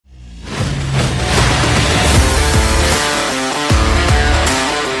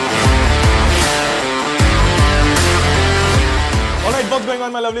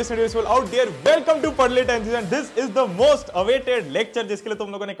my lovely studios people out there, welcome to Padlet and this is the most awaited lecture जिसके लिए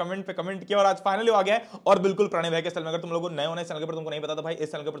तुम लोगों ने comment पे कमेंट किया और आज फाइनली आ गया है। और बिल्कुल प्रणय भाई के चैनल में अगर तुम लोगों को नए होने चैनल के पर तुमको नहीं पता तो भाई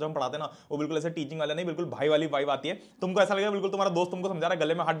इस चैनल के ऊपर जो हम पढ़ाते हैं ना वो बिल्कुल ऐसे टीचिंग वाला नहीं, बिल्कुल भाई वाली वाइब आती है। तुमको ऐसा लगेगा बिल्कुल तुम्हारा दोस्त तुमको समझा रहा है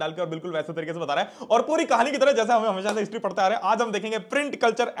गले में हाथ डाल के और बिल्कुल वैसे तरीके से बता रहा है और पूरी कहानी की तरह जैसे हमें हमेशा से हिस्ट्री पढ़ते आ रहे हैं। आज हम देखेंगे print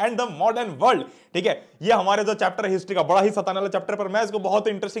culture and the modern world. ठीक है, ये हमारे जो चैप्टर है हिस्ट्री का बड़ा ही सताने वाला चैप्टर, पर मैं इसको बहुत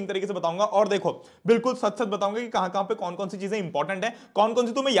इंटरेस्टिंग तरीके से बताऊंगा और देखो बिल्कुल सच सच बताऊंगा कि कहां पे कौन कौन सी चीजें इंपॉर्टेंट है, कौन कौन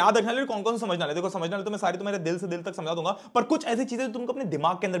सी तुम्हें याद रखना है, कौन कौन सी समझना है। देखो समझना है तो मैं सारी तुम्हारे दिल से दिल तक समझा दूंगा, पर कुछ ऐसी चीजें जो तुमको अपने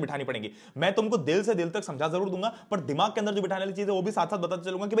दिमाग के अंदर बिठानी पड़ेंगी। मैं तुमको दिल से दिल तक समझा जरूर दूंगा, पर दिमाग के अंदर जो बिठाने वाली चीजें वो भी साथ साथ बताते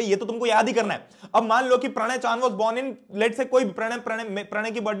चलूंगा कि भाई ये तो तुमको याद ही करना है। अब मान लो कि प्रणय चांद was born in, let's say कोई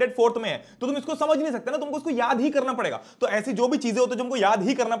प्रणय की बर्थडे 4th में है तो तुम इसको समझ नहीं सकते ना, तुमको इसको याद ही करना पड़ेगा। तो ऐसी जो भी चीजें होती है तुमको याद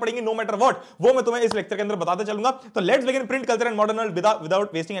ही करना पड़ेंगी नो मैटर व्हाट, वो मैं तुम्हें इस लेक्चर के अंदर बताते चलूंगा। तो let's begin print culture and modern world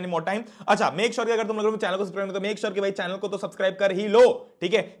without wasting any more time. अच्छा, मेक श्योर कि अगर तुम लोगों ने चैनल को सब्सक्राइब नहीं तो मेक श्योर कि भाई चैनल को तो सब्सक्राइब कर ही लो,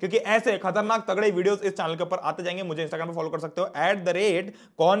 ठीक है, क्योंकि ऐसे खतरनाक तगड़े वीडियोस इस चैनल के ऊपर आते जाएंगे। मुझे इंस्टाग्राम पे फॉलो कर सकते हो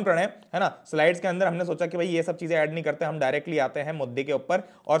 @कौन प्रणय, है ना। स्लाइड्स के अंदर हमने सोचा कि भाई ये सब चीजें ऐड नहीं करते, हम डायरेक्टली आते हैं मुद्दे के ऊपर,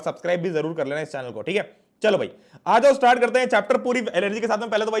 और सब्सक्राइब भी जरूर कर लेना इस चैनल को, ठीक है। चलो भाई आ जाओ, स्टार्ट करते हैं चैप्टर पूरी एनर्जी के साथ में।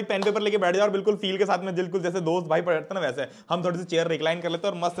 पहले तो भाई पेन पेपर लेके बैठ जाओ और बिल्कुल फील के साथ में, बिल्कुल जैसे दोस्त भाई पढ़ते ना वैसे हम थोड़ी सी चेयर रिक्लाइन कर लेते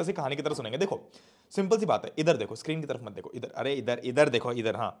हैं और मस्त ऐसी कहानी की तरह सुनेंगे। देखो सिंपल सी बात है, इधर देखो, स्क्रीन की तरफ मत देखो, इधर, अरे इधर इधर देखो,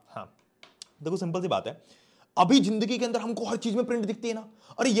 इधर, हाँ देखो सिंपल सी बात है। अभी जिंदगी के अंदर हमको हर चीज में प्रिंट दिखती है ना।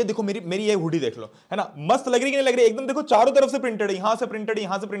 अरे ये देखो मेरी ये हुडी देख लो, है ना, मस्त लग रही कि नहीं लग रही, एकदम देखो चारों तरफ से प्रिंटेड है, यहां से प्रिंटेड है,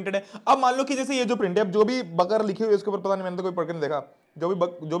 यहां से प्रिंटेड है। अब मान लो कि जैसे ये जो प्रिंट है, अब जो भी बकर लिखी हुई है इसके ऊपर, पता नहीं मैंने तो कोई पढ़ के नहीं देखा,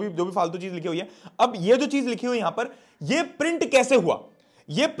 जो भी फालतू चीज लिखी हुई है। अब ये जो चीज लिखी हुई है यहां पर, ये प्रिंट कैसे हुआ?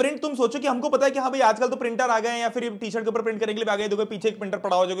 ये प्रिंट तुम सोचो कि हमको पता है कि हाँ भाई आजकल तो प्रिंटर आ गए हैं, या फिर टी शर्ट के ऊपर प्रिंट करने के लिए आ गए, देखो पीछे एक प्रिंटर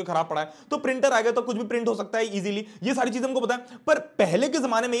पड़ा हुआ जो कि खराब पड़ा है, तो प्रिंटर आ गया तो कुछ भी प्रिंट हो सकता है इजीली, ये सारी चीजें हमको पता है। पर पहले के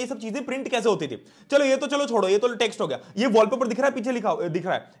जमाने में ये सब चीजें प्रिंट कैसे होती थी? चलो ये तो चलो छोड़ो, ये तो टेक्स्ट हो गया। ये वॉलपेपर दिख रहा है, पीछे लिखा दिख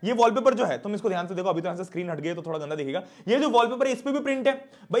रहा है, ये वॉलपेपर जो है तुम इसको ध्यान से देखो, अभी तो यहां से स्क्रीन हट गई तो थोड़ा गंदा दिखेगा। ये जो वॉलपेपर है इस पे भी प्रिंट है।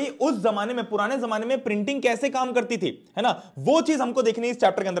 भाई उस जमाने में, पुराने जमाने में प्रिंटिंग कैसे काम करती थी, है ना, वो चीज हमको देखनी है इस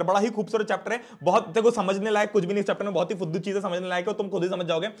चैप्टर के अंदर। बड़ा ही खूबसूरत चैप्टर है, बहुत देखो समझने लायक कुछ भी नहीं इस चैप्टर में, बहुत ही फुद्दू चीजें समझने लायक है, तुम खुद ही समझ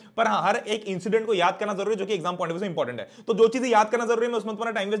जाओगे। पर हाँ, हर एक इंसिडेंट को याद करना जरूरी है जो कि एग्जाम पॉइंट ऑफ व्यू से इंपॉर्टेंट है। तो जो चीजें याद करना जरूरी है मैं उसमें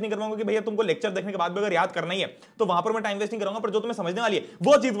तुम्हारा टाइम वेस्ट नहीं करवाऊंगा कि भैया तुमको लेक्चर देखने के बाद भी अगर याद करना ही है तो वहां पर मैं टाइम वेस्ट नहीं करूंगा, पर जो तुम्हें समझने वाली है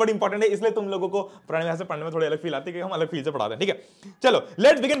वो चीज बड़ी इंपॉर्टेंट है, इसलिए तुम लोगों को पुराने से पढ़ने में थोड़ी अलग फील आती है कि हम अलग फील से पढ़ाते हैं, ठीक है। चलो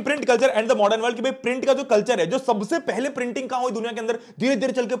let's begin print culture and the modern world. कि भाई प्रिंट का जो कल्चर है, जो सबसे पहले प्रिंटिंग कहां हुई दुनिया के अंदर, धीरे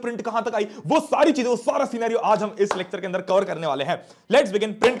धीरे चल के प्रिंट कहां तक आई, वो सारी चीजें, वो सारा सिनेरियो आज हम इस लेक्चर के अंदर कवर करने वाले हैं। Let's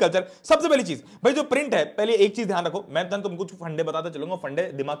begin print culture. सबसे पहली चीज भाई जो प्रिंट है, पहले एक चीज ध्यान रखो, मैं तुमको कुछ फंडे बताता चलूंगा, फंडे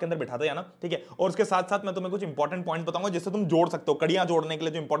दिमाग के अंदर बिठाते जाना, ठीक है, और उसके साथ साथ मैं तुम्हें कुछ इंपॉर्टेंट पॉइंट बताऊंगा जिससे तुम जोड़ सकते हो, कड़ियां जोड़ने के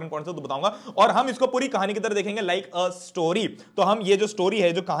लिए जो इंपॉर्टेंट पॉइंट्स है तो बताऊंगा, और हम इसको पूरी कहानी की तरह देखेंगे लाइक अ स्टोरी। तो हम ये जो स्टोरी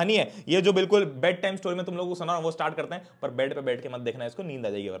है, जो कहानी है, ये जो बिल्कुल बेड टाइम स्टोरी में तुम लोगों को सुना वो स्टार्ट करते हैं। पर बेड पे बैठ के मत देखना, इसको नींद आ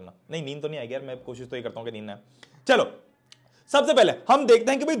जाएगी, वरना नहीं, नींद तो नहीं आएगी यार, मैं कोशिश तो ये करता हूं कि नींद ना आए। चलो सबसे पहले हम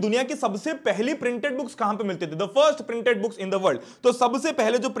देखते हैं कि भाई दुनिया की सबसे पहली प्रिंटेड बुक्स कहां पे मिलती थी, the first printed books in the world. तो सबसे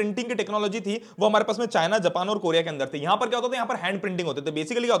पहले जो प्रिंटिंग की टेक्नोलॉजी थी वो हमारे पास में चाइना, जापान और कोरिया के अंदर थी। यहां पर क्या होता था, यहां पर हैंड प्रिंटिंग होती थी।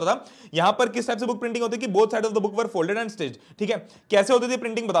 बेसिकली क्या होता था, यहां पर किस टाइप से बुक प्रिंटिंग होती थी कि both side of the book were folded and stitched, ठीक है। कैसे होती थी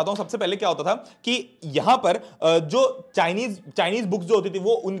प्रिंटिंग बताता हूं। सबसे पहले क्या होता था कि यहां पर जो चाइनीज बुक्स जो होती थी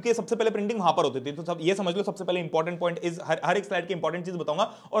वो उनके सबसे पहले प्रिंटिंग वहां पर होती थी। तो सब ये समझ लो, सबसे पहले इंपॉर्टेंट पॉइंट इज, हर एक स्लाइड की इंपॉर्टेंट चीज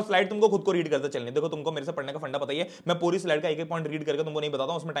बताऊंगा और स्लाइड तुमको खुद को रीड करते चलनी। देखो तुमको मेरे से पढ़ने का फंडा पता ही है, मैं पूरी स्लाइड का एक एक पॉइंट रीड करके तुमको नहीं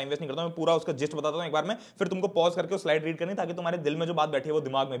बताता हूं, उसमें टाइम वेस्ट नहीं करता हूं, मैं पूरा उसका जिस्ट बताता हूं एक बार में, फिर तुमको पॉज करके उस स्लाइड रीड करनी ताकि तुम्हारे दिल में जो बात बैठी है वो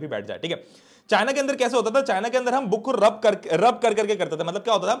दिमाग में भी बैठ जाए, ठीक है। चाइना के अंदर कैसे होता था, चाइना के अंदर हम बुक को रब कर करके करते थे। मतलब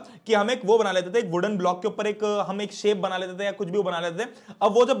क्या होता था कि हम एक वो बना लेते थे, एक वुडन ब्लॉक के ऊपर हम एक शेप बना लेते थे या कुछ भी बना लेते थे।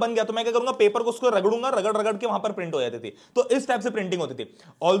 अब वो जब बन गया तो मैं क्या करूंगा, पेपर को उसको रगड़ूंगा, रगड़ के वहां पर प्रिंट हो जाती थी। तो इस टाइप से प्रिंटिंग होती थी।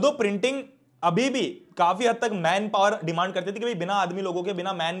 ऑल्दो प्रिंटिंग अभी भी काफी हद तक मैन पावर डिमांड करती थी कि भाई बिना आदमी लोगों के,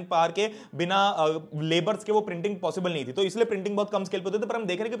 बिना मैन पावर के, बिना लेबर्स के वो प्रिंटिंग पॉसिबल नहीं थी। तो इसलिए प्रिंटिंग बहुत कम स्केल पे होती थी। पर हम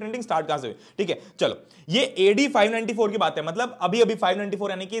देख रहे हैं कि प्रिंटिंग स्टार्ट कहां से हुई, ठीक है। चलो ये AD 594 की बात है, मतलब अभी 594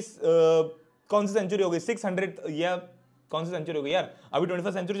 यानी कि कौन सी सेंचुरी हो गई, 600 या कौन सी सेंचुरी हो गई यार, अभी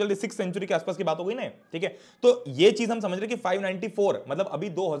 21st सेंचुरी चल रही, 6th सेंचुरी के आसपास की बात हो गई ना, ठीक है। तो ये चीज हम समझ रहे हैं कि 594 मतलब अभी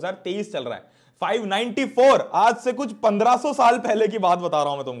 2023 चल रहा है, 594 आज से कुछ 1500 साल पहले की बात बता रहा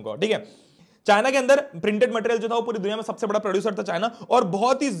हूं मैं तुमको, ठीक है। चाइना के अंदर प्रिंटेड मटेरियल जो था वो पूरी दुनिया में सबसे बड़ा प्रोड्यूसर था चाइना, और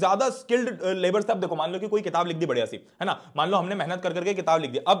बहुत ही ज्यादा स्किल्ड लेबर थे। अब देखो मान लो कि कोई किताब लिख दी बढ़िया सी, है ना, मान लो हमने मेहनत कर करके किताब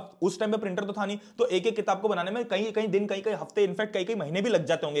लिख दी। अब उस टाइम पे प्रिंटर तो था नहीं, तो एक एक किताब को बनाने में कई कई दिन, कई कई हफ्ते, इनफैक्ट कई कई महीने भी लग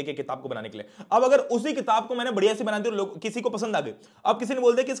जाते होंगे एक एक किताब को बनाने के लिए। अब अगर उसी किताब को मैंने बढ़िया सी बना दी और किसी को पसंद आ गई, अब किसी ने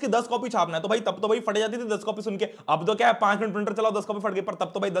बोल दिया कि इसकी 10 कॉपी छापना है, तो भाई तब तो भाई फट जाती थी 10 कॉपी सुन के। अब तो क्या है, 5 मिनट प्रिंटर चलाओ 10 कॉपी फट गई, पर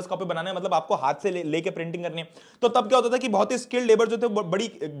तब तो भाई 10 कॉपी बनाना है, मतलब आपको हाथ से लेके प्रिंटिंग करनी है। तो तब क्या होता था कि बहुत ही स्किल्ड लेबर जो थे,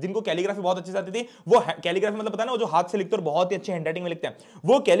 बड़ी जिनको कैलीग्राफी बहुत अच्छे चीज आती थी, वो कैलीग्राफी, मतलब पता है ना, वो जो हाथ से लिखते हैं और बहुत ही अच्छे हैंडराइटिंग में लिखते हैं,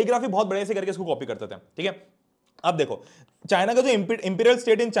 वो कैलीग्राफी बहुत बड़े से करके इसको कॉपी करते थे, ठीक है। अब देखो चाइना का जो इंपीरियल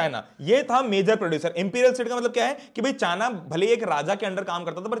स्टेट इन चाइना, ये था मेजर प्रोड्यूसर। इंपीरियल स्टेट का मतलब क्या है कि भाई चाइना भले एक राजा के अंडर काम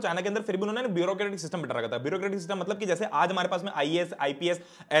करता था, पर चाइना के अंदर फिर भी उन्होंने ब्यूरोक्रेटिक सिस्टम बिठा रखा था। ब्यूरोक्रेटिक सिस्टम मतलब कि जैसे आज हमारे पास में आईएएस आईपीएस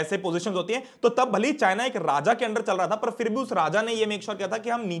ऐसे पोजीशंस होती हैं, तो तब भले चाइना एक राजा के अंडर चल रहा था, पर फिर भी उस राजा ने ये मेक श्योर किया था कि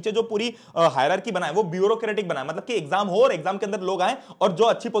हम नीचे जो पूरी हायरार्की बनाए वो ब्यूरोक्रेटिक बनाए, मतलब कि एग्जाम हो और एग्जाम के अंदर लोग आए और जो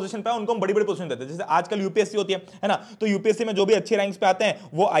अच्छी पोजीशन पे है उनको हम बड़ी बड़ी पोजीशन देते हैं। जैसे आजकल यूपीएससी होती है ना, तो यूपीएससी में जो भी अच्छे रैंक्स पे आते हैं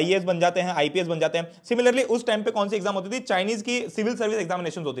वो आईएएस बन जाते हैं, आईपीएस बन जाते हैं। सिमिलरली उस टाइम पे कौन सी एग्जाम होती थी, चाइनीज की सिविल सर्विस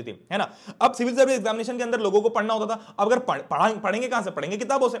एग्जामिनेशन होती थी, है ना। अब सिविल सर्विस एग्जामिनेशन के अंदर लोगों को पढ़ना होता था। अब अगर पढ़ेंगे कहां से, पढ़ेंगे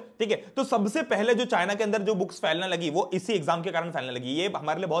किताबों से, ठीक है। तो सबसे पहले जो चाइना के अंदर जो बुक्स फैलने लगी वो इसी एग्जाम के कारण फैलने लगी। ये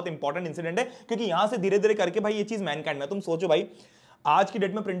हमारे लिए बहुत इंपॉर्टेंट इंसिडेंट है, क्योंकि यहां से धीरे धीरे करके भाई ये चीज मैनकाइंड में, तुम सोचो भाई आज की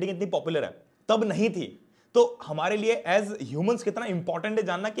डेट में प्रिंटिंग इतनी पॉपुलर है, तब नहीं थी। तो हमारे लिए एज ह्यूमंस कितना इंपॉर्टेंट है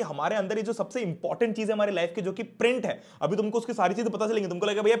जानना कि हमारे अंदर ये जो सबसे इंपॉर्टेंट चीज है हमारी लाइफ की, जो कि प्रिंट है। अभी तुमको उसकी सारी चीजें पता चलेंगी, तुमको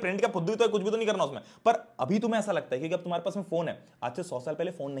लगेगा भैया प्रिंट क्या फुद्दू तो है, कुछ भी तो नहीं करना उसमें, पर अभी तुम्हें ऐसा लगता है क्योंकि अब तुम्हारे पास में फोन है। आज से 100 साल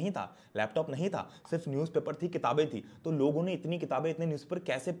पहले फोन नहीं था, लैपटॉप नहीं था, सिर्फ न्यूज़पेपर थी, किताबें थी। तो लोगों ने इतनी किताबें, इतने न्यूज़पेपर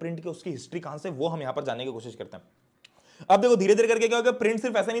कैसे प्रिंट की, उसकी हिस्ट्री कहां से, वो हम यहां पर जानने की कोशिश करते हैं। अब देखो धीरे धीरे करके क्या होगा, प्रिंट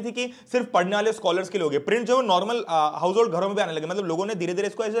सिर्फ ऐसा नहीं थी कि सिर्फ पढ़ने वाले स्कॉलर्स के लिए हो गया, प्रिंट जो नॉर्मल हाउस होल्ड घरों में भी आने लगे। मतलब लोगों ने धीरे धीरे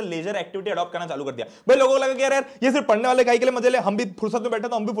इसको as a laser activity adopt करना चालू कर दिया। भाई लोगों को लगा कि यार ये सिर्फ पढ़ने वाले गाय के लिए मजे ले, हम भी फुर्सत में बैठे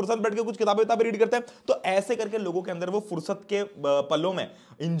तो हम भी फुर्सत में बैठ के कुछ किताबें रीड करते हैं। तो ऐसे करके लोगों के अंदर वो फुर्सत के पलों में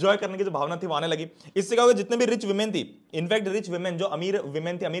इंजॉय करने की जो भावना थी वो आने लगी। इससे क्या होगा, जितने भी रिच वुमेन थी, इनफैक्ट रिच वुमेन जो अमीर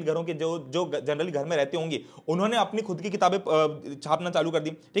वुमेन थी, अमीर घरों के जो जनरली घर में रहती होंगी, उन्होंने अपनी खुद की किताबें छापना चालू कर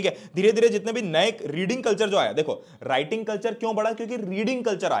दी, ठीक है। धीरे धीरे जितने भी नए रीडिंग कल्चर जो आया, देखो राइटिंग कल्चर क्यों बढ़ा, क्योंकि रीडिंग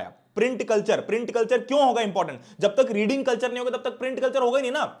कल्चर आया। प्रिंट कल्चर क्यों होगा इंपॉर्टेंट, जब तक रीडिंग कल्चर नहीं होगा तब तक प्रिंट कल्चर होगा ही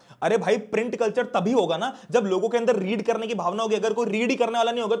नहीं ना। अरे भाई प्रिंट कल्चर तभी होगा ना जब लोगों के अंदर रीड करने की भावना होगी। अगर कोई रीड ही करने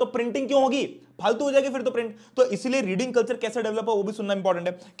वाला नहीं होगा तो प्रिंटिंग क्यों होगी, फालतू हो जाएगी फिर तो प्रिंट। तो इसलिए रीडिंग कल्चर कैसे डेवलप हो वो भी सुनना इंपॉर्टेंट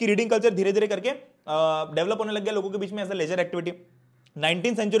है, कि रीडिंग कल्चर धीरे धीरे करके डेवलप होने लग गया लोगों के बीच में as a laser activity.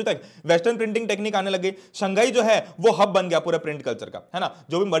 19th century तक वेस्टर्न प्रिंटिंग टेक्निक आने लगी। शंघाई जो है वो हब बन गया पूरे प्रिंट कल्चर का, है ना।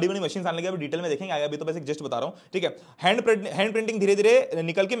 जो भी बड़ी बड़ी मशीन आने लगी, अभी डिटेल में देखेंगे आगे, अभी तो बस एक जस्ट बता रहा हूं, ठीक है। हैंड प्रिंटिंग धीरे धीरे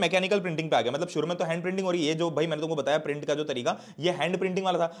निकल के मैकेनिकल प्रिंटिंग पे आ गया। मतलब शुरू में तो हैंड प्रिंटिंग हो रही है, जो भाई मैंने तुमको बताया प्रिंट का जो तरीका, ये हैंड प्रिंटिंग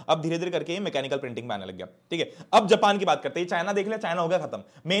वाला था। अब धीरे धीरे करके मैकेनिकल प्रिंटिंग में आने लग गया, ठीक है। अब जापान की बात करते हैं। चाइना देख लिया, चाइना हो गया खत्म।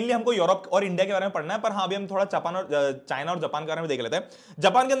 मेनली हमको यूरोप और इंडिया के बारे में पढ़ना है, पर हाँ अभी हम थोड़ा जापान और चाइना और जापान के बारे में देख लेते हैं।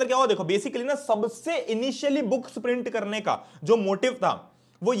 जापान के अंदर क्या हुआ देखो, बेसिकली ना सबसे इनिशियली बुक्स प्रिंट करने का जो मोटिव था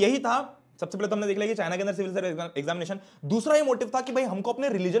वो यही था। सबसे पहले तो हमने देख लिया कि चाइना के अंदर सिविल सर्विस एग्जामिनेशन। दूसरा ये मोटिव था कि भाई हमको अपने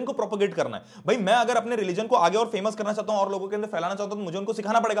रिलीजन को प्रोपोगेट करना है। भाई मैं अगर अपने रिलीजन को आगे और फेमस करना चाहता हूं और लोगों के अंदर फैलाना चाहता हूं तो मुझे उनको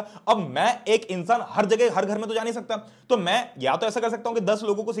सिखाना पड़ेगा। अब मैं एक इंसान हर जगह हर घर में तो जा नहीं सकता, तो मैं या तो ऐसा कर सकता हूं कि 10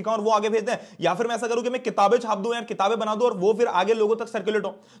 लोगों को सिखाऊं और वो आगे भेज दें, या फिर मैं ऐसा करूं कि मैं किताबें छाप दूं या किताबें बना दूं और वो फिर आगे लोगों तक सर्कुलेट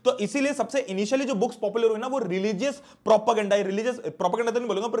हो। तो इसीलिए सबसे इनिशियली जो बुक्स पॉपुलर हुई ना वो रिलीजियस प्रोपेगेंडा, रिलीजियस प्रोपेगेंडा तो नहीं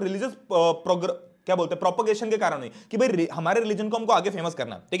बोलूंगा, पर रिलीजियस क्या बोलते हैं प्रोपगेशन के कारण हुई कि भाई हमारे रिलीजन को हमको आगे फेमस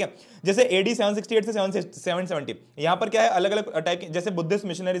करना है, ठीक है। जैसे एडी 768 से 770 यहां पर क्या है, अलग अलग टाइप के जैसे बुद्धिस्ट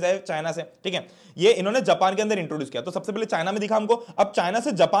मिशनरीज आए चाइना से, ठीक है। ये इन्होंने जापान के अंदर इंट्रोड्यूस किया। तो सबसे पहले चाइना में दिखा हमको, अब चाइना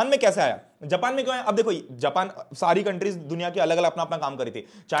से जापान में कैसे आया, जापान में क्यों है। अब देखो जापान, सारी कंट्रीज दुनिया की अलग अलग अपना अपना काम करी थी।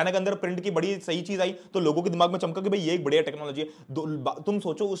 चाइना के अंदर प्रिंट की बड़ी सही चीज आई तो लोगों के दिमाग में चमका कि भाई ये एक बढ़िया टेक्नोलॉजी है। तुम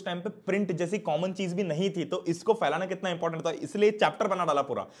सोचो उस टाइम पे प्रिंट जैसी कॉमन चीज भी नहीं थी, तो इसको फैलाना कितना इंपॉर्टेंट था, इसलिए चैप्टर बना डाला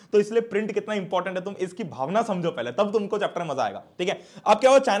पूरा। तो इसलिए प्रिंट कितना इंपॉर्टेंट है, तुम इसकी भावना समझो पहले, तब तुमको चैप्टर में मजा आएगा, ठीक है। अब क्या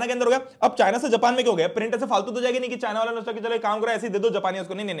हुआ, चाइना के अंदर हो गया। अब चाइना से जापान में क्यों गया, प्रिंट ऐसे फालतू तो जाएगी नहीं कि चाइना वाला ने सोचा कि चलो एक काम करो ऐसे दे दो जापानियों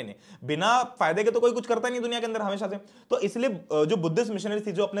को, नहीं नहीं नहीं, बिना फायदे के तो कोई कुछ करता नहीं दुनिया के अंदर हमेशा से। तो इसलिए जो बुद्धिस्ट मिशनरी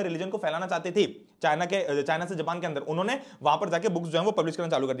थी जो अपने रिलीजन को फैलाना चाहती थी चाइना से जापान के अंदर, उन्होंने वहां पर जाके बुक्स जो है वो पब्लिश करना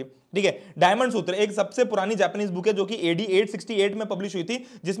चालू कर दी, ठीक है। डायमंड सूत्र एक सबसे पुरानी जापानीज बुक है जो कि एडी 868 में पब्लिश हुई थी,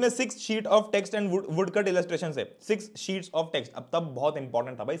 जिसमें 6 sheet of text and would cut illustration है। 6 शीट्स ऑफ टेक्स्ट, अब तब बहुत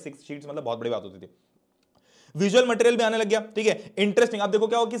इंपॉर्टेंट था भाई, 6 शीट्स मतलब बहुत बड़ी बात होती थी। विजुअल मटेरियल भी आने लग गया, ठीक है। इंटरेस्टिंग, अब देखो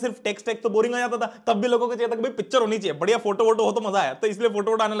क्या हो कि सिर्फ टेक्स्ट टेक्स्ट तो बोरिंग हो जाता था, तब भी लोगों को चाहिए था कि भाई पिक्चर होनी चाहिए, बढ़िया फोटो वोटो हो तो मजा आया, तो इसलिए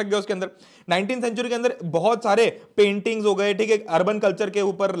फोटो वोटो आने लग गया उसके अंदर। 19th सेंचुरी के अंदर बहुत सारे पेंटिंग्स हो गए, ठीक है। अर्बन कल्चर के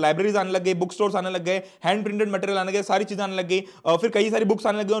ऊपर लाइब्रेरीज आने लग गई, बुक स्टोर्स आने लग गए, हैंड प्रिंटेड मटेरियल आने लगे, सारी चीजें आने लग गई। फिर कई सारी बुक्स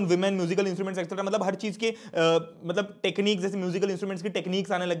आने लग गई on women, musical instruments etcetera, मतलब हर चीज की मतलब टेक्निक, जैसे म्यूजिकल इंस्ट्रूमेंट्स की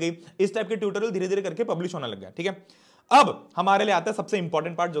टेक्निक्स आने लग गई। इस टाइप के ट्यूटोरियल धीरे धीरे करके पब्लिश होने लग गया, ठीक है। अब हमारे लिए आता है सबसे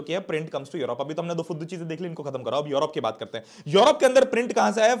इंपॉर्टेंट पार्ट जो कि है प्रिंट कम्स टू यूरोप। अभी तो हमने दो फुद्दू चीजें देख ली, इनको खत्म करो, अब यूरोप की बात करते हैं। यूरोप के अंदर प्रिंट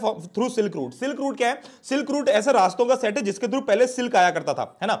कहां से आया, through silk route. Silk route क्या है, सिल्क रूट ऐसे रास्तों का सेट है जिसके थ्रू पहले सिल्क आया करता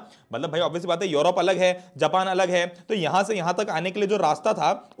था, है ना। मतलब भाई ऑब्वियस बात है, यूरोप अलग है, जापान अलग है, तो यहां से यहां तक आने के लिए जो रास्ता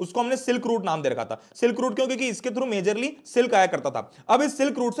था उसको हमने सिल्क रूट नाम दे रखा था। सिल्क रूट क्यों, क्योंकि इसके थ्रू मेजरली सिल्क आया करता था। अब इस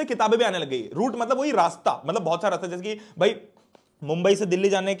सिल्क रूट से किताबें भी आने लग गई। रूट मतलब वही रास्ता, मतलब बहुत सारा रास्ता, जैसे कि भाई मुंबई से दिल्ली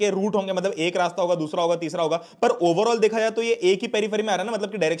जाने के रूट होंगे, मतलब एक रास्ता होगा, दूसरा होगा, तीसरा होगा, पर ओवरऑल देखा जाए तो ये एक ही पेरीफेरी में आ रहा है ना,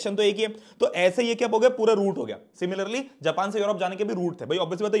 मतलब कि डायरेक्शन तो एक ही है। तो ऐसे ये क्या हो गया, पूरा रूट हो गया। सिमिलरली जापान से यूरोप जाने के भी रूट थे भाई,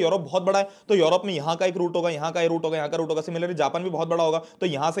 ऑब्वियसली बात है यूरोप बहुत बड़ा है, तो यूरोप में यहाँ का एक रूट होगा, यहाँ का रूट होगा, यहाँ का रूट होगा। सिमिलरली जापान भी बहुत बड़ा होगा, तो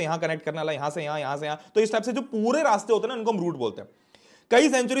यहाँ से यहाँ कनेक्ट करने वाला, यहाँ से यहाँ, यहाँ से यहाँ। तो इस टाइप से जो पूरे रास्ते होते हैं ना, उनको हम रूट बोलते हैं। कई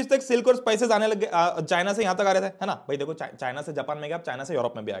सेंचुरीज तक सिल्क और स्पाइसेस आने लगे, चाइना से यहां तक आ रहे थे, है ना भाई। देखो चाइना से जापान में गया, अब चाइना से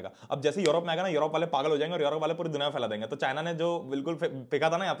यूरोप में भी आएगा। अब जैसे यूरोप में आएगा ना, यूरोप वाले पागल हो जाएंगे और यूरोप वाले पूरी दुनिया में फैला देंगे। तो चाइना ने जो बिल्कुल फेंका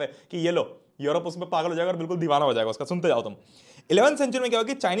था ना यहाँ पे कि ये लो, यूरोप उसमें पागल हो जाएगा और बिल्कुल दीवाना हो जाएगा उसका। सुनते जाओ तुम। 11th सेंचुरी में क्या हुआ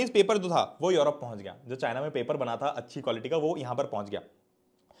कि चाइनीज पेपर जो था वो यूरोप पहुंच गया। जो चाइना में पेपर बना था अच्छी क्वालिटी का, वो यहां पर पहुंच गया।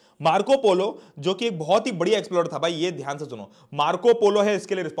 मार्को पोलो जो कि एक बहुत ही बढ़िया एक्सप्लोरर था भाई, ये ध्यान से सुनो, मार्को पोलो है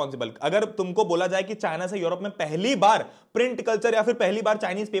इसके लिए रिस्पॉन्सिबल। अगर तुमको बोला जाए कि चाइना से यूरोप में पहली बार प्रिंट कल्चर या फिर पहली बार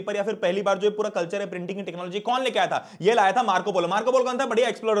चाइनीज पेपर या फिर पहली बार जो पूरा कल्चर है प्रिंटिंग की टेक्नोलॉजी कौन लेके आया था, ये लाया था मार्को पोलो। मार्को पोलो कौन था, बढ़िया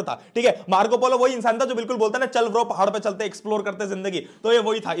एक्सप्लोरर था, ठीक है। मार्को पोलो वही इंसान था जो बिल्कुल बोलता है ना, चल ब्रो पहाड़ पे चलते एक्सप्लोर करते जिंदगी, तो ये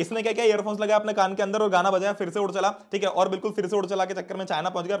वही था। इसने क्या किया, ईयरफोन्स लगाया अपने कान के अंदर और गाना बजाया, फिर से उड़ चला, ठीक है, और बिल्कुल फिर से उड़ चला के चक्कर में चाइना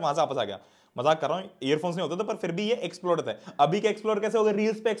पहुंच गया और वहां से वापस आ गया। मजाक कर रहा हूं, ईयरफोन्स नहीं होते थे, पर फिर भी ये एक्सप्लोरर थे। अभी के एक्सप्लोरर कैसे हो गए,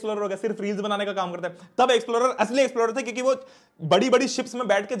 रील्स पे एक्सप्लोरर हो गए, सिर्फ रील्स बनाने का काम करते हैं। तब एक्सप्लोरर असली एक्सप्लोरर थे, क्योंकि वो बड़ी बड़ी शिप्स में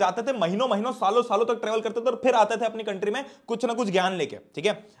बैठ के जाते थे, महीनों महीनों सालों सालों तक ट्रेवल करते थे और फिर आते थे अपनी कंट्री में कुछ ना कुछ ज्ञान लेके, ठीक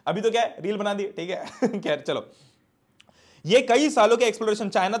है। अभी तो क्या है, रील बना दी, ठीक है। खैर चलो, ये कई सालों के एक्सप्लोरेशन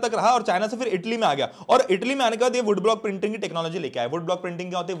चाइना तक रहा और चाइना से फिर इटली में आ गया। और इटली में आने के बाद ये वुड ब्लॉक प्रिंटिंग की टेक्नोलॉजी लेके आया। वुड ब्लॉक प्रिंटिंग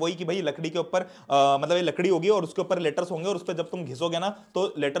क्या होती है, वही कि भाई लकड़ी के ऊपर मतलब ये लकड़ी होगी और उसके ऊपर लेटर्स होंगे और उस पर जब तुम घिसोगे ना तो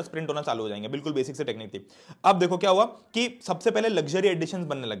लेटर्स प्रिंट होना चालू हो जाएंगे। बिल्कुल बेसिक से टेक्निक थी। अब देखो क्या हुआ कि सबसे पहले लग्जरी एडिशन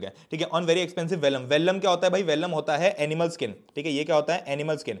बनने लग गए, ठीक है, on very expensive Welham. Welham क्या होता है भाई, वेलम होता है एनिमल स्किन, ठीक है, ये क्या होता है,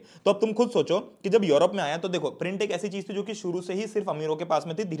 एनिमल स्किन। तो अब तुम खुद सोचो कि जब यूरोप में आया तो देखो प्रिंट एक ऐसी चीज थी जो कि शुरू से ही सिर्फ अमीरों के पास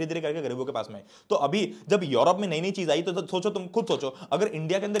में थी, धीरे धीरे करके गरीबों के पास में। तो अभी जब यूरोप में नई नई चीज आई तो सोचो, तुम खुद सोचो, अगर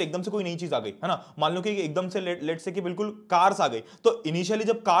इंडिया के अंदर एकदम से कोई नई चीज आ गई, है ना, मान लो कि एकदम से लेट से कि बिल्कुल कार्स आ गई, तो इनिशियली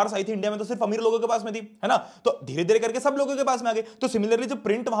जब कार्स आई थी इंडिया में तो सिर्फ अमीर लोगों के पास में थी, है ना, तो धीरे धीरे करके सब लोगों के पास में आ गई। तो सिमिलरली जब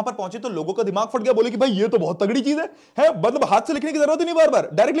प्रिंट वहां पर पहुंची तो लोगों का दिमाग फट गया, बोले कि भाई ये तो बहुत तगड़ी चीज है, मतलब हाथ से लिखने की जरूरत ही नहीं, बार बार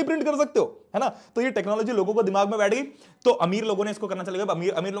डायरेक्टली प्रिंट कर सकते हो, है ना। तो ये टेक्नोलॉजी लोगों को दिमाग में बैठ गई, तो अमीर लोगों ने इसको करना चल गया।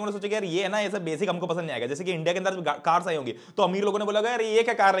 अमीर लोगों ने सोचा कि यार ये है ना, ऐसा बेसिक हमको पसंद नहीं आएगा। जैसे कि इंडिया के अंदर कार्स आई होंगी तो अमीर लोगों ने बोला यार ये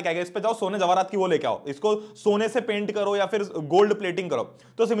क्या कार लेके आएगा, इस पे जाओ सोने जवाहरात की वो लेके आओ, इसको सोने से पेंट करो या फिर गोल्ड प्लेटिंग करो।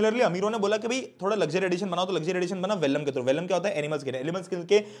 तो सिमिलरली अमीरों ने बोला कि भाई थोड़ा लग्जरी एडिशन बनाओ, तो लग्जरी एडिशन बना वेलम के थ्रू। वेलम क्या होता है, एनिमल स्किन। एनिमल स्किन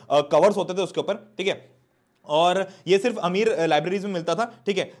के कवर्स होते थे उसके ऊपर, ठीक है, और ये सिर्फ अमीर लाइब्रेरीज में मिलता था,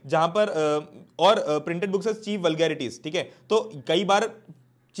 ठीक है, जहां पर और प्रिंटेड बुक्स चीप वल्गैरिटीज, ठीक है, तो कई बार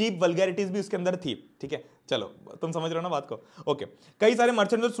चीप वल्गैरिटीज भी उसके अंदर थी, ठीक है। चलो तुम समझ रहे हो ना बात को, ओके। कई सारे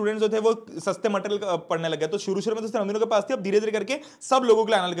मर्चेंट और स्टूडेंट्स जो थे वो सस्ते मटेरियल पढ़ने लग गए। तो शुरू शुरू में तो सिर्फ अमीरों के पास थी, अब धीरे धीरे करके सब लोगों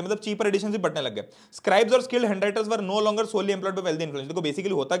के लिए आने लगे, मतलब चीपर एडिशन भी बढ़ने लग गए। स्क्राइब्स और skilled handwriters were no longer solely employed by wealthy influence. देखो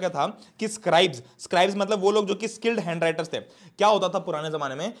बेसिकली होता क्या था कि स्क्राइब्स मतलब वो लोग जो कि स्किल्ड हैंडराइटर्स थे। क्या होता था पुराने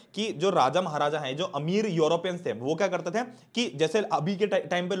जमाने में कि जो राजा महाराजा हैं, जो अमीर यूरोपियंस थे, वो क्या करते थे कि जैसे अभी के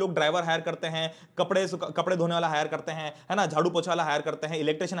टाइम पे लोग ड्राइवर हायर करते हैं, कपड़े धोने वाला हायर करते हैं, है ना, झाड़ू पोछा वाला हायर करते हैं,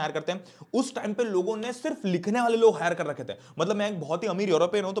 इलेक्ट्रिशियन हायर करते हैं। उस टाइम पे लोगों ने सिर्फ लिखने वाले लोग हायर कर रखे थे। मतलब मैं एक बहुत ही अमीर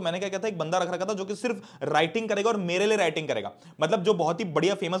यूरोपियन हूं, तो मैंने क्या किया था, एक बंदा रख रखा था जो कि सिर्फ राइटिंग करेगा और मेरे लिए राइटिंग करेगा। मतलब जो बहुत ही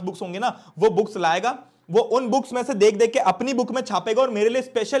बढ़िया फेमस बुक्स होंगे ना, वो बुक्स लाएगा, वो उन बुक्स में से देख देख के अपनी बुक में छापेगा और मेरे लिए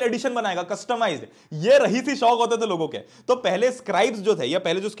स्पेशल एडिशन बनाएगा, कस्टमाइज्ड। ये रही थी शौक होते थे लोगों के। तो पहले स्क्राइब्स जो थे या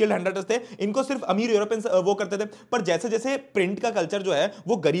पहले जो स्किल्ड हैंडराइटर्स थे, इनको सिर्फ अमीर यूरोपियंस वो करते थे। पर जैसे जैसे प्रिंट का कल्चर जो है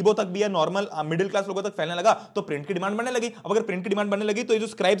वो गरीबों तक भी या नॉर्मल मिडिल क्लास लोगों तक फैलने लगा, तो प्रिंट की डिमांड बढ़ने लगी। अब अगर प्रिंट की डिमांड बढ़ने लगी तो ये जो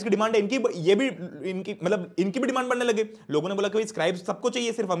स्क्राइब्स की डिमांड है, इनकी ये भी इनकी भी डिमांड बढ़ने लगी। लोगों ने बोला कि स्क्राइब्स सबको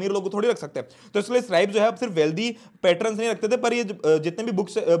चाहिए, सिर्फ अमीर लोग थोड़ी रख सकते हैं। तो इसलिए स्क्राइब्स जो है सिर्फ वेल्दी पैटर्न्स नहीं रखते थे, पर ये जितने भी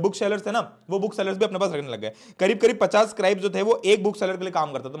बुक सेलर्स थे ना, वो बुक सेलर्स भी अपने पास रखने लग गए। करीब 50 स्क्राइब्स जो थे वो एक बुक सेलर के लिए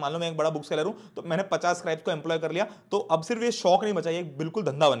काम करते थे। मान लो मैं एक बड़ा बुक सेलर हूं, तो मैंने 50 स्क्राइब्स को एम्प्लॉय कर लिया, तो अब सिर्फ ये शौक नहीं बचा, ये बिल्कुल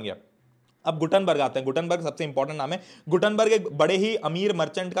धंधा बन गया। अब गुटनबर्ग आते हैं। गुटनबर्ग सबसे इंपॉर्टेंट नाम है। गुटनबर्ग एक बड़े ही अमीर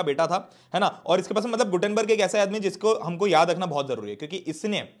मर्चेंट का बेटा था, है ना, और इसके पास मतलब गुटनबर्ग एक ऐसा आदमी जिसको हमको याद रखना बहुत जरूरी है, क्योंकि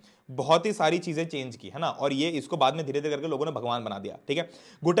इसने बहुत ही सारी चीजें चेंज की, है ना, और ये इसको बाद में धीरे धीरे करके लोगों ने भगवान बना दिया, ठीक है।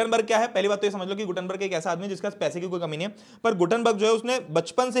 गुटनबर्ग क्या है, पहली बात तो ये समझ लो कि गुटनबर्ग एक ऐसा आदमी जिसका पैसे की कोई कमी नहीं है, पर गुटनबर्ग जो है उसने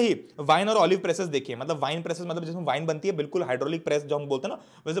बचपन से ही वाइन और ऑलिव प्रेसेस देखी है। मतलब वाइन प्रेसेस मतलब जिसमें वाइन बनती है, बिल्कुल हाइड्रोलिक प्रेस जो हम बोलते हैं ना,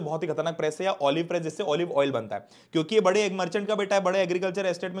 वैसे बहुत ही खतरनाक प्रेस है, या ऑलिव प्रेस जिससे ऑलिव ऑयल बनता है। क्योंकि ये बड़े एक मर्चेंट का बेटा है, बड़े एग्रीकल्चर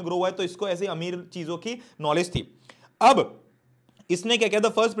एस्टेट में ग्रो हुआ है, तो इसको ऐसी अमीर चीजों की नॉलेज थी। अब इसने क्या किया,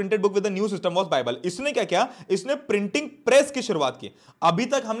 the first printed book with the new system was Bible. इसने क्या किया, इसने प्रिंटिंग प्रेस की शुरुआत की। अभी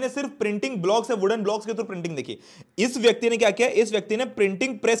तक हमने सिर्फ प्रिंटिंग ब्लॉक्स या वुडन ब्लॉक्स के थ्रू प्रिंटिंग देखी। इस व्यक्ति ने क्या किया, इस व्यक्ति ने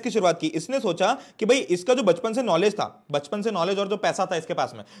प्रिंटिंग प्रेस की शुरुआत की। इसने सोचा कि भाई इसका जो बचपन से नॉलेज था, बचपन से नॉलेज और जो पैसा था इसके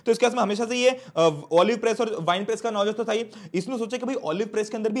पास में, तो इसके पास में हमेशा से ये ऑलिव प्रेस और वाइन प्रेस का नॉलेज तो था ही। इसने सोचा कि भाई ऑलिव प्रेस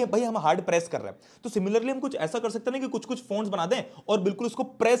के अंदर भी भाई हम हार्ड प्रेस कर रहे हैं, तो सिमिलरली हम कुछ ऐसा कर सकते हैं कि कुछ कुछ फॉन्ट्स बना दें और बिल्कुल उसको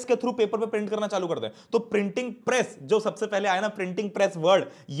प्रेस के थ्रू पेपर पे प्रिंट करना चालू कर दें। तो प्रिंटिंग प्रेस जो सबसे पहले आया ना, प्रिंटिंग प्रेस वर्ड,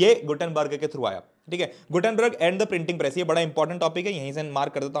 ये गुटेनबर्ग के थ्रू आया। ठीक है, Gutenberg and the printing press, ये बड़ा इंपॉर्टेंट टॉपिक है, यहीं से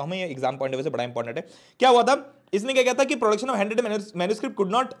मार्क कर देता हूं मैं, ये एग्जाम पॉइंट ऑफ व्यू से बड़ा इंपॉर्टेंट है। क्या हुआ था, इसने क्या कहता कि production of hand written manuscript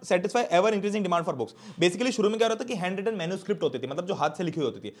could not satisfy ever increasing demand for books. Basically शुरू में क्या होता था कि हैंड रिटन मैन्युस्क्रिप्ट होती थी, मतलब जो हाथ से लिखी हुई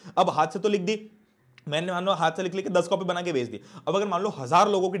होती थी। अब हाथ से तो लिख दी, मैंने मान लो हाथ से लिख लिख के 10 कॉपी बना के भेज दी। अब अगर मान लो 1000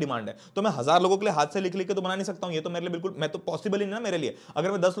 लोगों की डिमांड है, तो मैं 1000 लोगों के लिए हाथ से लिख लिख के तो बना नहीं सकता हूं, ये तो मेरे लिए बिल्कुल, मैं तो पॉसिबल ही नहीं ना मेरे लिए।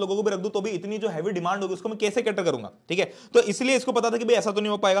 अगर मैं 10 लोगों को भी रख दूं तो भी इतनी जो हैवी डिमांड होगी उसको मैं कैसे कैटर करूंगा। ठीक है, तो इसलिए इसको पता था कि भाई ऐसा तो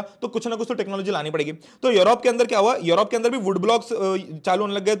नहीं हो पाएगा, तो कुछ ना कुछ तो टेक्नोलॉजी लानी पड़ेगी। तो यूरोप के अंदर क्या हुआ, यूरोप के अंदर भी वुड ब्लॉक्स चालू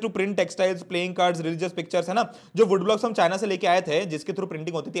होने लग गए, through print textiles, playing cards, religious pictures, है ना। जो वुड ब्लॉक्स हम चाइना से लेके आए थे, जिसके थ्रू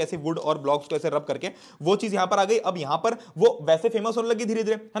प्रिंटिंग होती थी, ऐसे वुड और ब्लॉक्स को ऐसे रब करके, वो चीज यहां पर आ गई। अब यहां पर वो वैसे फेमस होने लगी धीरे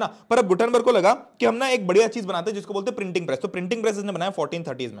धीरे, है ना। पर अब गुटेनबर्ग को लगा कि हम ना एक बढ़िया चीज बनाते हैं जिसको बोलते हैं प्रिंटिंग प्रेस। तो प्रिंटिंग प्रेस इसने बनाया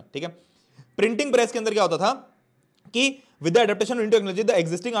 1430s में। ठीक है, प्रिंटिंग प्रेस के अंदर क्या होता था कि with the adaptation in technology the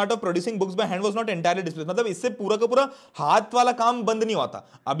existing art of producing books by hand was not entirely displaced. मतलब इससे पूरा का पूरा हाथ वाला काम बंद नहीं होता।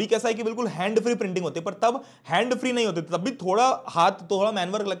 अभी कैसा है कि बिल्कुल हैंड फ्री प्रिंटिंग होती है, पर तब हैंड फ्री नहीं होती, तब भी थोड़ा हाथ, थोड़ा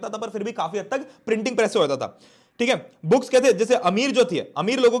मैनवर्क लगता था, पर फिर भी काफी हद तक प्रिंटिंग प्रेस से होता था। ठीक है, बुक्स कहते हैं, जैसे अमीर जो थी,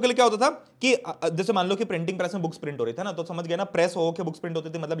 अमीर लोगों के लिए क्या होता था कि जैसे मान लो कि प्रिंटिंग प्रेस में बुक्स प्रिंट हो रही थी ना, तो समझ गए ना, प्रेस हो के बुक्स प्रिंट होती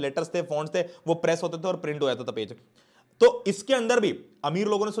थी, मतलब लेटर्स थे, फॉन्ट्स थे, वो प्रेस होते थे और प्रिंट हो जाता था पेज। तो इसके अंदर भी अमीर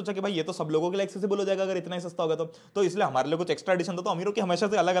लोगों ने सोचा कि भाई ये तो सब लोगों के लिए एक्सेसिबल हो जाएगा अगर इतना ही सस्ता होगा तो इसलिए हमारे लिए कुछ एक्स्ट्रा एडिशन था। तो अमीरों की हमेशा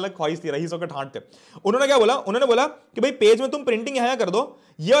से अलग अलग ख्वाहिश थी, रईसों के ठांट थे। उन्होंने क्या बोला, उन्होंने बोला कि भाई पेज में तुम प्रिंटिंग यहां कर दो,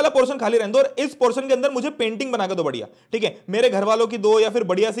 ये वाला पोर्शन खाली रहने दो और इस पोर्शन के अंदर मुझे पेंटिंग बना के दो बढ़िया। ठीक है, मेरे घर वालों की दो या फिर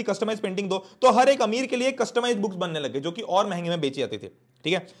बढ़िया सी कस्टमाइज पेंटिंग दो। तो हर एक अमीर के लिए कस्टमाइज बुक्स बनने लगे जो कि और महंगे में बेची जाती थी।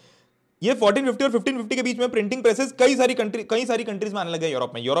 ठीक है, ये 1450 और 1550 के बीच में प्रिंटिंग प्रेसेस कई सारी कंट्रीज में आने लगे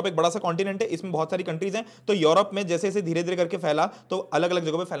यूरोप में। यूरोप एक बड़ा सा कॉन्टिनेंट है, इसमें बहुत सारी कंट्रीज हैं। तो यूरोप में जैसे जैसे धीरे धीरे करके फैला, तो अलग अलग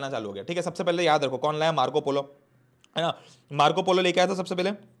जगहों पे फैलना चालू हो गया। ठीक है, सबसे पहले याद रखो कौन लाया, मार्को पोलो, है ना। मार्को पोलो लेके आया था सबसे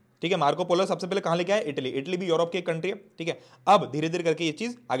पहले। ठीक है, मार्को पोलो सबसे पहले कहां लेके आया, इटली। इटली भी यूरोप की एक कंट्री है। ठीक है, अब धीरे धीरे करके ये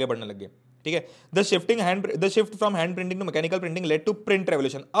चीज आगे बढ़ने लग गई। ठीक है, the shift from hand printing to mechanical printing led to print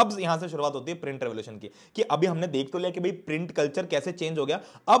revolution. अब यहां से शुरुआत होती है प्रिंट रेवोल्यूशन की, कि अभी हमने देख तो लिया कि भाई प्रिंट कल्चर कैसे चेंज हो गया।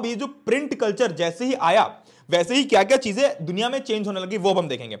 अब ये जो प्रिंट कल्चर जैसे ही आया, वैसे ही क्या क्या चीजें दुनिया में चेंज होने लगी वो हम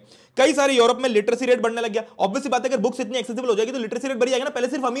देखेंगे। कई सारे यूरोप में लिटरेसी रेट बढ़ने लग गया। ऑब्वियस सी बात है, अगर बुक्स इतनी एक्सेसिबल हो जाएगी तो लिटरेसी रेट बढ़ जाएगा ना। पहले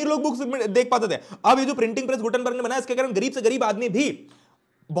सिर्फ अमीर लोग बुक्स देख पाते थे, अब ये जो प्रिंटिंग प्रेस गुटेनबर्ग ने बनाया, इसके कारण गरीब से गरीब आदमी भी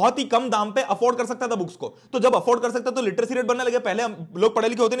बहुत ही कम दाम पे अफोर्ड कर सकता था बुक्स को। तो जब अफोर्ड कर सकता तो लिटरेसी रेट बढ़ने लगे। पहले लोग पढ़े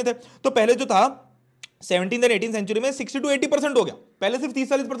लिखे होते नहीं थे, तो पहले जो था 17th और 18th सेंचुरी में 60 to 80% हो गया, पहले सिर्फ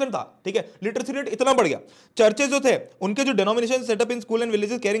 30-40% था। ठीक है, लिटरेसी रेट इतना बढ़ गया। चर्चेज जो थे उनके जो denomination setup in school and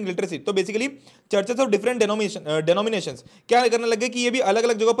villages carrying literacy, तो basically churches of different denominations क्या करने लगे कि ये भी अलग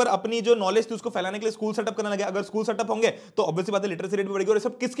अलग जगहों पर अपनी जो नॉलेज थी उसको फैलाने के लिए स्कूल सेटअप करने लगे। अगर स्कूल सेटअप होंगे तो ऑब्वियसली बात है लिटरेसी रेट भी बढ़ेगी। और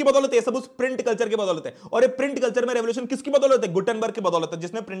सब किसकी बदौलत है, सब उस प्रिंट कल्चर की बदौलत है। और ये प्रिंट कल्चर में रेवोल्यूशन किसकी बदौलत है, गुटेनबर्ग की बदौलत है,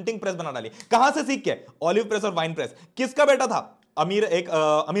 जिसने प्रिंटिंग प्रेस बना डाली। कहां से सीख के, ऑलिव प्रेस और वाइन प्रेस। किसका बेटा था,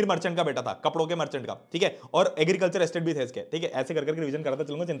 अमीर मर्चेंट का बेटा था, कपड़ों के मर्चेंट का। ठीक है, और एग्रीकल्चर एस्टेट भी थे इसके। ठीक है, ऐसे कर करके रिवीजन करता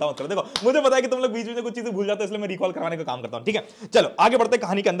चलूंगा, चिंता मत करो। देखो मुझे पता है कि तुम लोग बीच में कुछ चीजें भूल जाते हो, इसलिए मैं रिकॉल करवाने का काम करता हूं। ठीक है, चलो आगे बढ़ते हैं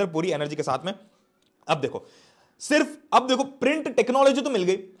कहानी के अंदर पूरी एनर्जी के साथ में। अब देखो प्रिंट टेक्नोलॉजी तो मिल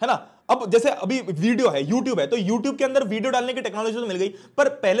गई, है ना। अब जैसे अभी वीडियो है, यूट्यूब है, तो यूट्यूब के अंदर वीडियो डालने की टेक्नोलॉजी तो मिल गई, पर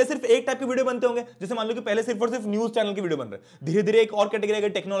पहले सिर्फ एक टाइप के वीडियो बनते होंगे। जैसे मान लो कि पहले सिर्फ और सिर्फ न्यूज चैनल की वीडियो बन रहे, धीरे धीरे एक और कैटेगरी आ गई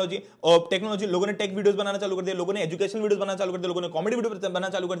टेक्नोलॉजी। और टेक्नोलॉजी, लोगों ने टेक वीडियोस बनाना चालू कर दिया, लोगों ने एजुकेशनल वीडियोस बनाना चालू कर दिया, लोगों ने कॉमेडी वीडियो बनाना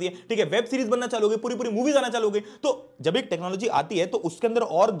चालू कर दिए। ठीक है, वेब सीरीज बनना चालू हो गई, पूरी पूरी मूवीज आना चालू हो गई। तो जब एक टेक्नोलॉजी आती है तो उसके अंदर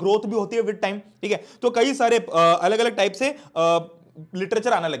और ग्रोथ भी होती है विद टाइम। ठीक है, तो कई सारे अलग अलग टाइप से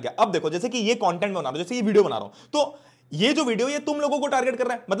लिटरेचर आने लग गया। अब देखो जैसे कि ये कंटेंट बना रहा हूं, जैसे ये वीडियो बना रहा हूं, तो ये जो वीडियो ये तुम लोगों को टारगेट कर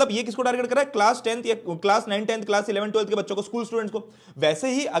रहा है। मतलब ये किसको टारगेट कर रहा है, क्लास 10th या क्लास 9 10th क्लास 11 12th के बच्चों को, स्कूल स्टूडेंट्स को। वैसे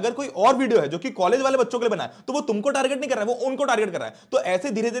ही अगर कोई और वीडियो है जो कि कॉलेज वाले बच्चों के लिए बना है, तो वो तुमको टारगेट नहीं कर रहा है, वो उनको टारगेट कर रहा है। तो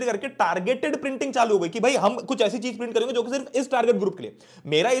ऐसे धीरे धीरे करके टारगेटेड प्रिंटिंग चालू हो गई कि भाई हम कुछ ऐसी चीज प्रिंट करेंगे जो कि सिर्फ इस टारगेट ग्रुप के लिए।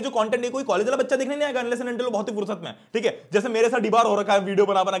 मेरा ये जो कंटेंट है कोई कॉलेज वाला बच्चा देखने नहीं आएगा अनलेस एंड अनटिल बहुत ही फुर्सत में। ठीक है, जैसे मेरे साथ डिबार हो रखा है, वीडियो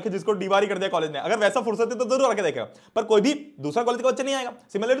बना बना के जिसको डिबार ही कर दिया कॉलेज ने, अगर वैसा फुर्सत है तो जरूर आके देखेगा, पर कोई भी दूसरा कॉलेज का बच्चा नहीं आएगा।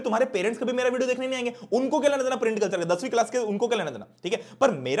 सिमिलरली तुम्हारे पेरेंट्स कभी मेरा वीडियो देखने नहीं आएंगे, उनको क्या लेना देना प्रिंट कल्चर के, 10वीं क्लास के उनको क्या लेना देना। ठीक है,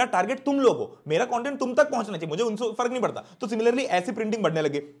 पर मेरा टारगेट तुम लोग हो, मेरा कंटेंट तुम तक पहुंचना चाहिए, मुझे उनसे फर्क नहीं पड़ता। तो सिमिलरली ऐसी प्रिंटिंग बढ़ने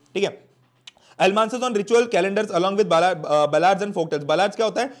लगी। ठीक है, Almances on ritual calendars along with ballads and folk tales। ballads क्या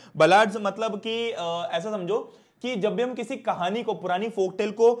होता है, ballads मतलब कि ऐसा समझो कि जब भी हम किसी कहानी को, पुरानी फोक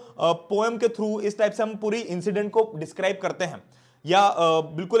टेल को पोएम के थ्रू इस टाइप से हम पूरी इंसिडेंट को डिस्क्राइब करते हैं, या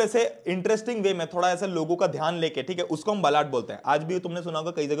बिल्कुल ऐसे इंटरेस्टिंग वे में थोड़ा ऐसे लोगों का ध्यान लेके, ठीक है, उसको हम बालाड बोलते हैं। आज भी तुमने सुना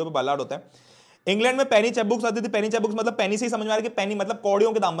होगा कई जगह पे बालाड होता है। इंग्लैंड में पेनी चैप बुक्स आती थी। पेनी चैप बुक्स मतलब पेनी से ही समझ में आ रहा है कि पेनी मतलब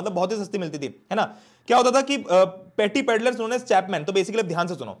कौड़ियों के दाम, मतलब बहुत ही सस्ती मिलती थी, है ना। क्या होता था कि पेटी पेडलर्स नोन एज चैपमैन। तो बेसिकली ध्यान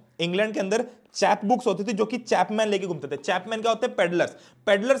से सुनो, इंग्लैंड के अंदर चैप बुक्स होती थी जो कि चैपमैन लेके घूमते थे। चैपमैन क्या होते हैं? पेडलर्स।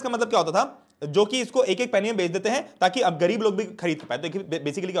 पेडलर्स का मतलब क्या होता था? जो कि इसको एक एक पेनी में बेच देते हैं ताकि अब गरीब लोग भी खरीद पाए। तो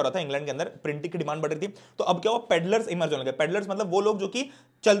बेसिकली क्या हो रहा था, इंग्लैंड के अंदर प्रिंटिंग की डिमांड बढ़ रही थी, तो अब क्या हुआ, पेडलर्स इमर्ज होने लगे। पेडलर्स मतलब वो लोग जो कि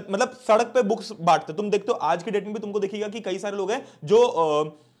मतलब सड़क पे बुक्स बांटते। तुम देखते हो आज की डेट में भी तुमको देखिएगा कि कई सारे लोग हैं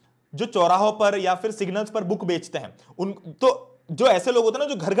जो चौराहों पर या फिर सिग्नल्स पर बुक बेचते हैं। उन तो जो ऐसे लोग होते हैं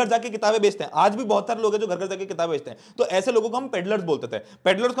ना जो घर घर जाके किताबें बेचते हैं, आज भी बहुत सारे लोग हैं जो घर घर जाके किताबें बेचते हैं, तो ऐसे लोगों को हम पेडलर्स बोलते थे।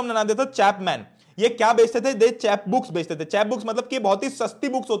 पेडलर्स को हम नाम देते थे चैपमैन। ये क्या बेचते थे? दे चैप बुक्स बेचते थे। चैप बुक्स मतलब कि बहुत ही सस्ती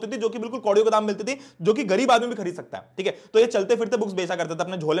बुक्स होती थी जो कि बिल्कुल कौड़ियों के दाम मिलती थी, जो कि गरीब आदमी भी खरीद सकता है, ठीक है। तो ये चलते फिरते बुक्स बेचा करते थे,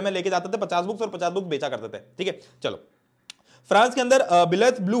 अपने झोले में लेके जाते थे 50 बुक्स और 50 बुक्स बेचा करते थे, ठीक है। चलो, फ्रांस के अंदर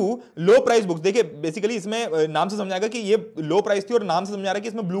बिलेथ ब्लू लो प्राइस बुक्स। देखिए बेसिकली इसमें नाम से समझाएगा कि ये लो प्राइस थी और नाम से समझा रहा है कि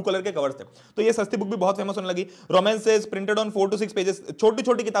इसमें ब्लू कलर के कवर्स थे, तो ये सस्ती बुक भी बहुत फेमस होने लगी। Romances printed on 4 to 6 pages. छोटी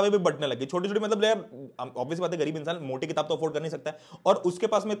छोटी किताबें भी बंटने लगी। छोटी छोटी मतलब ऑब्वियस बात है, गरीब इंसान मोटी किताब तो अफोर्ड कर नहीं सकता है, और उसके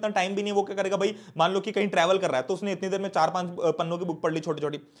पास में इतना टाइम भी नहीं, वो क्या करेगा भाई, मान लो कि कहीं ट्रैवल कर रहा है तो उसने इतनी देर में 4-5 पन्नों की बुक पढ़ ली छोटी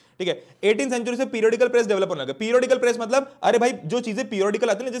छोटी, ठीक है। 18th सेंचुरी से पीरियोडिकल प्रेस डेवलप होने लगा। पीरियोडिकल प्रेस मतलब अरे भाई जो चीजें पीरियोडिकल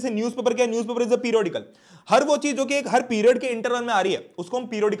आती है, जैसे न्यूज़पेपर क्या है, न्यूज़पेपर इज अ पीरियोडिकल। हर वो चीज जो कि एक हर पीरियड के इंटरवल में आ रही है उसको हम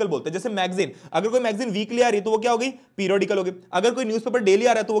पीरियोडिकल बोलते हैं। जैसे मैगजीन, अगर कोई मैगजीन वीकली आ रही है तो वो क्या होगी, पीरियोडिकल होगी। अगर कोई न्यूज़पेपर डेली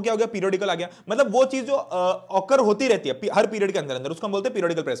आ रहा है तो वो क्या हो गया, पीरियोडिकल आ गया। मतलब वो चीज जो ऑकर होती रहती है हर पीरियड के अंदर अंदर, उसको हम बोलते हैं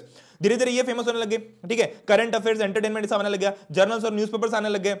पीरियोडिकल प्रेस। धीरे धीरे ये फेमस होने लगे, ठीक है। करंट अफेयर्स, एंटरटेनमेंट सब आने लग गया, जर्नल्स और न्यूज़पेपर्स आने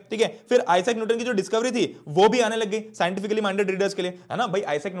लग गए, ठीक है। फिर आइजैक न्यूटन की जो डिस्कवरी थी वो भी आने लग गई साइंटिफिकली माइंडेड रीडर्स के लिए, है ना भाई।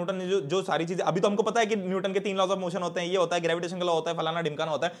 आइजैक न्यूटन ने जो सारी चीजें, अभी तो हमको पता है कि न्यूटन के 3 लॉज ऑफ मोशन होते हैं, ये होता है, ग्रेविटेशन का लॉ होता है, फलाना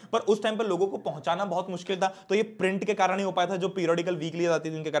ढिमकाना होता है, पर उस टाइम पर लोगों को पहुंचाना बहुत मुश्किल था, तो ये प्रिंट के कारण ही हो पाया था, जो पीरियोडिकल वीकली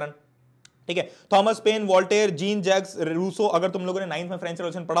आती थी उनके कारण, ठीक है। Thomas pen, Voltaire, Jean Jacques Rousseau. अगर तुम लोगों ने 9th में फ्रेंच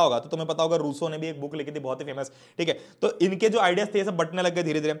रेवोल्यूशन पढ़ा होगा तो तुम्हें पता होगा रूसो ने भी एक बुक लिखी थी बहुत ही फेमस, ठीक है। तो इनके जो आइडियाज थे सब बटने लग गए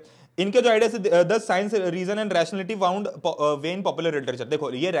धीरे धीरे। इनके जो आइडियाज थे, the science, reason and rationality found way in popular literature.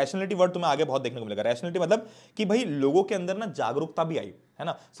 देखो ये रैशनलिटी वर्ड तुम्हें आगे बहुत देखने को मिलेगा। रैशनलिटी मतलब कि भाई लोगों के अंदर ना जागरूकता भी आई, है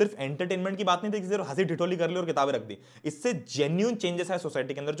ना। सिर्फ एंटरटेनमेंट की बात नहीं थी, सिर्फ हंसी ठिठोली कर ली और किताबें रख दी। इससे जेन्युइन चेंजेस है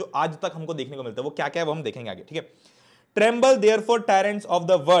सोसाइटी के अंदर जो आज तक हमको देखने को मिलता है। वो क्या क्या है वो हम देखेंगे आगे, ठीक है। Tremble therefore tyrants of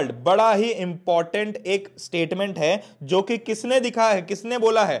the world, बड़ा ही इंपॉर्टेंट एक स्टेटमेंट है जो कि किसने दिखा है, किसने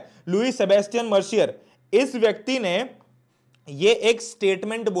बोला है, लुई सेबेस्टियन मर्सियर। इस व्यक्ति ने ये एक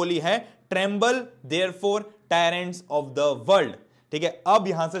स्टेटमेंट बोली है, tremble therefore tyrants of the world, ठीक है। अब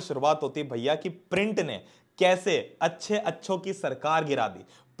यहां से शुरुआत होती है भैया कि प्रिंट ने कैसे अच्छे अच्छों की सरकार गिरा दी।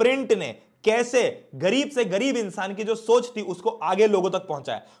 प्रिंट ने कैसे गरीब से गरीब इंसान की जो सोच थी उसको आगे लोगों तक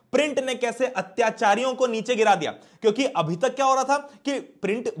पहुंचाया। प्रिंट ने कैसे अत्याचारियों को नीचे गिरा दिया, क्योंकि अभी तक क्या हो रहा था कि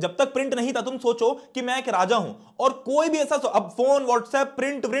प्रिंट, जब तक प्रिंट नहीं था, तुम सोचो कि मैं एक राजा हूं और कोई भी ऐसा, अब फोन, व्हाट्सएप,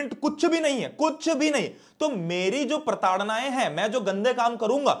 प्रिंट कुछ भी नहीं है, कुछ भी नहीं, तो मेरी जो प्रताड़नाएं हैं, मैं जो गंदे काम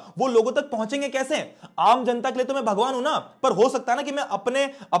करूंगा वो लोगों तक पहुंचेंगे कैसे? आम जनता के लिए तो मैं भगवान हूं ना, पर हो सकता है ना कि मैं अपने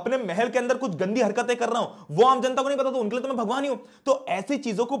अपने महल के अंदर कुछ गंदी हरकतें कर रहा हूं, वो आम जनता को नहीं पता, तो उनके लिए तो मैं भगवान ही हूं। तो ऐसी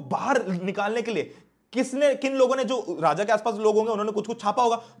चीजों को बाहर निकालने के लिए किसने, किन लोगों ने, जो राजा के आसपास लोग होंगे उन्होंने कुछ कुछ छापा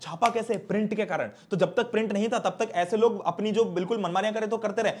होगा। छापा कैसे? प्रिंट के कारण। तो जब तक प्रिंट नहीं था तब तक ऐसे लोग अपनी जो बिल्कुल मनमानियां करे तो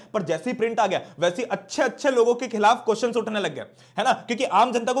करते रहे, पर जैसे ही प्रिंट आ गया वैसे अच्छे अच्छे लोगों के खिलाफ क्वेश्चंस उठने लग गए, है ना, क्योंकि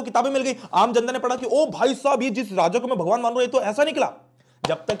आम जनता को किताबें मिल गई। आम जनता ने पढ़ा कि ओ भाई साहब, ये जिस राजा को मैं भगवान मान रहा हूं ये तो ऐसा निकला।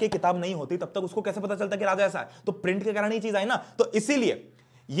 जब तक ये किताब नहीं होती तब तक उसको कैसे पता चलता कि राजा ऐसा है? तो प्रिंट के कारण ही चीज आई ना। तो इसीलिए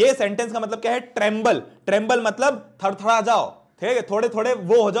ये सेंटेंस का मतलब क्या है? ट्रेम्बल। ट्रेम्बल मतलब थरथरा जाओ, ठीक है, थोड़े थोड़े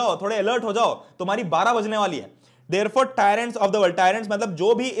वो हो जाओ, थोड़े अलर्ट हो जाओ, तुम्हारी 12 बजने वाली है। Therefore tyrants of the world, tyrants मतलब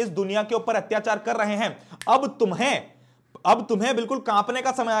जो भी इस दुनिया के ऊपर अत्याचार कर रहे हैं, अब तुम्हें बिल्कुल कांपने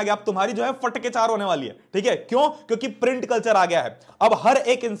का समय आ गया। अब तुम्हारी जो है फटके चार होने वाली है, ठीक है। क्यों? क्योंकि प्रिंट कल्चर आ गया है। अब हर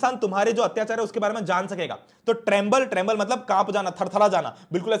एक इंसान तुम्हारे जो अत्याचार है उसके बारे में जान सकेगा। तो ट्रेम्बल, ट्रेम्बल मतलब कांप जाना, थरथरा जाना,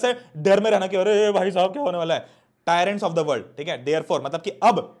 बिल्कुल ऐसे डर में रहना कि अरे भाई साहब क्या होने वाला है। टायरेंट्स ऑफ द वर्ल्ड, ठीक है। Therefore मतलब कि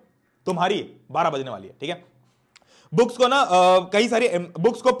अब तुम्हारी 12 बजने वाली है, ठीक है। बुक्स को ना कई सारी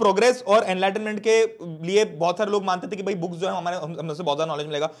बुक्स को प्रोग्रेस और एनलाइटनमेंट के लिए बहुत सारे लोग मानते थे कि भाई बुक्स जो है हमारे हमसे बहुत ज्यादा नॉलेज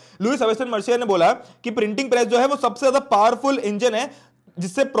मिलेगा। लुई सेबेस्टियन मर्सियर ने बोला कि प्रिंटिंग प्रेस जो है वो सबसे ज्यादा पावरफुल इंजन है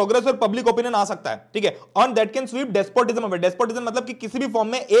जिससे प्रोग्रेस और पब्लिक ओपिनियन आ सकता है, ठीक है। On that can sweep despotism away. Despotism मतलब कि किसी भी फॉर्म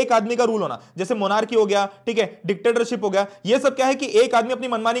में एक आदमी का रूल होना, जैसे मोनार्की हो गया, ठीक है, डिक्टेटरशिप हो गया, ये सब क्या है कि एक आदमी अपनी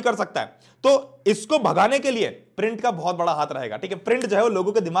मनमानी कर सकता है। तो इसको भगाने के लिए प्रिंट का बहुत बड़ा हाथ रहेगा, ठीक है। प्रिंट जो है वो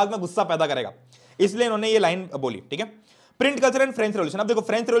लोगों के दिमाग में गुस्सा पैदा करेगा, इसलिए इन्होंने ये लाइन बोली, ठीक है। Print culture and French revolution. अब देखो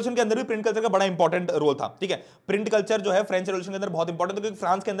फ्रेंच रेवोल्यूशन के अंदर भी प्रिंट कल्चर का बड़ा इंपॉर्टेंट रोल था, ठीक है। प्रिंट कल्चर जो है फ्रेंच रेवोल्यूशन के अंदर बहुत इंपॉर्टेंट था, क्योंकि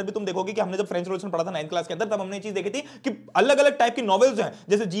फ्रांस के अंदर भी तुम देखोगे कि हमने जब फ्रेंच रेवोल्यूशन पढ़ा था 9th क्लास के अंदर, तब हमने ये चीज देखी थी कि अलग अलग टाइप की नॉवेल्स जो हैं,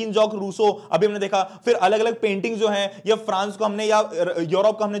 जैसे जीन जॉक रूसो अभी हमने देखा, फिर अलग अलग पेंटिंग्स जो हैं, या फ्रांस को हमने या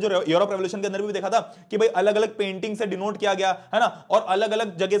यूरोप को हमने जो यूरोप रेवोल्यूशन के अंदर भी देखा था कि भाई अलग अलग पेंटिंग से डिनोट किया गया है ना, और अलग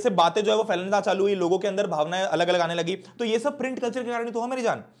अलग जगह से बातें जो है वो फैलना चालू हुई, लोगों के अंदर भावनाएं अलग अलग आने लगी। तो ये सब प्रिंट कल्चर के कारण ही तो है मेरी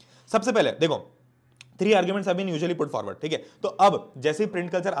जान। सबसे पहले देखो 3 arguments have been usually put forward, ठीक है। तो अब जैसे ही प्रिंट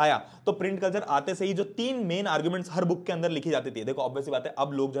कल्चर आया, तो प्रिंट कल्चर आते से ही जो 3 मेन आर्ग्यूमेंट्स हर बुक के अंदर लिखी जाती थी, देखो ऑब्वियस सी बात है,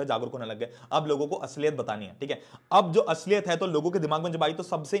 अब लोग जो है जागरूक होने लग गए, अब लोगों को असलियत बतानी है, ठीक है। अब जो असलियत है तो लोगों के दिमाग में जब आई, तो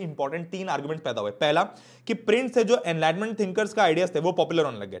सबसे इंपॉर्टेंट 3 आर्ग्यूमेंट पैदा हुए। पहला कि प्रिंट से जो एनलाइटमेंट थिंकर्स का आइडियाज थे वो पॉपुलर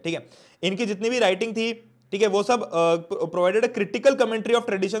होने लग गए, ठीक है। इनकी जितनी भी राइटिंग थी, ठीक है, वो सब provided a critical commentary of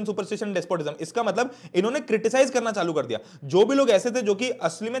tradition, superstition, despotism. इसका मतलब इन्होंने क्रिटिसाइज करना चालू कर दिया। जो भी लोग ऐसे थे जो कि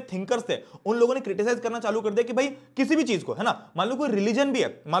असली में थिंकर्स थे, उन लोगों ने क्रिटिसाइज करना चालू कर दिया कि भाई किसी भी चीज को, है ना, मान लो कोई रिलीजन भी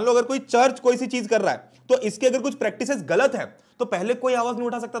है, मान लो अगर कोई चर्च कोई सी चीज कर रहा है, तो इसके अगर कुछ प्रैक्टिसेस गलत है, तो पहले कोई आवाज नहीं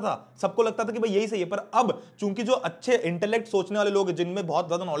उठा सकता था, सबको लगता था कि भाई यही सही है। पर अब चूंकि जो अच्छे इंटेलेक्ट सोचने वाले लोग हैं, जिनमें बहुत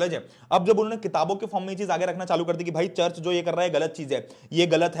ज्यादा नॉलेज है, अब जब उन्होंने किताबों के फॉर्म में ये चीज आगे रखना चालू कर दी कि भाई चर्च जो ये कर रहा है गलत चीज है, ये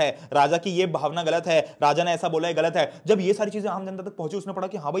गलत है, राजा की ये भावना गलत है, राजा ने ऐसा बोला है गलत है, जब ये सारी चीजें आम जनता तक पहुंची, उसने पढ़ा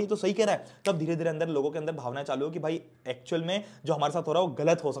कि हाँ भाई ये तो सही कह रहा है, तब धीरे धीरे अंदर लोगों के अंदर भावना चालू हो कि भाई एक्चुअल में जो हमारे साथ हो रहा है वो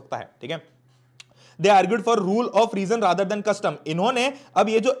गलत हो सकता है, ठीक है। They argued for rule of reason rather than custom. इन्होंने अब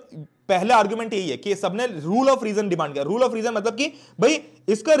ये जो पहला आर्गुमेंट यही है कि सबने रूल ऑफ रीजन डिमांड किया। रूल ऑफ रीजन मतलब कि भाई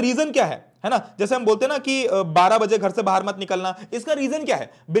इसका रीजन क्या है ना, जैसे हम बोलते हैं ना कि 12 बजे घर से बाहर मत निकलना, इसका रीजन क्या है,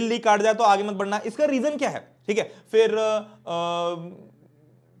 बिल्ली काट जाए तो आगे मत बढ़ना, इसका रीजन क्या है, ठीक है। फिर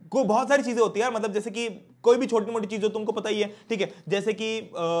को बहुत सारी चीजें होती है, मतलब जैसे कि कोई भी छोटी मोटी चीज हो तुमको पता ही है, ठीक है। जैसे कि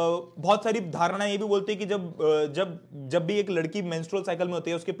बहुत सारी धारणाएं ये भी बोलती है कि जब भी एक लड़की मेंस्ट्रुअल साइकिल में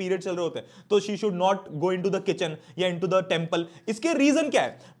होती है, उसके पीरियड चल रहे होते हैं, तो she should not go into the kitchen या इनटू द टेंपल। इसके रीजन क्या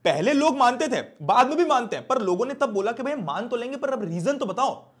है? पहले लोग मानते थे, बाद में भी मानते हैं, पर लोगों ने तब बोला कि भाई मान तो लेंगे, पर अब रीजन तो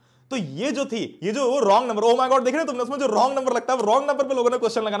बताओ। तो ये जो थी, ये जो wrong number, oh my god, देख रहे तुमने उसमें जो रॉन्ग नंबर लगता है, रॉन्ग नंबर पे लोगों ने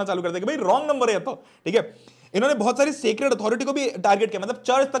क्वेश्चन लगाना चालू कर दिया कि भाई रॉन्ग नंबर है तो, ठीक है। इन्होंने बहुत सारी सेक्रेड अथॉरिटी को भी टारगेट किया, मतलब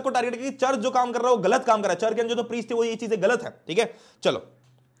चर्च तक को टारगेट किया कि चर्च जो काम कर रहा है वो गलत काम कर रहा है, चर्च के अंदर जो प्रीस्ट है वो ये चीजें गलत है, ठीक है। चलो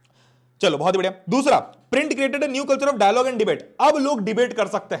चलो बहुत बढ़िया। दूसरा, print created new culture of dialogue and debate. अब लोग डिबेट कर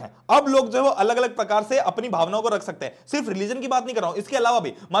सकते हैं, अब लोग जो है अलग अलग प्रकार से अपनी भावनाओं को रख सकते हैं। सिर्फ रिलीजन की बात नहीं कर रहा हूं, इसके अलावा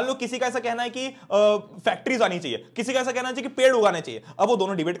भी मान लो किसी का ऐसा कहना है कि फैक्ट्रीज आनी चाहिए, किसी का ऐसा कहना चाहिए कि पेड़ उगाने चाहिए, अब वो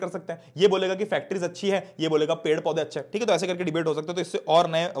दोनों डिबेट कर सकते हैं। ये बोलेगा कि फैक्ट्रीज अच्छी है, ये बोलेगा पेड़ पौधे अच्छे हैं, ठीक है। तो ऐसे करके डिबेट हो सकते हैं, तो इससे और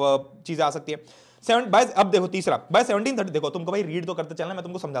नए चीजें आ सकती है। अब देखो तीसरा, बाय 1730, देखो तुमको भाई रीड तो करते चलना, मैं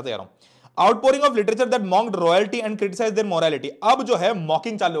तुमको समझाते जा रहा हूं। Outpouring of literature that mocked royalty and criticised there morality. अब जो है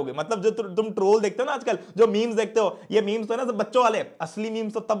मॉकिंग चालू हो गई, मतलब जो तुम ट्रोल देखते हो ना आजकल, जो मीम्स देखते हो, ये मीम्स तो ना सब बच्चों वाले, असली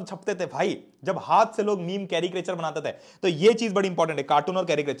मीम्स तो तब छपते थे भाई जब हाथ से लोग मीम कैरिकेचर बनाते थे। तो ये चीज बड़ी इंपॉर्टेंट है, कार्टून और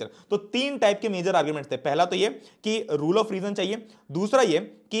कैरिकेचर। तो 3 टाइप के मेजर आर्गुमेंट्स थे। पहला तो ये कि रूल ऑफ रीजन चाहिए, दूसरा ये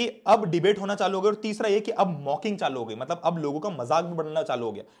कि अब डिबेट होना चालू हो गया, और तीसरा ये कि अब मॉकिंग चालू हो गई, मतलब अब लोगों का मजाक भी बनना चालू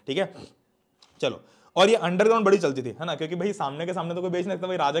हो गया, ठीक है। चलो, और ये अंडरग्राउंड बड़ी चलती थी, है ना, क्योंकि भाई सामने के सामने तो कोई बेच नहीं सकता,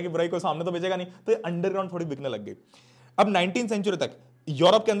 भाई राजा की बुराई को सामने तो बेचेगा नहीं, तो ये अंडरग्राउंड थोड़ी बिकने लग गई। अब 19th सेंचुरी तक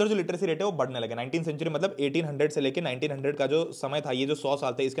यूरोप के अंदर जो लिटरेसी रेट है वो बढ़ने लगे। 19th सेंचुरी मतलब 1800 से लेके 1900 का जो समय था, ये जो 100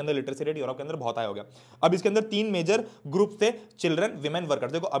 साल थे, इसके अंदर लिटरेसी रेट यूरोप के अंदर बहुत हाई हो गया। अब इसके अंदर 3 मेजर ग्रुप थे, चिल्ड्रन, विमेन,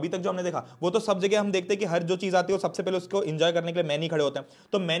 वर्कर्स। देखो अभी तक जो हमने देखा वो तो सब जगह हम देखते हैं कि हर जो चीज आती है वो सबसे पहले उसको एंजॉय करने के लिए मैन ही खड़े होते हैं।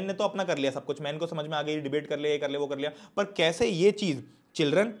 तो मैन ने तो अपना कर लिया सब कुछ, मैन को समझ में आ गई, डिबेट कर लिया, ये कर लिया, वो कर लिया, पर कैसे ये चीज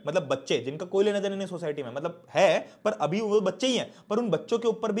चिल्ड्रन मतलब बच्चे जिनका कोई लेना देना नहीं सोसाइटी में, मतलब है पर अभी वो बच्चे ही हैं, पर उन बच्चों के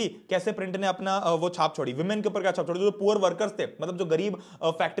ऊपर भी कैसे प्रिंट ने अपना वो छाप छोड़ी। विमेन के ऊपर क्या छाप छोड़ी? जो पुअर वर्कर्स थे, मतलब जो गरीब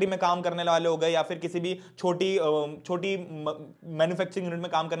फैक्ट्री में काम करने वाले हो गए, या फिर किसी भी छोटी मैन्युफैक्चरिंग यूनिट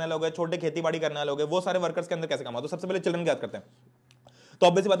में काम करने वाले हो गए, छोटे खेती बाड़ी करने वाले हो गए, वो सारे वर्कर्स के अंदर कैसे काम हुआ? तो सबसे पहले चिल्ड्रन की याद करते हैं। तो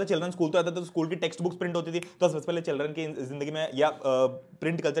ऑब्वियसली बात है, चिल्ड्रन स्कूल तो आता था, तो स्कूल की टेक्स्ट बुक्स प्रिंट होती थी, तो सबसे पहले चिल्ड्रन की जिंदगी में या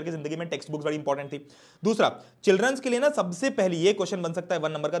प्रिंट कल्चर की जिंदगी में टेक्स्ट बुक्स बड़ी इंपॉर्टेंट थी। दूसरा, चिल्ड्रंस के लिए ना सबसे पहले ये क्वेश्चन बन सकता है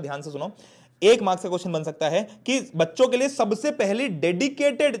 1 नंबर का, ध्यान से सुनो, 1 मार्क्स का क्वेश्चन बन सकता है कि बच्चों के लिए सबसे पहली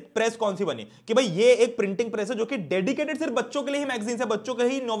डेडिकेटेड प्रेस कौन सी बनी? कि भाई ये एक प्रिंटिंग प्रेस है जो कि डेडिकेटेड सिर्फ बच्चों के लिए ही मैगजीन है, बच्चों के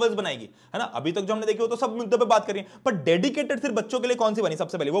ही नॉवेल्स बनाएगी, है ना। अभी तक जो हमने देखी हो तो सब मुद्दों पे बात करिए, पर डेडिकेटेड सिर्फ बच्चों के लिए कौन सी बनी?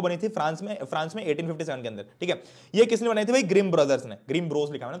 सबसे पहले वो बनी थी फ्रांस में 1857 के अंदर, ठीक है। ये किसने बनाई थी भाई? ग्रिम ब्रदर्स ने। ग्रिम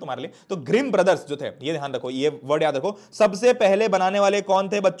ब्रोस लिखा है ना तुम्हारे लिए, तो ग्रिम ब्रदर्स जो थे, ये ध्यान रखो, ये वर्ड याद रखो, सबसे पहले बनाने वाले कौन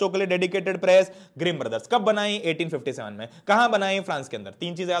थे बच्चों के लिए डेडिकेटेड प्रेस? Grimm brothers. कब बनाई? 1857 में। कहां बनाई? फ्रांस के अंदर।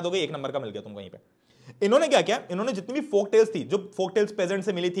 3 चीजें याद हो गई, 1 नंबर का मिल गया तुमको यहीं पे। इन्होंने क्या किया? इन्होंने जितनी भी फोक टेल्स थी, जो फोक टेल्स पेजेंट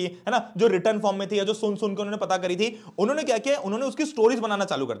से मिली थी, है ना, जो रिटर्न फॉर्म में थी या जो सुन सुन के उन्होंने पता करी थी, उन्होंने क्या किया? उन्होंने उसकी स्टोरीज बनाना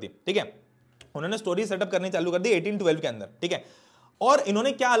चालू कर दी, ठीक है। उन्होंने स्टोरी सेटअप करनी चालू कर दी 1812 के अंदर, ठीक है। और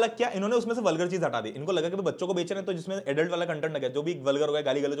इन्होंने क्या अलग किया, इन्होंने उसमें से वल्गर चीज हटा दी। इनको लगा कि बच्चों को बेच रहे हैं तो जिसमें एडल्ट वाला कंटेंट लगा, जो भी वल्गर हो गया,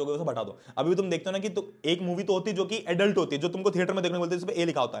 गाली गलौज हो गया, उसे हटा दो। अभी भी तुम देखते हो ना कि तो एक मूवी तो होती है जो कि एडल्ट होती है, जो तुमको थिएटर में देखने को मिलती है, इस पे ए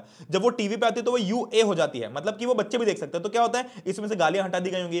लिखा होता है। जब वो टीवी पे आती है तो वो यूए हो जाती है, मतलब कि वो बच्चे भी देख सकते हैं। तो क्या होता है, इसमें से गालियां हटा दी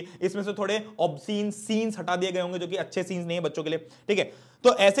गई होंगी, इसमें से थोड़े ऑब्सीन सीन्स हटा दिए गए होंगे जो कि अच्छे सीन्स नहीं है बच्चों के लिए, ठीक है।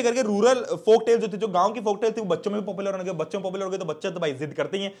 तो ऐसे करके रूरल फोक टेल जो थी, जो गांव की फोक टेल थी, वो बच्चों में भी पॉपुलर होने लगे। बच्चों में पॉपुलर हो गए तो बच्चे तो भाई जिद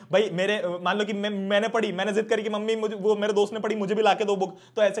करते ही हैं, भाई मेरे मान लो कि मैंने पढ़ी, मैंने जिद करी कि मम्मी मुझे, वो मेरे दोस्त ने पढ़ी, मुझे भी लाके दो बुक।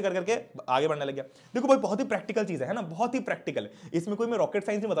 तो ऐसे कर करके आगे बढ़ने लग गया। देखो भाई बहुत ही प्रैक्टिकल चीज है ना, बहुत ही प्रैक्टिकल है, इसमें कोई मैं रॉकेट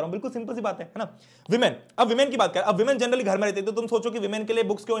साइंस नहीं बता रहा हूं, बिल्कुल सिंपल सी बात है ना। विमेन, अब विमेन की बात करें, अब विमेन जनरली घर में रहती है, तो तुम सोचो कि विमेन के लिए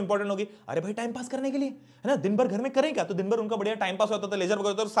बुक्स क्यों इंपॉर्टेंट होगी? अरे भाई टाइम पास करने के लिए, है ना, दिन भर घर में करें क्या, तो दिन भर उनका बढ़िया टाइम पास होता था, लेजर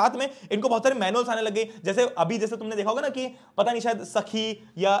वगैरह, साथ में इनको बहुत सारे मैनुअल्स आने लगे। जैसे अभी जैसे तुमने देखा होगा ना कि पता नहीं शायद सखी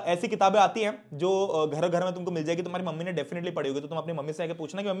या ऐसी किताबें आती हैं जो घर घर में तुमको मिल जाएगी, तुम्हारी मम्मी ने डेफिनेटली पढ़ी होगी, तो तुम अपनी मम्मी से आके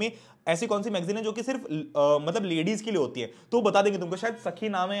पूछना कि मम्मी ऐसी कौन सी मैगजीन है जो कि सिर्फ मतलब लेडीज के लिए होती है, तो बता देंगे तुमको, शायद सखी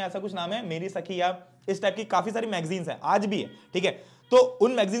नाम है, ऐसा कुछ नाम है, मेरी सखी, या इस टाइप की काफी सारी मैगजीन्स हैं, आज भी है, ठीक है। तो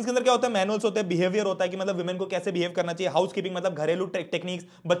उन मैगजीन्स के अंदर क्या होता है, मैनुअल्स होते हैं, बिहेवियर होता है कि मतलब विमेन को कैसे बिहेव करना चाहिए, हाउस कीपिंग मतलब घरेलू टेक्निक्स,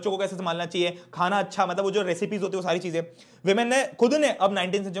 बच्चों को कैसे संभालना चाहिए, खाना अच्छा, मतलब वो जो रेसिपीज होती है वो सारी चीजें विमेन ने खुद ने अब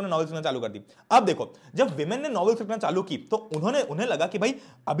 19वीं सेंचुरी में नॉवेल्स लिखना चालू कर दी। अब देखो जब विमेन ने नॉवेल्स लिखना चालू की तो उन्हें लगा कि भाई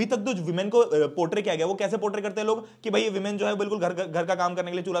अभी तक जो विमेन को पोर्ट्रे किया गया, वो कैसे पोर्ट्रे करते हैं लोग कि भाई विमेन जो है बिल्कुल घर का काम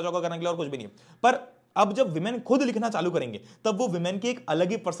करने के लिए, चूल्हा चौका करने के लिए और कुछ भी नहीं। पर अब जब विमेन खुद लिखना चालू करेंगे तब वो विमेन की एक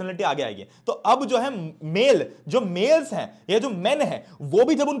अलग ही पर्सनालिटी आगे आएगी। तो अब जो है जो मेल्स हैं या जो मेन हैं, वो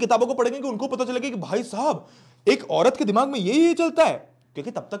भी जब उन किताबों को पढ़ेंगे उनको पता चलेगा कि भाई साहब एक औरत के दिमाग में ये चलता है,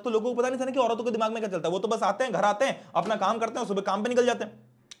 क्योंकि तब तक तो लोगों को पता नहीं था ना कि औरतों के दिमाग में क्या चलता है। वो तो बस आते हैं, घर आते हैं, अपना काम करते हैं, सुबह काम पे निकल जाते हैं।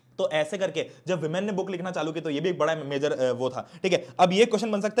 तो ऐसे करके जब विमेन ने बुक लिखना चालू की तो ये भी एक बड़ा मेजर वो था, ठीक है। अब ये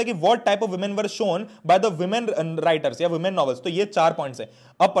क्वेश्चन बन सकता है कि what type of women were shown by the women writers या विमेन नॉवेल्स। तो ये 4 पॉइंट्स है।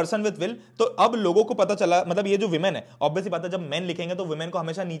 अब पर्सन विद विल, तो अब लोगों को पता चला, मतलब ये जो विमेन है, ऑब्वियसली बात है जब मेन लिखेंगे तो विमेन को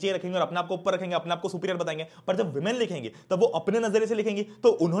हमेशा नीचे ही रखेंगे और अपने आप को ऊपर रखेंगे, अपने आप को सुपीरियर बताएंगे। पर जब विमेन लिखेंगे तब वो अपने नजरिए से लिखेंगी। तो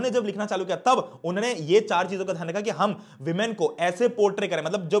उन्होंने जब लिखना चालू किया तब उन्होंने ये 4 चीजों का ध्यान रखा कि हम विमेन को ऐसे पोर्ट्रे करें,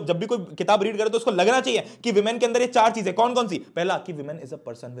 मतलब जब भी कोई किताब रीड करे तो उसको लगना चाहिए कि विमेन के अंदर ये 4 चीजें कौन कौन सी। पहला कि women is a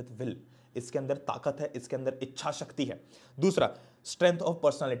person with will, इसके अंदर ताकत है, इसके अंदर इच्छा शक्ति है। दूसरा स्ट्रेंथ ऑफ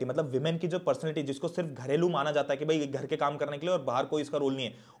पर्सनालिटी, मतलब विमेन की जो पर्सनालिटी जिसको सिर्फ घरेलू माना जाता है कि भाई घर के काम करने के लिए और बाहर कोई इसका रोल नहीं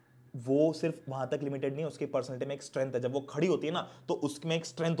है, वो सिर्फ वहां तक लिमिटेड नहीं है, उसकी पर्सनालिटी में एक स्ट्रेंथ है। जब वो खड़ी होती है ना तो उसमें एक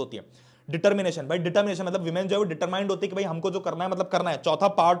स्ट्रेंथ होती है। डिटर्मिनेशन, भाई डिटर्मिनेशन मतलब विमेन जो है वो डिटरमाइंड होती है कि भाई हमको जो करना है मतलब करना है। चौथा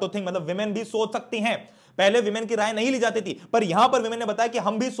पावर टू थिंक, मतलब विमेन भी सोच सकती हैं। पहले विमेन की राय नहीं ली जाती थी, पर यहां पर विमेन ने बताया कि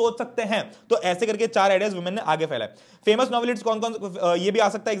हम भी सोच सकते हैं। तो ऐसे करके 4 आइडियाज विमेन ने आगे फैलाए। फेमस नॉवेलिस्ट कौन कौन, ये भी आ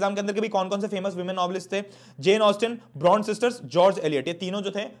सकता है एग्जाम के अंदर कि भी कौन कौन से फेमस विमेन नॉवेलिस्ट थे। Jane Austen, brand sisters, George Eliot, ये तीनों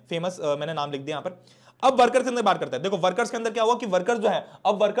जो थे फेमस, मैंने नाम लिख दिया यहां पर। अब वर्कर्स के अंदर बात करते हैं। देखो वर्कर्स के अंदर क्या हुआ कि वर्कर्स जो है,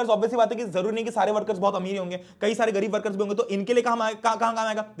 अब वर्कर्स ऑब्वियसली बात है कि जरूरी नहीं कि सारे वर्कर्स बहुत अमीर होंगे, कई सारे गरीब वर्कर्स भी होंगे। तो इनके लिए कहां काम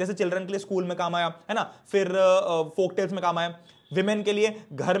आएगा, जैसे चिल्ड्रन के लिए स्कूल में काम आया, है ना, फिर फोक टेल्स में काम आया। विमेन के लिए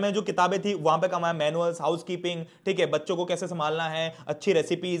घर में जो किताबें थी वहां पे काम आया, मैनुअल्स, हाउस कीपिंग, ठीक है, बच्चों को कैसे संभालना है, अच्छी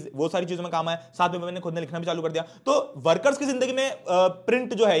रेसिपीज, वो सारी चीजों में काम आया। साथ में विमेन ने खुद ने लिखना भी चालू कर दिया। तो वर्कर्स की जिंदगी में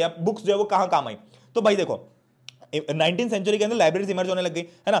प्रिंट जो है या बुक्स जो है वो कहां काम आई। तो भाई देखो 19वीं सेंचुरी के अंदर लाइब्रेरीज इमर्ज होने लग गई,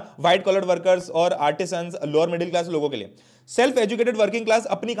 है ना, व्हाइट कॉलर वर्कर्स और आर्टिसंस, लोअर मिडिल क्लास लोगों के लिए। सेल्फ एजुकेटेड वर्किंग क्लास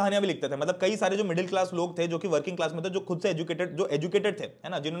अपनी कहानियां भी लिखते थे, मतलब कई सारे जो मिडिल क्लास लोग थे जो कि वर्किंग क्लास में थे, जो खुद से एजुकेटेड थे, है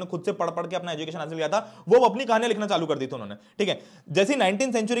ना, जिन्होंने खुद से पढ़ के अपना एजुकेशन हासिल किया था, वो अपनी कहानियां लिखना चालू कर दी थी उन्होंने, ठीक है। जैसे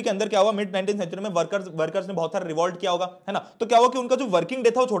 19वीं सेंचुरी के अंदर क्या हुआ, मिड 19वीं सेंचुरी में वर्कर्स ने बहुत सारा रिवॉल्ट किया होगा, है ना। तो क्या हुआ कि उनका जो वर्किंग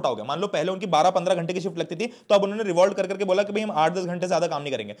डे था वो छोटा हो गया। मान लो पहले उनकी 12-15 घंटे की शिफ्ट लगती थी, तो अब उन्होंने रिवॉल्ट करके बोला कि भाई हम 8-10 घंटे ज्यादा काम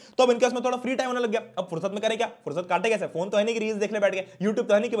नहीं करेंगे। तो अब इनके पास में थोड़ा फ्री टाइम होने लग गया। अब फुर्सत में करें क्या, फुर्सत काटे कैसे, फोन तो है नहीं कि रील्स देख ले बैठ गए, यूट्यूब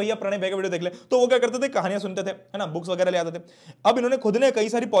तो है नहीं कि भैया प्रणय भाई का वीडियो देख ले। तो वो क्या करते थे, कहानियां सुनते थे, है ना, बुक्स वगैरह ले आते थे। अब इन्होंने खुद ने कई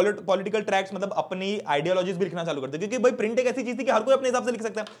सारी पॉलिटिकल ट्रैक्ट्स, मतलब अपनी आइडियोलॉजीज भी लिखना चालू कर दी, क्योंकि भाई प्रिंट एक ऐसी चीज थी कि हर कोई अपने हिसाब से लिख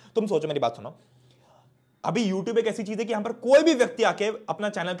सकता है। तुम सोचो, मेरी बात सुनो, अभी YouTube एक ऐसी चीज है कि यहां पर कोई भी व्यक्ति आके अपना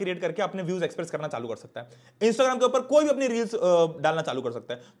चैनल क्रिएट करके अपने व्यूज एक्सप्रेस करना चालू कर सकता है। Instagram के ऊपर कोई भी अपनी रील्स डालना चालू कर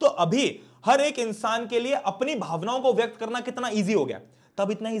सकता है। तो अभी हर एक इंसान के लिए अपनी भावनाओं को व्यक्त करना कितना ईजी हो गया,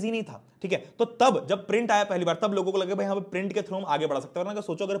 तब इतना ईजी नहीं था, ठीक है। तो तब जब प्रिंट आया पहली बार, तब लोगों को लगा भाई हम प्रिंट के थ्रू हम आगे बढ़ा सकते हैं। वरना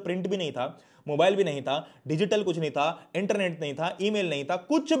सोचो, अगर प्रिंट भी नहीं था, मोबाइल भी नहीं था, डिजिटल कुछ नहीं था, इंटरनेट नहीं था, ईमेल नहीं था,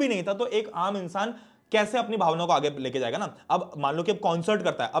 कुछ भी नहीं था, तो एक आम इंसान कैसे अपनी भावनाओं को आगे लेके जाएगा ना। अब मान लो कि अब कॉन्सर्ट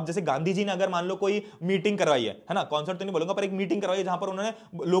करता है, अब जैसे गांधी जी ने अगर मान लो कोई मीटिंग करवाई है ना, कॉन्सर्ट तो नहीं बोलूंगा, पर एक मीटिंग करवाई है जहां पर उन्होंने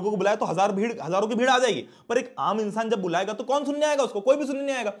लोगों को बुलाया, तो हजारों की भीड़ आ जाएगी। पर एक आम इंसान जब बुलाएगा तो कौन सुनने आएगा उसको, कोई भी सुनने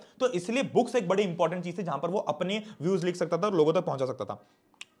नहीं आएगा। तो इसलिए बुक्स एक बड़ी इंपॉर्टेंट चीज थी जहां पर वो अपने व्यूज लिख सकता था और लोगों तक पहुंचा सकता था।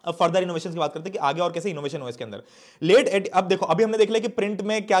 अब फर्दर इनोवेशन की बात करते हैं कि आगे और कैसे इनोवेशन हुआ इसके अंदर। अब देखो, अभी हमने देख लिया कि प्रिंट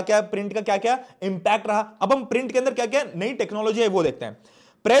का क्या क्या इंपैक्ट रहा। अब हम प्रिंट के अंदर क्या क्या नई टेक्नोलॉजी है वो देखते हैं।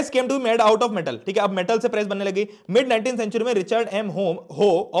 Press came to made out of metal, ठीक है, अब मेटल से प्रेस बनने लगी। मिड 19th सेंचुरी में रिचर्ड एम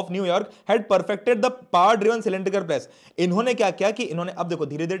हो of New York had perfected the power driven cylindrical press. इन्होंने क्या किया कि इन्होंने, अब देखो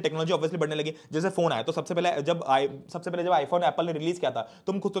धीरे धीरे टेक्नोलॉजी ऑब्वियसली बढ़ने लगी, जैसे फोन आया तो सबसे पहले जब आईफोन एप्पल ने रिलीज किया था,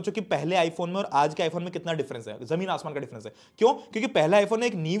 तुम खुद सोचो कि पहले आईफोन में और आज के आईफोन में कितना डिफरेंस है, जमीन आसमान का डिफरेंस है। क्यों? क्योंकि पहले आईफोन ने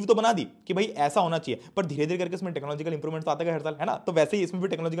एक नींव तो बना दी कि भाई ऐसा होना चाहिए, पर धीरे धीरे करके इसमें टेक्नोलॉजिकल इंप्रूवमेंट आते गए हर साल, है ना, तो वैसे ही इसमें भी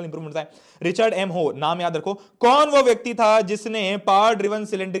टेक्नोलॉजिकल इंप्रूवमेंट आए। रिचर्ड एम हो, नाम याद रखो, कौन वो व्यक्ति था जिसने पावर ड्रिवन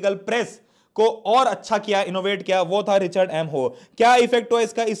सिलेंड्रिकल प्रेस को और अच्छा किया, इनोवेट किया? वो था रिचर्ड एम हो। क्या इफेक्ट हुआ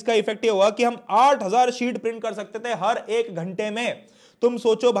इसका इफेक्ट ये हुआ कि हम 8000 शीट प्रिंट कर सकते थे हर एक घंटे में। तुम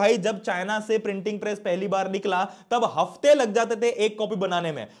सोचो भाई, जब चाइना से प्रिंटिंग प्रेस पहली बार निकला तब हफ्ते लग जाते थे एक कॉपी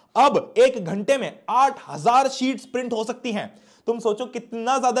बनाने में, अब एक घंटे में 8000 शीट्स प्रिंट हो सकती हैं। तुम सोचो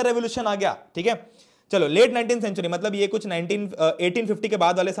कितना ज्यादा रेवोल्यूशन आ गया, ठीक है। चलो लेट 19th सेंचुरी, मतलब ये कुछ 1850 के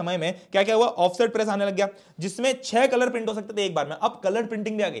बाद वाले समय में क्या क्या हुआ, ऑफसेट प्रेस आने लग गया, जिसमें 6 कलर प्रिंट हो सकते थे एक बार में। अब कलर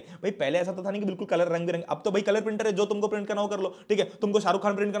प्रिंटिंग भी आ गई भाई, पहले ऐसा तो था नहीं कि बिल्कुल कलर रंग बिरंगे, अब तो भाई कलर प्रिंटर है, जो तुमको प्रिंट करना हो कर लो, ठीक है। तुमको शाहरुख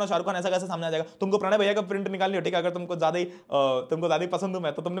खान प्रिंट करना, शाहरुख खान ऐसा कैसे सामने आ जाएगा, तुमको प्रणय भैया का प्रिंट निकालनी हो, ठीक है, अगर तुमको ज्यादा ही पसंद हूं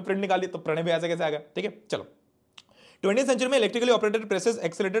मैं, तो तुमने प्रिंट निकाली, तो प्रणय भैया ऐसे कैसे आ गया, ठीक है। चलो 20th सेंचुरी में electrically operated presses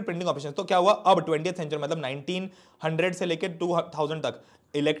accelerated printing operations. तो क्या हुआ, अब 20th सेंचुरी मतलब 1900 से लेकर 2000 तक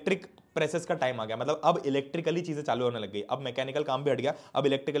इलेक्ट्रिक प्रेसेस का टाइम आ गया, मतलब अब इलेक्ट्रिकली चीजें चालू होने लग गई, अब मैकेनिकल काम भी हट गया, अब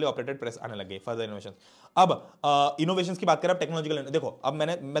इलेक्ट्रिकली ऑपरेटेड प्रेस आने लग गई। फर्दर इनोवेशन, अब इनोवेशंस की बात करें, अब टेक्नोलॉजिकल, देखो अब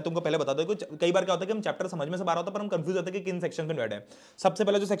मैं तुमको पहले बता दूं, कई बार क्या होता है कि हम चैप्टर समझ में से बाहर होता है पर हम कंफ्यूज होते हैं कि किन सेक्शन में डिवाइड है। सबसे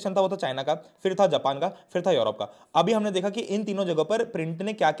पहले जो सेक्शन था वो था चाइना का, फिर था जापान का, फिर था यूरोप का। अभी हमने देखा कि इन तीनों जगहों पर प्रिंट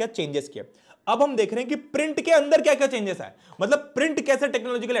ने क्या क्या चेंजेस किए। अब हम देख रहे हैं कि प्रिंट के अंदर क्या क्या चेंजेस है, मतलब प्रिंट कैसे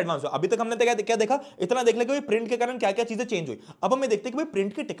टेक्नोलॉजिकल एडवांस हुआ। अभी तक हमने क्या देखा, इतना देख लिया कि प्रिंट के कारण क्या क्या चीजें चेंज हुई। अब हमें देखते हैं कि भाई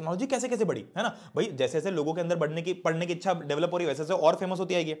प्रिंट की टेक्नोलॉजी कैसे कैसे बढ़ी, है ना भाई। जैसे जैसे लोगों के अंदर पढ़ने की इच्छा डेवलप हो रही है, वैसे और फेमस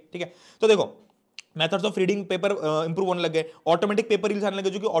होती आएगी, ठीक है। तो देखो methods of reading paper improve होने लगे, ऑटोमेटिक पेपर रील्स आने लगे,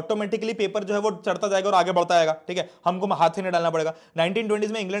 जो कि ऑटोमेटिकली पेपर जो है वो चढ़ता जाएगा और आगे बढ़ता जाएगा, ठीक है, हमको हाथ से नहीं डालना पड़ेगा।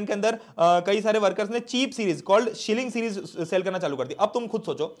 1920s में इंग्लैंड के अंदर कई सारे वर्कर्स ने cheap series called shilling series sale करना चालू कर दी। अब तुम खुद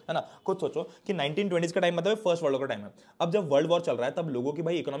सोचो, है ना, खुद सोचो कि 1920s का टाइम मतलब फर्स्ट वर्ल्ड वॉर का टाइम है। अब जब वर्ल्ड वॉर चल रहा है तब लोगों की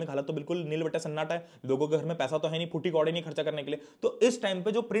भाई इकोनॉमिक हालत तो बिल्कुल नील बट्टा सन्नाटा है, लोगों के घर में पैसा तो है नहीं, फूटी कौड़ी नहीं खर्चा करने के लिए। तो इस टाइम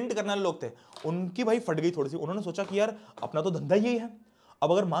पे जो प्रिंट करने वाले लोग थे उनकी भाई फट गई थोड़ी सी, उन्होंने सोचा कि यार अपना तो धंधा यही है,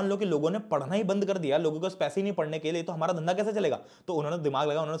 अब अगर मान लो कि लोगों ने पढ़ना ही बंद कर दिया, लोगों के पास पैसे ही नहीं पढ़ने के लिए, तो हमारा धंधा कैसे चलेगा। तो उन्होंने दिमाग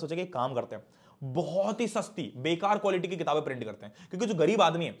लगा, उन्होंने सोचा कि काम करते हैं, बहुत ही सस्ती बेकार क्वालिटी की किताबें प्रिंट करते हैं, क्योंकि जो गरीब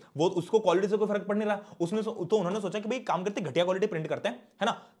आदमी है वो उसको क्वालिटी से कोई फर्क पड़ नहीं रहा उसमें। तो उन्होंने सोचा कि भाई काम करते घटिया क्वालिटी प्रिंट करते हैं, है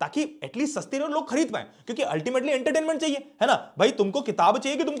ना, ताकि एटलीस्ट सस्ती रहे लोग खरीद पाए, क्योंकि अल्टीमेटली एंटरटेनमेंट चाहिए, है ना भाई। तुमको किताब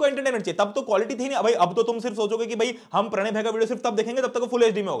चाहिए कि तुमको एंटरटेनमेंट चाहिए, तब तो क्वालिटी थी नहीं भाई। अब तो तुम सिर्फ सोचोगे कि भाई हम प्रणय भाई का वीडियो सिर्फ तब देखेंगे जब तक फुल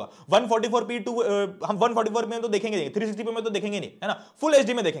एचडी में होगा। 144p टू हम 144 में तो देखेंगे नहीं, 360p में तो देखेंगे नहीं, है ना, फुल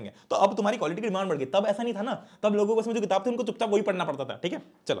एचडी में देखेंगे। तो अब तुम्हारी क्वालिटी की डिमांड बढ़ गई, तब ऐसा नहीं था ना, तब लोगों को जो किताब थी उनको चुपचाप वही पढ़ना पड़ता था, ठीक है।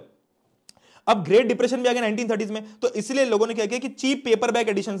 चलो अब ग्रेट डिप्रेशन भी आ गया 1930s में, तो इसलिए लोगों ने क्या किया कि चीप पेपर बैग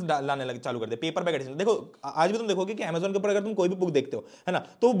एडिशंस लाने लगे, चालू कर दे। पेपर बैग एडिशन देखो आज भी तुम देखोगे कि अमेज़न के ऊपर अगर तुम कोई भी बुक देखते हो, है ना,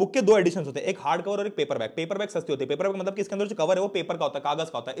 तो वो बुक के 2 एडिशंस होते हैं, एक हार्ड कवर और एक पेपर बैग। पेपर बैग सस्ती होती है, पेपर बैग मतलब कि इसके अंदर जो कवर है वो पेपर का होता है, कागज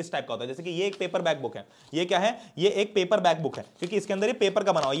का होता है, इस टाइप का होता है। जैसे कि ये एक पेपर बैग बुक है, ये क्या है, ये एक पेपर बैग बुक है, क्योंकि इसके अंदर ये पेपर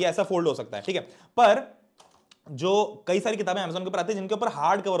का बना हुआ, ये ऐसा फोल्ड हो सकता है, ठीक है। पर जो कई सारी किताबें अमेज़न के ऊपर आती है जिनके ऊपर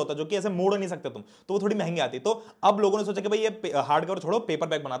हार्ड कवर होता है, जो कि ऐसे मोड़ नहीं सकते तुम, तो वो थोड़ी महंगी आती है। तो अब लोगों ने सोचा कि भाई ये हार्ड कवर छोड़ो, पेपर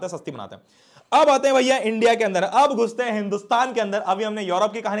बैग बनाते हैं, सस्ती बनाते हैं। अब आते हैं भैया इंडिया के अंदर, अब घुसते हैं हिंदुस्तान के अंदर। अभी हमने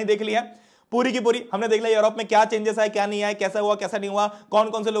यूरोप की कहानी देख ली है पूरी की पूरी, हमने देख लिया यूरोप में क्या चेंजेस आए क्या नहीं आए, कैसा हुआ कैसा नहीं हुआ, कौन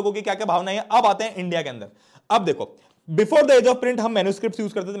कौन से लोगों की क्या क्या भावनाएं हैं। अब आते हैं इंडिया के अंदर। अब देखो before the age of print हम मैन्युस्क्रिप्ट्स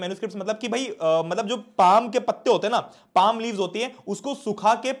यूज करते थे। मैन्युस्क्रिप्ट्स मतलब कि भाई मतलब जो पाम के पत्ते होते हैं ना, पाम लीव्स होती है, उसको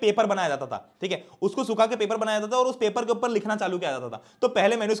सुखा के पेपर बनाया जाता था, ठीक है, उसको सुखा के पेपर बनाया जाता था और उस पेपर के ऊपर लिखना चालू किया जाता था। तो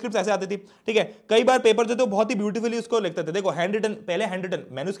पहले मैन्युस्क्रिप्ट्स ऐसे आती थी, ठीक है। कई बार पेपर जो थे बहुत ही ब्यूटीफुली उसको लिखते थे। देखो हैंड रिटन, पहले हैंड रिटन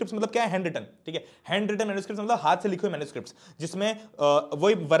मैन्युस्क्रिप्ट्स मतलब क्या है, हैंड रिटन, ठीक है। हैंड रिटन मैन्युस्क्रिप्ट्स मतलब हाथ से लिखे हुए मैन्युस्क्रिप्ट्स, जिसमें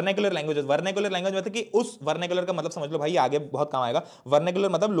वही वर्नाकुलर लैंग्वेज, वर्नाकुलर लैंग्वेज मतलब कि उस वर्नाकुलर का मतलब समझ लो भाई आगे बहुत काम आएगा। वर्नाकुलर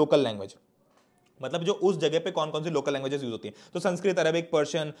मतलब लोकल लैंग्वेज, मतलब जो उस जगह पे कौन कौन सी लोकल लैंग्वेजेस यूज होती हैं। तो संस्कृत, अरबिक,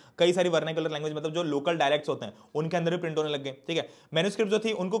 पर्शियन, कई सारी वर्नाकुलर लैंग्वेज मतलब जो लोकल डायलेक्ट्स होते हैं उनके अंदर भी प्रिंट होने लग गए, ठीक है। मैन्युस्क्रिप्ट जो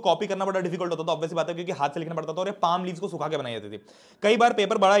थी उनको कॉपी करना बड़ा डिफिकल्ट होता था, ऑब्वियस बात है, क्योंकि हाथ से लिखना पड़ता था और ये पाम लीव्स को सुखा के बनाई जाती थी। कई बार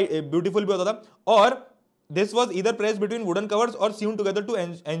पेपर बड़ा ब्यूटीफुल भी होता था, और this was either pressed between wooden covers और sieved together to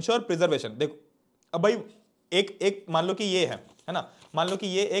ensure preservation. देखो अब भाई एक मान लो कि ये है ना, मान लो कि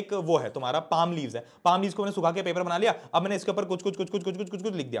ये एक वो है तुम्हारा पाम लीव्स है, पाम लीव्स को मैंने सुखा के पेपर बना लिया। अब मैंने इसके ऊपर कुछ कुछ कुछ कुछ कुछ कुछ कुछ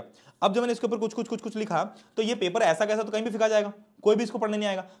कुछ लिख दिया। अब जब मैंने इसके ऊपर कुछ कुछ कुछ कुछ लिखा तो ये पेपर ऐसा कैसा तो कहीं भी फिका जाएगा, कोई भी इसको पढ़ने नहीं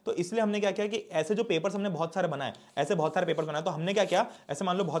आएगा। तो इसलिए हमने क्या किया कि ऐसे जो पेपर्स हमने बहुत सारे बनाए, ऐसे बहुत सारे पेपर बनाए, तो हमने क्या किया, ऐसे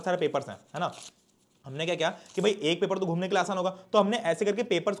मान लो बहुत सारे पेपर्स हैं, है ना, हमने क्या किया कि भाई एक पेपर तो घूमने के लिए आसान होगा, तो हमने ऐसे करके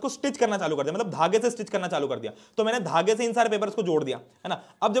पेपर्स को स्टिच करना चालू कर दिया, मतलब धागे से स्टिच करना चालू कर दिया। तो मैंने धागे से इन सारे पेपर्स को जोड़ दिया, है ना।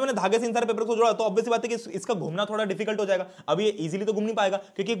 अब जब मैंने धागे से इन सारे पेपर्स को जोड़ा तो ऑब्वियस बात है कि इसका घूमना थोड़ा डिफिकल्ट हो जाएगा। अब ये इजीली तो घूम नहीं पाएगा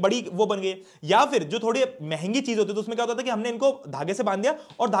क्योंकि एक बड़ी वो बन गई। या फिर जो थोड़ी महंगी चीज होती है तो उसमें क्या होता था कि हमने इनको धागे से बांध दिया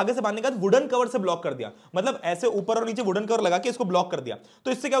और धागे से बांधने के बाद वुडन कवर से ब्लॉक कर दिया, मतलब ऐसे ऊपर और नीचे वुडन कवर लगा के इसको ब्लॉक कर दिया।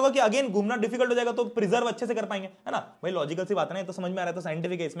 तो इससे क्या होगा कि अगेन घूमना डिफिकल्ट हो जाएगा, तो प्रिजर्व अच्छे से कर पाएंगे, है ना भाई। लॉजिकल सी बात है ना, तो समझ में आ रहा है, तो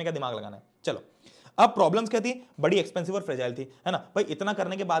साइंटिफिक है, इसमें क्या दिमाग लगाना है। चलो अब प्रॉब्लम्स क्या थी, बड़ी एक्सपेंसिव और फ्रेजाइल थी, है ना भाई। इतना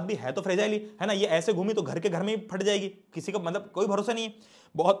करने के बाद भी है तो फ्रेजाइल ही, है ना। ये ऐसे घूमी तो घर के घर में ही फट जाएगी, किसी का मतलब कोई भरोसा नहीं है।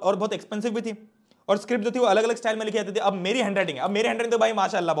 बहुत एक्सपेंसिव भी थी और स्क्रिप्ट जो थी वो अलग अलग स्टाइल में लिखी जाती थी। अब मेरी हैंडराइटिंग है, अब मेरी हैंडराइटिंग तो भाई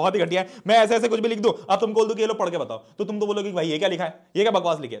माशाल्लाह बहुत ही घटिया है। मैं ऐसे ऐसे कुछ भी लिख दूं, अब तुम बोल दो कि ये लो पढ़ के बताओ, तो तुम तो बोलोगे कि भाई ये क्या लिखा है, ये क्या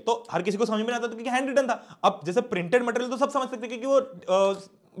बकवास लिखे। तो हर किसी को समझ में नहीं आता क्योंकि हैंड रिटन था। अब जैसे प्रिंटेड मटेरियल तो सब समझ सकते क्योंकि वो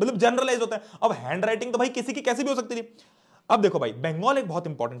मतलब जनरलाइज होता है। अब हैंड राइटिंग तो भाई किसी की कैसी भी हो सकती थी। अब देखो भाई, बंगाल एक बहुत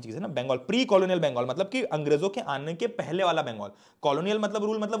इंपॉर्टेंट चीज है ना। बंगाल प्री कॉलोनियल बंगाल, मतलब कि अंग्रेजों के आने के पहले वाला बंगाल। कॉलोनियल मतलब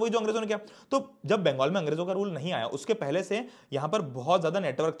रूल, मतलब वही जो अंग्रेजों ने किया। तो जब बंगाल में अंग्रेजों का रूल नहीं आया उसके पहले से यहां पर बहुत ज्यादा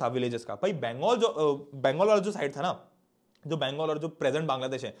नेटवर्क था विलेजेस का। भाई बंगाल वाला जो साइड था ना, जो बंगाल और जो प्रेजेंट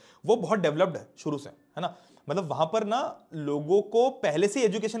बांग्लादेश है वो बहुत डेवलप्ड है शुरू से, है ना। मतलब वहां पर ना लोगों को पहले से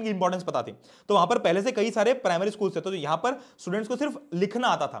एजुकेशन की इंपॉर्टेंस पता थी, तो वहां पर पहले से कई सारे प्राइमरी स्कूल्स थे। तो यहां पर स्टूडेंट्स को सिर्फ लिखना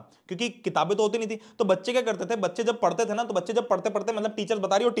आता था क्योंकि किताबें तो होती नहीं थी। तो बच्चे क्या करते थे, बच्चे जब पढ़ते थे ना, तो बच्चे जब पढ़ते पढ़ते मतलब टीचर्स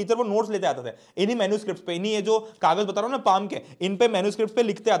बता रही और टीचर वो नोट्स लेते आते थे इन्हीं मैन्यूस्क्रिप्ट्स पे, इन्हीं ये जो कागज बता रहा हूं ना पाम के, इन पे मैन्यूस्क्रिप्ट्स पे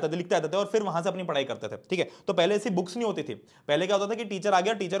लिखते आते थे और फिर वहां से अपनी पढ़ाई करते थे, ठीक है। तो पहले ऐसी बुक्स नहीं होती थी। पहले क्या होता था कि टीचर आ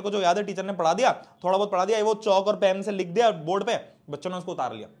गया, टीचर को जो याद है टीचर ने पढ़ा दिया, थोड़ा बहुत पढ़ा दिया, वो चौक और पेन से लिख दिया बोर्ड पे, बच्चों ने उसको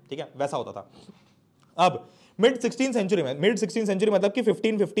उतार लिया, ठीक है, वैसा होता था। अब मिड 16 सेंचुरी मतलब कि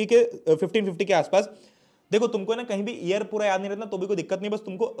 1550 के आसपास, देखो तुमको ना कहीं भी ईयर पूरा याद नहीं रहता तो भी कोई दिक्कत नहीं, बस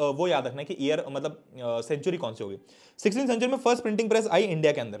तुमको वो याद रखना है कि ईयर मतलब सेंचुरी कौन सी होगी। 16 सेंचुरी में फर्स्ट प्रिंटिंग प्रेस आई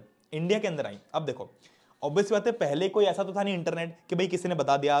इंडिया के अंदर आई। अब देखो ऑब्वियस बात है, पहले कोई ऐसा तो था नहीं इंटरनेट कि भाई किसी ने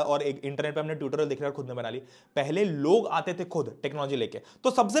बता दिया और एक इंटरनेट पे हमने ट्यूटोरियल देख लिया और खुद ने बना ली। पहले लोग आते थे खुद टेक्नोलॉजी लेके।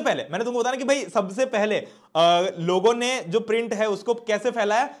 तो सबसे पहले मैंने तुमको बताया कि भाई सबसे पहले लोगों ने जो प्रिंट है उसको कैसे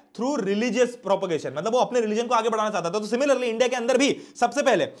फैलाया, थ्रू रिलीजियस प्रोपगेशन, मतलब वो अपने रिलीजन को आगे बढ़ाना चाहता था। तो सिमिलरली इंडिया के अंदर भी सबसे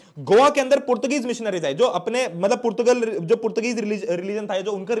पहले गोवा के अंदर पुर्तगीज मिशनरीज आए, जो अपने मतलब पुर्तगीज रिलीजन था,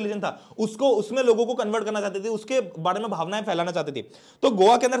 जो उनका रिलीजन था उसको उसमें लोगों को कन्वर्ट करना चाहते थे, उसके बारे में भावनाएं फैलाना चाहते थे। तो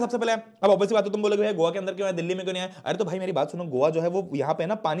गोवा के अंदर सबसे पहले। अब ऑब्वियसली बात है, तुम बोलोगे गोवा के अंदर क्यों है, दिल्ली में क्यों नहीं है। अरे तो भाई मेरी बात सुनो, गोवा जो है वो यहाँ पे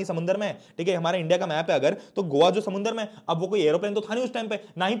ना पानी समुद्र में है, ठीक है। हमारे इंडिया का मैप है अगर, तो गोवा जो समुद्र में, अब वो कोई एरोप्लेन तो था नहीं उस टाइम पे,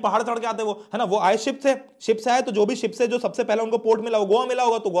 ना ही पहाड़ चढ़ के आते वो, है ना। वो आए शिप से आए, तो जो भी शिप से जो सबसे पहले उनको पोर्ट मिला वो गोवा मिला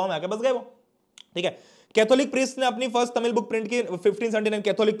होगा, तो गोवा में आके बस गए वो, ठीक है। कैथोलिक प्रीस्ट ने अपनी फर्स्ट तमिल बुक प्रिंट की 1579।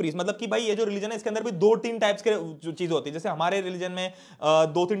 कैथोलिक प्रीस्ट मतलब कि भाई ये जो रिलीजन है इसके अंदर भी 2-3 टाइप्स के जो चीज होती है। जैसे हमारे रिलीजन में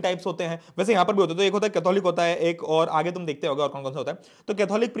 2-3 टाइप्स होते हैं, वैसे यहां पर भी होते हैं। तो एक होता है कैथोलिक होता है, एक और आगे तुम देखते होगे और कौन कौन सा होता है। तो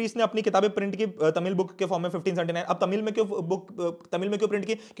कैथोलिक प्रीस्ट ने अपनी किताबें प्रिंट की तमिल बुक के फॉर्म में 1579। अब तमिल में क्यों प्रिंट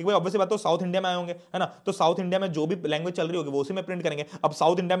की, क्योंकि भाई ऑब्वियसली बात तो साउथ इंडिया में आए होंगे, है ना। तो साउथ इंडिया में जो भी लैंग्वेज चल रही होगी वो उसी में प्रिंट करेंगे। अब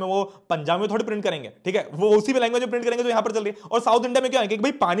साउथ इंडिया में वो पंजाब में थोड़ी प्रिंट करेंगे, ठीक है, वो उसी में लैंग्वेज में प्रिंट करेंगे जो यहां पर चल रही है। और साउथ इंडिया में क्या है कि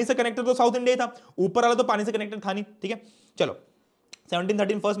भाई पानी से कनेक्टेड तो साउथ इंडिया ही था, ऊपर वाला तो पानी से कनेक्टेड था नहीं, ठीक है। चलो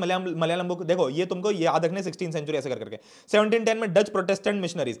 1713 फर्स्ट मलयालम बुक, देखो ये तुमको याद रखने 16 सेंचुरी ऐसे करके। 1710 में डच प्रोटेस्टेंट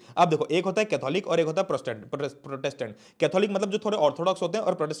मिशनरीज। अब देखो एक होता है कैथोलिक और एक होता है प्रोटेस्टेंट। कैथोलिक मतलब जो थोड़े ऑर्थोडॉक्स होते हैं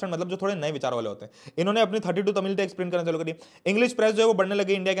और प्रोटेस्टेंट मतलब जो थोड़े नए विचार वाले होते हैं। इन्होंने अपनी 32 तमिल टेक्स्ट प्रिंट करना चालू करी। इंग्लिश प्रेस जो है वो बढ़ने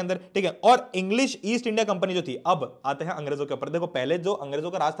लगी इंडिया के अंदर, ठीक है। और इंग्लिश ईस्ट इंडिया कंपनी जो थी, अब आते हैं अंग्रेजों के ऊपर। देखो पहले जो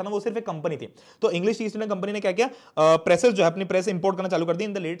अंग्रेजों का राज था ना वो सिर्फ एक कंपनी थी। तो इंग्लिश ईस्ट इंडिया कंपनी ने क्या किया, प्रेसेस जो है अपनी प्रेस इंपोर्ट करना चालू कर दी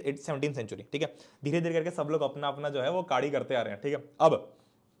in the late 17th century, ठीक है। धीरे धीरे करके सब लोग अपना अपना जो है वो काड़ी करते आ रहे हैं, ठीक है। अब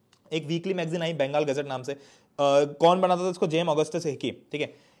एक वीकली मैगजीन आई बंगाल गजट नाम से, कौन बनाता था इसको, जेम ऑगस्टस हिकी, ठीक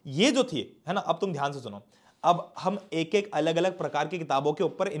है। ये जो थी, है ना, अब तुम ध्यान से सुनो। अब हम एक एक अलग अलग प्रकार की किताबों के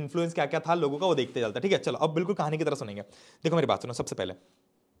ऊपर इन्फ्लुएंस क्या क्या था लोगों का वो देखते चलता है, ठीक है। चलो अब बिल्कुल कहानी की तरह सुनेंगे। देखो मेरी बात सुनो, सबसे पहले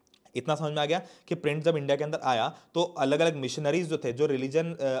इतना समझ में आ गया कि प्रिंट जब इंडिया के अंदर आया तो अलग अलग मिशनरीज जो थे, जो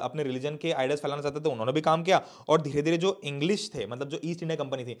रिलीजन अपने रिलीजन के आइडियाज फैलाना चाहते थे, उन्होंने भी काम किया। और धीरे धीरे जो इंग्लिश थे, मतलब जो ईस्ट इंडिया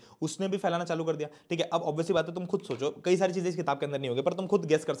कंपनी थी, उसने भी फैलाना चालू कर दिया, ठीक है। अब ऑब्वियसली बात है, तुम खुद सोचो, कई सारी चीजें इस किताब के अंदर नहीं होगी, पर तुम खुद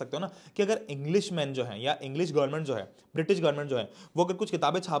गेस कर सकते हो ना कि अगर इंग्लिश मैन जो है या इंग्लिश गवर्नमेंट जो है, ब्रिटिश गवर्नमेंट जो है, वो अगर कुछ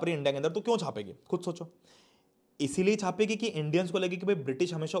किताबें छाप रही है इंडिया के अंदर, तो क्यों छापेगी, खुद सोचो। इसीलिए छापेगी कि इंडियंस को लगे कि भाई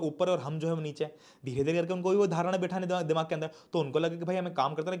ब्रिटिश हमेशा ऊपर और हम जो है वो नीचे। धीरे धीरे करके उनको वो धारणा बैठाने दिमाग के अंदर, तो उनको लगे कि भाई हमें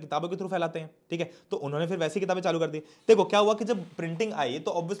काम करते हैं किताबों के थ्रू फैलाते हैं, ठीक है। तो उन्होंने फिर वैसी किताबें चालू कर दी। देखो क्या हुआ कि जब प्रिंटिंग आई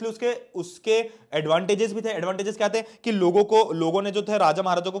तो ऑब्वियसली उसके एडवांटेजेस भी थे। एडवांटेजेस क्या थे कि लोगों ने जो थे राजा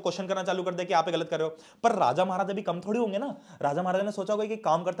महाराजा को क्वेश्चन करना चालू कर दिया कि आप गलत कर रहे हो। पर राजा महाराजा भी कम थोड़ी होंगे ना। राजा महाराजा ने सोचा होगा कि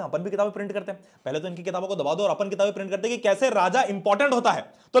काम करते हैं, अपन भी किताबें प्रिंट करते हैं, पहले तो इनकी किताबों को दबा दो और अपन किताबें प्रिंट करते हैं कि कैसे राजा इंपॉर्टेंट होता है।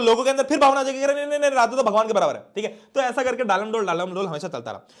 तो लोगों के अंदर फिर भावना जाएगी, नहीं राजा तो भगवान के बराबर है, ठीक है। तो ऐसा करके डालम डोल हमेशा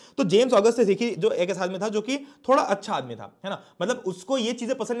चलता रहा। तो जेम्स ऑगस्टस हिकी जो एक ऐसा आदमी था जो कि थोड़ा अच्छा आदमी था, है ना, मतलब उसको ये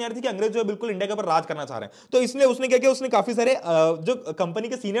चीजें पसंद नहीं आ रही थी कि अंग्रेज जो है बिल्कुल इंडिया के ऊपर राज करना चाह रहे हैं। तो इसलिए उसने क्या किया, उसने काफी सारे जो कंपनी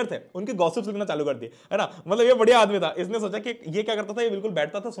के सीनियर थे उनकी गॉसिप्स लिखना चालू कर दिए, है ना। मतलब ये बढ़िया आदमी था, इसने सोचा कि ये क्या करता था, ये बिल्कुल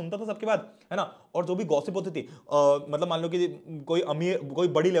बैठता था, सुनता था सबके बाद, है ना, और जो भी गॉसिप होती थी, मतलब मान लो कि कोई अमीर, कोई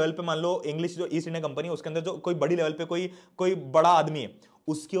बड़ी लेवल पे, मान लो इंग्लिश जो ईस्ट इंडिया कंपनी है उसके अंदर जो कोई बड़ी लेवल पे कोई बड़ा आदमी है,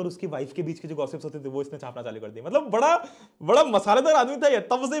 उसकी और उसकी वाइफ के बीच की जो गॉसिप्स होते थे वो इसने छापना चालू कर दी। मतलब बड़ा बड़ा मसालेदार आदमी था ये,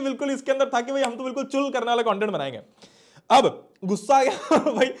 तब से बिल्कुल इसके अंदर था कि भाई हम तो बिल्कुल चुल करने वाला कंटेंट बनाएंगे। अब गुस्सा आ गया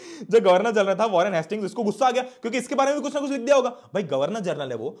भाई, जो गवर्नर जनरल था वॉरेन हेस्टिंग्स, इसको गुस्सा आ गया क्योंकि इसके बारे में कुछ ना कुछ लिख दिया होगा। भाई गवर्नर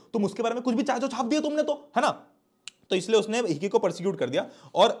जनरल है वो, तुम उसके बारे में कुछ भी चाहे जो छाप दिया तुमने, तो है ना। तो इसलिए उसने हिकी को प्रोसिक्यूट कर दिया,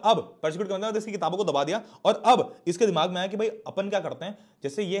 और अब प्रोसिक्यूट करने के बाद इसकी किताबों को दबा दिया। और अब इसके दिमाग में आया कि भाई अपन क्या करते हैं,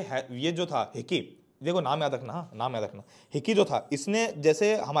 जैसे ये जो था हिकी, देखो नाम याद रखना, नाम याद रखना, हिकी जो था इसने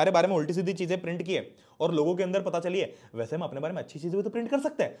जैसे हमारे बारे में उल्टी सीधी चीजें प्रिंट की है और लोगों के अंदर पता चली है, वैसे हम अपने बारे में अच्छी चीजें भी तो प्रिंट कर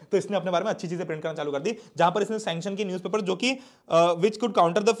सकते हैं। तो इसने अपने बारे में अच्छी चीजें प्रिंट करना चालू कर दी, जहां पर इसने सैंक्शन की न्यूज़पेपर जो कि which could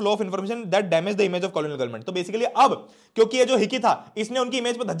counter the flow of information that damage the image of colonial government. तो बेसिकली अब क्योंकि ये जो हिकी था इसने उनकी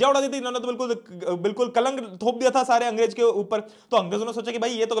इमेज पर धज्जियां उड़ा दी थी, इन्होंने तो बिल्कुल कलंक थोप दिया था सारे अंग्रेज के ऊपर। तो अंग्रेजों ने सोचा कि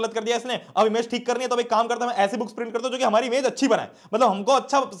भाई ये तो गलत कर दिया इसने, अब इमेज ठीक करनी है, तो भाई काम करता है ऐसी बुक्स प्रिंट करता जो कि हमारी इमेज अच्छी बनाए, मतलब हमको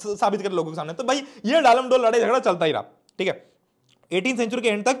अच्छा साबित करे लोगों के सामने। तो भाई ये डालम डोल लड़ाई झगड़ा चलता ही रहा, ठीक है। 18th सेंचुरी के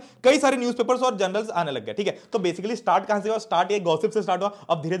एंड तक कई सारे न्यूज़पेपर्स और जर्नल्स आने लग गए, ठीक है। तो बेसिकली स्टार्ट कहां से हुआ, स्टार्ट ये गॉसिप से स्टार्ट हुआ।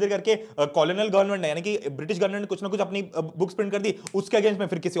 अब धीरे धीरे करके कॉलोनियल गवर्नमेंट ने, यानी कि ब्रिटिश गवर्नमेंट ने कुछ ना कुछ अपनी बुक्स प्रिंट कर दी, उसके अगेंस्ट में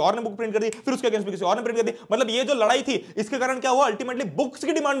फिर किसी और ने बुक प्रिंट कर दी, फिर उसके अगेंस्ट में किसी और ने प्रिंट कर दी। मतलब ये जो लड़ाई थी इसके कारण क्या हुआ, अल्टीमेटली बुक्स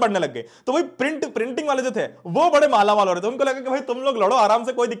की डिमांड बढ़ने लग गई। तो भाई प्रिंटिंग वाले जो थे वो बड़े माला माल हो रहे थे, उनको लगा कि भाई तुम लोग लड़ो आराम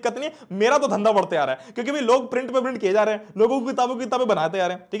से, कोई दिक्कत नहीं, मेरा तो धंधा बढ़ते आ रहा है, क्योंकि भाई लोग प्रिंट पे प्रिंट किए जा रहे हैं, लोगों की किताबें बनाते आ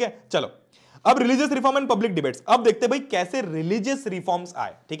रहे हैं, ठीक है। चलो अब religious reform and public debates, अब देखते हैं भाई कैसे रिलीजियस रिफॉर्म्स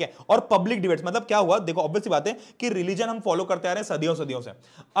आए, ठीक है। और पब्लिक डिबेट्स मतलब क्या हुआ, देखो ऑब्वियस सी बात है कि रिलीजन हम फॉलो करते आ रहे हैं सदियों से।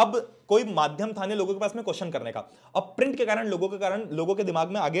 अब कोई माध्यम था नहीं लोगों के पास में क्वेश्चन करने का। अब प्रिंट के कारण लोगों के दिमाग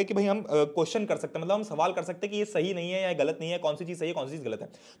में आ गया कि भाई हम क्वेश्चन कर सकते हैं, मतलब हम सवाल कर सकते हैं कि ये सही नहीं है या गलत नहीं है, कौन सी चीज सही है कौन सी चीज गलत है।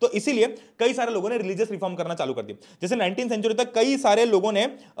 तो इसीलिए कई सारे लोगों ने रिलीजियस रिफॉर्म करना चालू कर दिया। जैसे 19th सेंचुरी तक कई सारे लोगों ने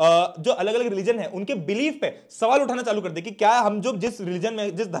जो अलग अलग रिलीजन है उनके बिलीफ पे सवाल उठाना चालू कर दिया कि क्या हम जो जिस रिलीजन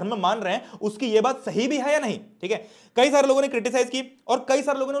में जिस धर्म में मान रहे हैं उसकी ये बात सही भी है या नहीं, ठीक है। कई सारे लोगों ने क्रिटिसाइज की और कई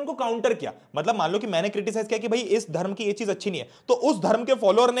सारे लोगों ने उनको काउंटर किया। मतलब मान लो कि मैंने क्रिटिसाइज किया कि भाई इस धर्म की ये चीज अच्छी नहीं है, तो उस धर्म के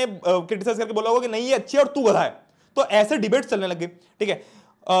फॉलोअर ने क्रिटिसाइज करके बोला होगा कि नहीं ये अच्छी है और तू गधा है। तो ऐसे डिबेट्स चलने लगे, ठीक है।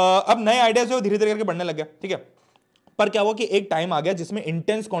 अब नए आइडियाज जो धीरे धीरे करके बढ़ने लग गया, ठीक है। पर क्या हुआ कि एक टाइम आ गया जिसमें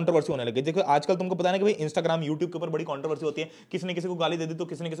इंटेंस कंट्रोवर्सी होने लगी। देखो आजकल तुमको पता है कि भाई इंस्टाग्राम यूट्यूब के ऊपर बड़ी कंट्रोवर्सी होती है, किसी ने किसी को गाली दे दी तो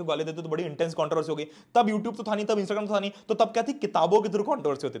किसी ने किसी को गाली दे दी तो बड़ी इंटेंस कंट्रोवर्सी हो गई। तब यूट्यूब तो था नहीं, तब इंस्टाग्राम तो था नहीं, तो तब क्या थी, किताबों के थ्रू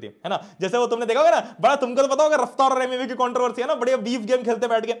कंट्रोवर्सी होती थी, है ना। जैसे वो तुमने देखा होगा ना, बड़ा तुमको तो पता होगा रफ्तार और एमएवी की कंट्रोवर्सी है ना, बढ़िया बीफ गेम खेलते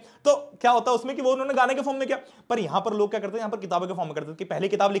बैठ के। तो क्या होता है उसमें कि वो उन्होंने गाने के फॉर्म में किया, पर यहां पर लोग क्या करते हैं, यहां पर किताबों के फॉर्म में करते हैं कि पहले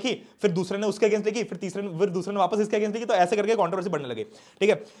किताब लिखी, फिर दूसरे ने उसके अगेंस्ट लिखी, फिर दूसरे ने वापस इसके अगेंस्ट लिखी, तो ऐसे करके कंट्रोवर्सी बढ़ने लगी, ठीक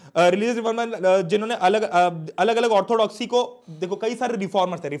है। रिलीजियस रिफॉर्म जिन्होंने अलग अलग ऑर्थोडॉक्सी को, देखो कई सारे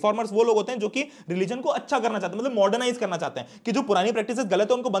रिफॉर्मर्स थे। रिफॉर्मर्स वो लोग होते हैं जो कि रिलीजन को अच्छा करना चाहते हैं, मतलब मॉडर्नाइज करना चाहते हैं, कि जो पुरानी प्रैक्टिसेस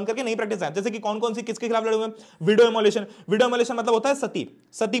गलत है उनको बंद करके नई प्रैक्टिस है। जैसे कि कौन कौन सी किसके खिलाफ लड़े हुए हैं, वीडियो एमोलेशन। वीडियो एमोलेशन मतलब होता है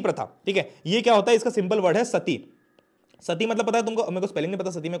सती प्रथा, ठीक है। ये क्या होता है, इसका सिंपल वर्ड है सती। सती मतलब पता है तुमको, मेरे को स्पेलिंग नहीं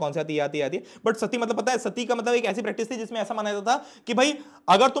पता सती में कौन सी आती है, बट सती मतलब पता है, सती का मतलब एक ऐसी प्रैक्टिस थी जिसमें ऐसा माना जाता था कि भाई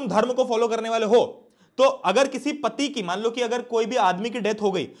अगर तुम धर्म को फॉलो करने वाले हो तो अगर किसी पति की, मान लो कि अगर कोई भी आदमी की डेथ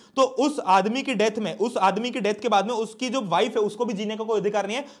हो गई, तो उस आदमी की डेथ के बाद में उसकी जो वाइफ है उसको भी जीने का कोई अधिकार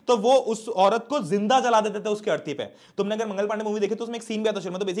नहीं है, तो वो उस औरत को जिंदा जला देते थे उसके अर्थी पे। तुमने अगर मंगल पांडे मूवी देखी तो उसमें एक सीन भी आता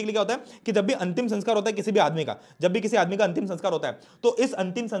है, तो बेसिकली क्या होता है कि जब भी अंतिम संस्कार होता है किसी भी आदमी का, जब भी किसी आदमी का अंतिम संस्कार होता है, तो इस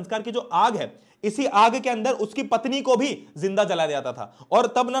अंतिम संस्कार की जो आग है, इसी आग के अंदर उसकी पत्नी को भी जिंदा जला दिया जाता था। और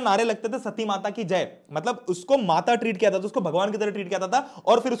तब ना नारे लगते थे सती माता की जय, मतलब उसको माता ट्रीट किया जाता था, उसको भगवान की तरह ट्रीट किया जाता था,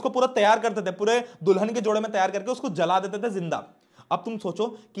 और फिर उसको पूरा तैयार करते थे, पूरे दुल्हन के जोड़े में तैयार करके उसको जला देते थे जिंदा। अब तुम सोचो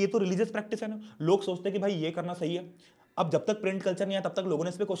कि ये तो रिलीजियस प्रैक्टिस है ना, लोग सोचते हैं कि भाई ये करना सही है। अब जब तक प्रिंट कल्चर नहीं आया तब तक लोगों ने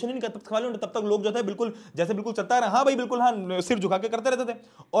इस पे क्वेश्चन ही नहीं किया, तब तक लोग जो है बिल्कुल जैसे बिल्कुल चलता है, हाँ भाई बिल्कुल, हाँ सिर झुका के करते रहते थे।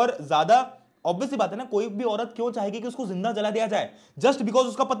 और ज्यादा ऑब्वियस बात है ना, कोई भी औरत क्यों चाहेगी कि उसको जिंदा जला दिया जाए जस्ट बिकॉज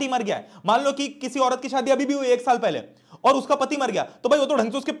उसका पति मर गया है। मान लो कि किसी औरत की शादी अभी भी हुई 1 साल पहले और उसका पति मर गया, तो भाई वो तो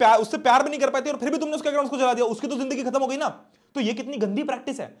ढंग से उससे प्यार भी नहीं कर पाती और फिर भी तुमने उसके अगर उसको जला दिया, उसकी तो जिंदगी खत्म हो गई ना। तो ये कितनी गंदी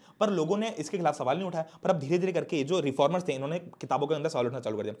प्रैक्टिस है, पर लोगों ने इसके खिलाफ सवाल नहीं उठाया। पर अब धीरे धीरे करके जो रिफॉर्मर्स थे इन्होंने किताबों के अंदर सवाल उठाना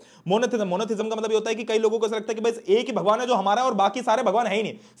चालू कर दिया। मोनोथिज्म का मतलब ये होता है कि कई लोगों को ऐसा लगता है कि बस एक ही भगवान है जो हमारा, और बाकी सारे भगवान है ही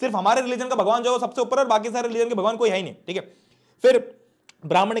नहीं, सिर्फ हमारे रिलीजन का भगवान जो है सबसे ऊपर और बाकी सारे रिलीजन के भगवान कोई है ही नहीं, ठीक है। फिर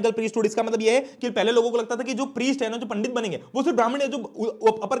ब्राह्मणिकल प्रीस्टहुड, इसका मतलब यह है कि पहले लोगों को लगता था कि जो प्रीस्ट है ना, जो पंडित बनेंगे वो सिर्फ ब्राह्मण है, जो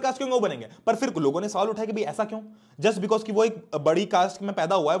अपर कास्ट के वो बनेंगे। पर फिर लोगों ने सवाल उठाया कि भाई ऐसा क्यों? जस्ट बिकॉज कि वो एक बड़ी कास्ट में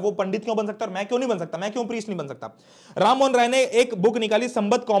पैदा हुआ है, वो पंडित क्यों बन सकता है और मैं क्यों नहीं बन सकता, मैं क्यों प्रीस्ट नहीं बन सकता? राम मोहन राय ने एक बुक निकाली,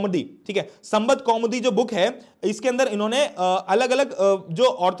 संबत कौमुदी, ठीक है। संबत कौमुदी जो बुक है, इसके अंदर इन्होंने अलग अलग जो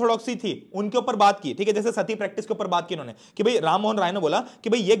ऑर्थोडॉक्सी थी उनके ऊपर बात की, ठीक है। जैसे सती प्रैक्टिस के ऊपर बात की इन्होंने कि भाई राम मोहन राय ने बोला कि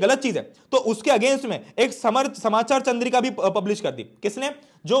भाई ये गलत चीज है, तो उसके अगेंस्ट में एक समाचार चंद्रिका भी पब्लिश कर दी। किसने?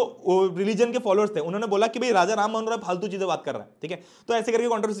 जो रिलीजन के फॉलोअर्स थे, उन्होंने बोला कि भाई राजा राम मोहन राय फालतू चीजें बात कर रहा है, ठीक है। तो ऐसे करके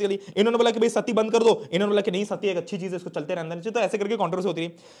कंट्रोवर्सी चली। इन्होंने बोला कि भाई सती बंद कर दो, इन्होंने बोला कि नहीं सती एक अच्छी चीज है, इसको चलते रहने चाहिए। तो ऐसे करके कंट्रोवर्सी होती रही।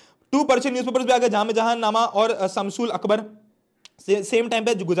 2 पर्शियन न्यूज़पेपर्स भी आ गए, जहां नामा और शमसुल अकबर। सेम टाइम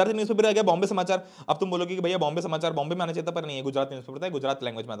पे गुजराती न्यूज़पेपर आ गया, बॉम्बे समाचार। अब तुम बोलोगे कि भैया बॉम्बे समाचार बॉम्बे में आना चाहिए था, पर नहीं है, गुजराती न्यूज़पेपर था, गुजरात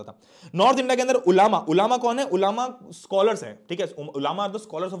लैंग्वेज में आता था। नॉर्थ इंडिया के अंदर उलामा, उलामा कौन है? उलामा स्कॉलर्स हैं, ठीक है। Ulama are the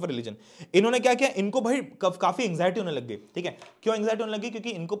scholars of religion. इन्होंने क्या किया, इनको भाई काफी एंग्जाइटी होने लग गई, ठीक है। क्यों एंग्जाइटी होने लगी? क्योंकि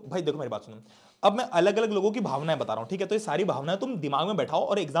इनको भाई देखो मेरी बात सुनो, अब मैं अलग अलग लोगों की भावनाएं बता रहा हूं, ठीक है। तो ये सारी भावनाएं तुम दिमाग में बैठाओ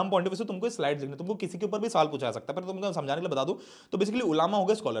और एग्जाम पॉइंट ऑफ व्यू से तुमको स्लाइड्स लिखने, तुमको किसी के ऊपर भी सवाल पूछा जा सकता है, पर तुमको समझाने के लिए बता दूं तो बेसिकली उलामा हो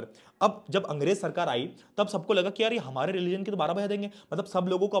गए स्कॉलर। अब जब अंग्रेज सरकार आई तब सबको लगा कि यार ये हमारे रिलीजन की तो 12 बजा देंगे, मतलब सब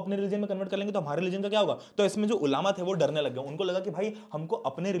लोगों को अपने रिलीजन में कन्वर्ट कर लेंगे, तो हमारे रिलीजन का क्या होगा? तो इसमें जो उलामा थे वो डरने लग गए। उनको लगा कि भाई हमको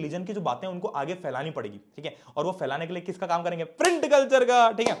अपने रिलीजन की जो बातें उनको आगे फैलानी पड़ेगी, ठीक है। और वो फैलाने के लिए किसका काम करेंगे? प्रिंट कल्चर का,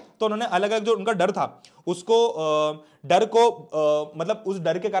 ठीक है। तो उन्होंने अलग अलग जो उनका डर था उसको डर को मतलब उस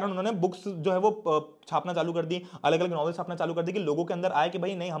डर के कारण उन्होंने बुक्स जो है वो छापना चालू कर दी, अलग अलग नॉवेल छापना चालू कर दी कि लोगों के अंदर आए कि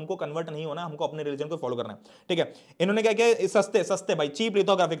भाई नहीं, हमको कन्वर्ट नहीं होना, हमको अपने रिलीजन को फॉलो करना है, ठीक है। इन्होंने क्या किया, सस्ते सस्ते भाई चीप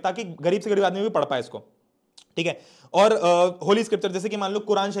लिथोग्राफिक, ताकि गरीब से गरीब आदमी भी पढ़ पाए इसको, ठीक है। और होली स्क्रिप्चर जैसे कि मान लो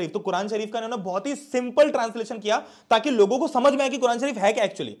कुरान शरीफ, तो कुरान शरीफ का इन्होंने बहुत ही सिंपल ट्रांसलेशन किया ताकि लोगों को समझ में आए कि कुरान शरीफ है क्या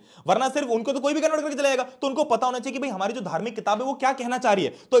एक्चुअली। वरना सिर्फ उनको तो कोई भी कन्वर्ट करके चला जाएगा, तो उनको पता होना चाहिए कि भाई हमारी जो धार्मिक किताब है वो क्या कहना चाह रही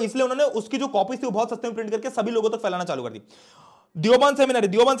है। तो इसलिए उन्होंने उसकी जो कॉपीज थी वो बहुत सस्ते में प्रिंट करके सभी लोगों तक फैलाना चालू कर दी। दियोबंद सेमिनरी,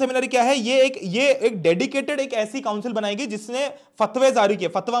 दियोबंद सेमिनरी क्या है? ये एक डेडिकेटेड एक ऐसी काउंसिल बनाएगी जिसने फतवे जारी किए।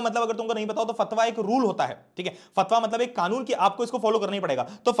 फतवा मतलब अगर तुमको नहीं पता हो तो फतवा एक रूल होता है, ठीक है। फतवा मतलब एक कानून कि आपको इसको फॉलो करना ही पड़ेगा।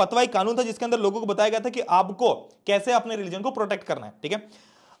 तो फतवा एक कानून था जिसके अंदर लोगों को बताया गया था कि आपको कैसे अपने रिलीजन को प्रोटेक्ट करना है, ठीक है।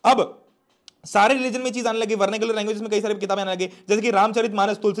 अब सारे रिलीजन में चीज आने लगी, वर्नाक्युलर लैंग्वेज में कई सारी किताबें आने लगी, जैसे कि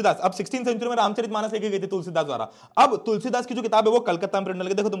रामचरितमानस तुलसीदास। अब 16वीं सेंचुरी में रामचरितमानस लिखी गई थी तुलसीदास द्वारा। अब तुलसीदास की जो किताब है वो कलकत्ता में प्रिंट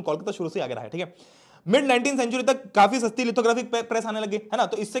लगी। देखो तुम कोलकाता शुरू से आगे रहा है, ठीक है। मिड 19th सेंचुरी तक काफी सस्ती लिथोग्राफिक प्रेस आने लगी, है ना।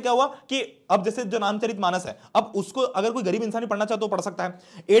 तो इससे क्या हुआ कि अब जैसे जो रामचरितमानस है, अब उसको अगर कोई गरीब इंसान पढ़ना चाहे तो पढ़ सकता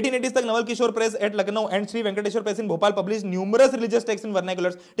है। 1880s तक Naval Kishore press at Lucknow and Shri Venkateshwar press in Bhopal publish numerous religious text in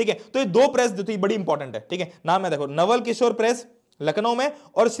vernaculars, ठीक है। तो ये दो प्रेस जो थी बड़ी इंपॉर्टेंट है, ठीक है। नाम है देखो, नवल किशोर प्रेस लखनऊ में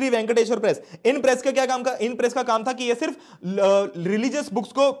और श्री वेंकटेश्वर प्रेस। इन प्रेस का क्या काम का, इन प्रेस का काम था कि ये सिर्फ रिलीजियस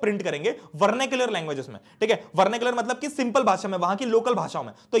बुक्स को प्रिंट करेंगे वर्नाक्युलर लैंग्वेजेस में, ठीक है। वर्नाक्युलर मतलब कि सिंपल भाषा में, वहां की लोकल भाषाओं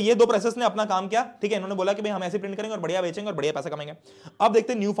में। तो ये दो प्रेसेस ने अपना काम किया, ठीक है। इन्होंने बोला कि भाई हम ऐसे प्रिंट करेंगे और बढ़िया बेचेंगे और बढ़िया पैसा कमाएंगे। अब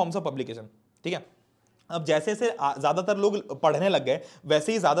देखते हैं न्यू फॉर्म्स ऑफ पब्लिकेशन, ठीक है। अब जैसे जैसे ज्यादातर लोग पढ़ने लग गए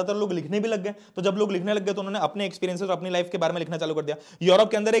वैसे ही ज्यादातर लोग लिखने भी लग गए। तो जब लोग लिखने लग गए तो उन्होंने अपने एक्सपीरियंसेस और अपनी लाइफ के बारे में लिखना चालू कर दिया।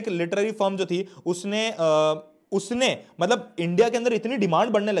 यूरोप के अंदर एक लिटरेरी फर्म जो थी उसने मतलब इंडिया के अंदर इतनी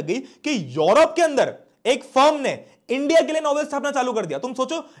डिमांड बढ़ने लग गई कि यूरोप के अंदर एक फर्म ने इंडिया के लिए नॉवेल्स छापना चालू कर दिया। तुम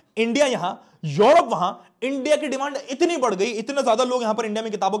सोचो, इंडिया यहां, यूरोप वहां, इंडिया की डिमांड इतनी बढ़ गई, इतने ज्यादा लोग यहां पर इंडिया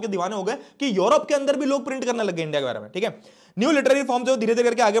में किताबों के दीवाने हो गए कि यूरोप के अंदर भी लोग प्रिंट करने लगे इंडिया के बारे में, ठीक है। न्यू लिटरेरी फॉर्म जो धीरे धीरे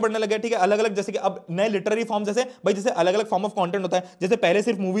करके आगे बढ़ने लगे, ठीक है। अलग अलग जैसे कि अब नए लिटरेरी फॉर्म जैसे भाई जैसे अलग अलग फॉर्म ऑफ कंटेंट होता है। जैसे पहले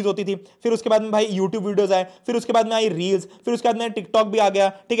सिर्फ मूवीज होती थी, फिर उसके बाद में भाई यूट्यूब वीडियोस आए, फिर उसके बाद में आई रील्स, फिर उसके बाद में टिकटॉक भी आ गया,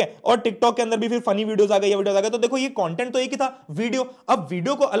 ठीक है। और टिकटॉक के अंदर भी फिर फनी वीडियोस आ गए, ये वीडियोस आ गए। तो देखो ये कंटेंट तो एक ही था, वीडियो। अब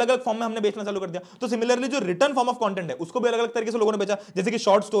वीडियो को अलग अलग फॉर्म में हमने बेचना चालू कर दिया। तो सिमिलरली जो रिटर्न फॉर्म ऑफ कंटेंट है उसको भी अलग अलग तरीके से लोगों ने बेचा, जैसे कि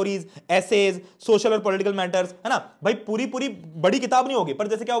शॉर्ट स्टोरीज, एसेज, सोशल और पॉलिटिकल मैटर्स, है ना। भाई पूरी पूरी बड़ी किताब नहीं होगी, पर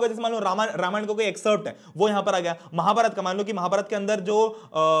जैसे क्या होगा, जैसे मान लो रामायण का कोई एक्सर्प्ट है वो यहां पर आ गया। महाभारत का मान लो कि महाभारत के अंदर जो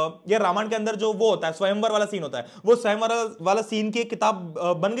ये रामायण के अंदर जो वो होता है स्वयंवर वाला सीन होता है, वो स्वयंवर वाला सीन की एक किताब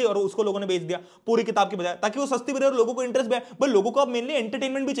बन गई और उसको लोगों ने बेच दिया पूरी किताब की बजाय, ताकि वो सस्ती भी रहे और लोगों को इंटरेस्ट भी आए। भाई लोगों को अब मेनली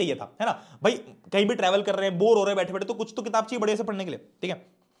एंटरटेनमेंट भी चाहिए था, है ना। भाई कहीं भी ट्रैवल कर रहे हैं, बोर हो रहे हैं बैठे बैठे, तो कुछ तो किताब चाहिए बढ़िया से पढ़ने के लिए, ठीक है।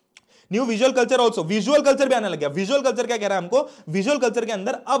 New visual culture also, visual culture भी आने लग गया। विजुअल कल्चर क्या कह रहा है हमको, विजुअल कल्चर के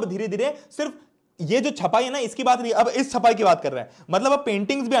अंदर अब धीरे धीरे सिर्फ ये जो छपाई है ना इसकी बात नहीं, अब इस छपाई की बात कर रहे हैं। मतलब अब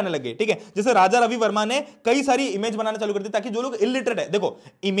पेंटिंग्स भी आने लगे, ठीक है। जैसे राजा रवि वर्मा ने कई सारी इमेज बनाना चालू कर दी ताकि जो लोग इलिटरेट है, देखो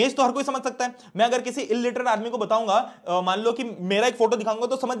इमेज तो हर कोई समझ सकता है। मैं अगर किसी इलिटरेट आदमी को बताऊंगा, मान लो कि मेरा एक फोटो दिखाऊंगा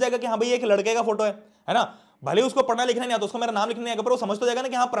तो समझ जाएगा कि हाँ भाई एक लड़के का फोटो है ना। भले उसको पढ़ना लिखना नहीं आता, उसको मेरा नाम लिखना नहीं आएगा, पर वो समझ तो जाएगा ना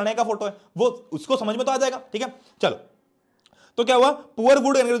कि हाँ प्रणय का फोटो है, वो उसको समझ में तो आ जाएगा, ठीक है। चलो तो क्या हुआ, पुअर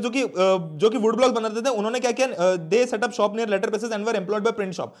वुड जो कि वुड ब्लॉक बनाते थे, उन्होंने क्या किया, दे set up shop near letter presses and were employed by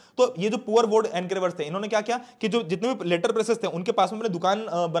print shop. तो ये जो पुअर वुड एनग्रेवर्स थे, इन्होंने क्या किया कि जो जितने भी लेटर प्रेसेस थे उनके पास में अपने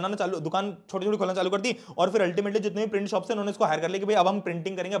दुकान छोटी छोटी खोलना चालू कर दी, और फिर अल्टीमेटली जितने भी प्रिंट शॉप से उन्होंने इसको हायर कर लिया कि भाई अब हम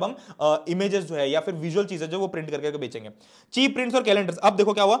प्रिंटिंग करेंगे, अब हम इमेजेस जो है या फिर विजुअल चीजें जो वो प्रिंट करके बेचेंगे। चीप प्रिंट्स और कैलेंडर्स, अब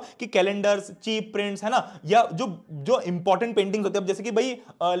देखो क्या हुआ कि कैलेंडर्स, चीप प्रिंट्स, है ना, या जो इंपॉर्टेंट पेंटिंग्स होती है, अब जैसे कि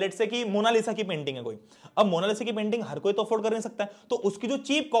भाई लेट्स से कि मोनालिसा की पेंटिंग है कोई, अब मोनालिसा की पेंटिंग हर कोई तो अफोर्ड कर नहीं सकता है, तो उसकी जो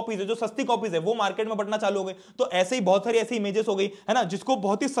चीप कॉपीज है, जो सस्ती कॉपीज है, वो मार्केट में बढ़ना चालू हो गई। तो ऐसे ही बहुत सारी ऐसी इमेजेस हो गई, है ना, जिसको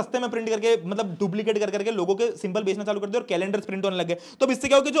बहुत ही सस्ते में प्रिंट करके, मतलब डुप्लीकेट करके लोगों के सिंपल बेचना चालू कर दिया और कैलेंडर्स प्रिंट होने लगे। तो इससे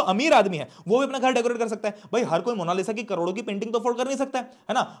क्या हो कि जो अमीर आदमी है वो भी अपना घर डेकोरेट कर सकता है। भाई हर कोई मोनालिसा की करोड़ों की पेंटिंग तो अफोर्ड कर नहीं सकता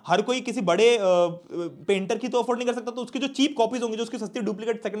है ना, हर कोई किसी बड़े पेंटर की तो अफोर्ड नहीं कर सकता, तो उसकी जो चीप कॉपीज होंगी, जो उसकी सस्ती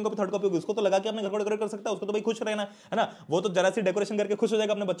duplicate second copy, third copy होगी, उसको तो लगा के अपने घर को डेकोरेट कर सकता है, उसको तो भाई खुश रहना है ना, वो तो जरा सी डेकोरेशन करके खुश हो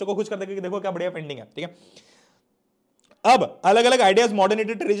जाएगा, अपने बच्चों को खुश कर देगा कि देखो क्या बढ़िया पेंटिंग है, ठीक है। अब अलग अलग ideas,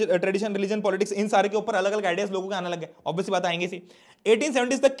 modernity, tradition, religion, politics, इन सारे के ऊपर अलग अलग आइडियाज लोगों के आने लगे, ऑब्वियस बात आएंगे सी।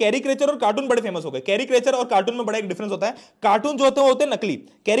 1870s तक कैरिकेचर और कार्टून बड़े फेमस हो गए। कैरिकेचर और कार्टून में बड़ा एक डिफरेंस होता है, कार्टून जो होते हैं नकली,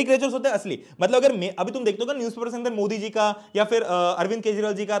 कैरिकेचर्स होते हैं असली। मतलब अगर अभी तुम देखते हो न्यूज़पेपर के अंदर मोदी जी का या फिर अरविंद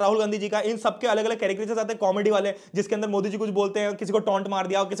केजरीवाल जी का, राहुल गांधी जी का, इन सबके अलग अलग कैरिकेचर्स आते हैं कॉमेडी वाले, जिसके अंदर मोदी जी कुछ बोलते हैं, किसी को टॉन्ट मार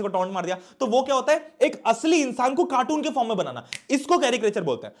दिया, किसी को टॉन्ट मार दिया, तो वो क्या होता है, एक असली इंसान को कार्टून के फॉर्म में बनाना, इसको कैरिकेचर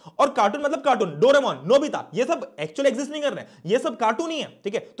बोलते हैं। और कार्टून मतलब कार्टून, डोरेमोन, नोबिता, ये सब एक्चुअली एग्जिस्ट नहीं कर रहे हैं, ये सब कार्टून ही है,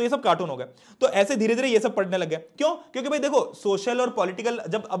 ठीक है, तो ये सब कार्टून हो गए। तो ऐसे धीरे धीरे ये सब पढ़ने लग गए। क्यों? क्योंकि भाई देखो सोशल और पॉलिटिकल,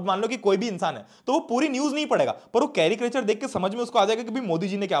 जब अब मान लो कि कोई भी इंसान है तो वो पूरी न्यूज नहीं पढ़ेगा, पर वो कैरिकेचर देख के समझ में उसको आ जाएगा कि भाई मोदी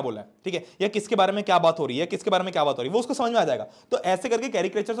जी ने क्या बोला है, ठीक है, या किसके बारे में क्या बात हो रही है, किसके बारे में क्या बात हो रही है, वो उसको समझ में आ जाएगा। तो ऐसे करके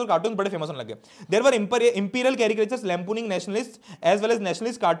कैरिकेचर्स और कार्टून बड़े फेमस होने लगे। There were imperial caricatures lampooning nationalist as well as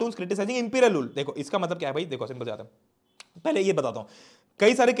nationalist cartoons criticising imperial rule. देखो इसका मतलब क्या है भाई, देखो सिंपल जाता है, पहले ये बताता हूं।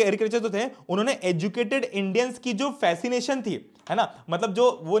 कई सारे कैरिकेचर जो थे, उन्होंने एजुकेटेड इंडियंस की जो फैसिनेशन थी, है ना, मतलब जो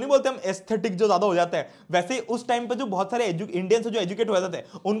वो नहीं बोलते हम एस्थेटिक जो ज्यादा हो जाता है, वैसे उस टाइम पे जो बहुत सारे इंडियंस जो एजुकेट हो जाते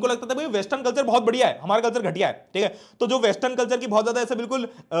थे, उनको लगता था भाई वेस्टर्न कल्चर बहुत बढ़िया है, हमारा कल्चर घटिया है, ठीक है। तो जो वेस्टर्न कल्चर की बहुत ज्यादा ऐसे बिल्कुल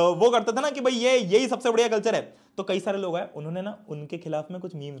वो करता था ना कि भाई ये यही सबसे बढ़िया कल्चर है, तो कई सारे लोग हैं उन्होंने ना उनके खिलाफ में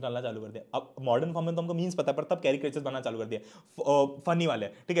कुछ मीम्स डालना चालू कर दिया। अब मॉडर्न फॉर्म में तो हमको मीम्स पता है, पर तब कैरिकेचर्स बनाना चालू कर दिया फनी वाले,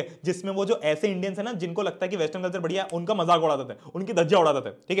 ठीक है, जिसमें वो जो ऐसे इंडियंस है ना जिनको लगता है कि वेस्टर्न कल्चर बढ़िया है, उनका मजाक उड़ाते थे, उनकी धज्जियां उड़ाते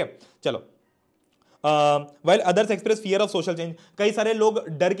थे, ठीक है। चलो, while others express fear of social change, कई सारे लोग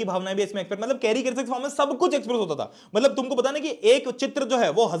डर की भावनाएं भी इसमें एक्सप्रेस, मतलब कैरिकेचर फॉर्म में सब कुछ एक्सप्रेस होता था। मतलब तुमको पता ना कि एक चित्र जो है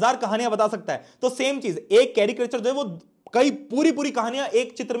वो 1000 कहानियां बता सकता है, तो सेम चीज एक कैरिकेचर जो है वो कई पूरी कहानियां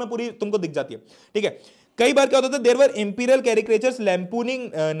एक चित्र में पूरी तुमको दिख जाती है, ठीक है। कई बार क्या होता था, there were imperial caricatures lampooning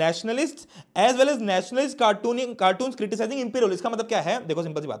nationalist as well as nationalist cartoons criticising imperial. इसका मतलब क्या है, देखो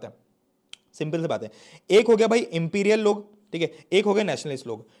सिंपल सी बात है, सिंपल सी बात है, एक हो गया भाई इंपीरियल लोग, ठीक है, एक हो गए नेशनलिस्ट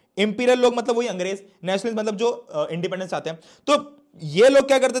लोग। इंपीरियल लोग मतलब वही अंग्रेज, नेशनलिस्ट मतलब जो इंडिपेंडेंस चाहते हैं। तो ये लोग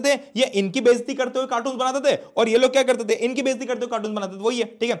क्या करते थे, ये इनकी बेइज्जती करते हुए कार्टून बनाते थे, और ये लोग क्या करते थे, इनकी बेइज्जती करते हुए कार्टून बनाते थे, वही है,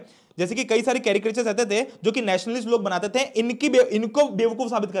 ठीक है। जैसे कि कई सारे कैरिकेचर्स आते थे जो कि नेशनलिस्ट लोग बनाते थे इनको बेवकूफ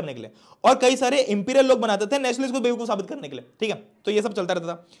साबित करने के लिए, और कई सारे इंपीरियल लोग बनाते थे नेशनलिस्ट को बेवकूफ साबित करने के लिए, ठीक है। तो ये सब चलता रहता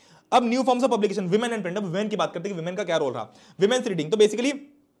था। अब new forms of publication, women and print. अब विमेन की बात करते हैं कि विमेन का क्या रोल रहा। विमेन्स रीडिंग, तो बेसिकली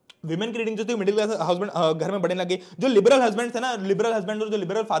विमेन की रीडिंग जो थी मिडिल क्लास हस्बैंड घर में बढ़ने लगी। जो लिबरल हस्बैंड थे ना, लिबरल हस्बैंड और जो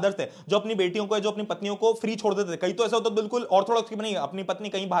लिबरल फादर्स थे, जो अपनी बेटियों को, जो अपनी पत्नियों को फ्री छोड़ देते थे, कई तो ऐसा होता बिल्कुल ऑर्थोडॉक्स की नहीं, अपनी पत्नी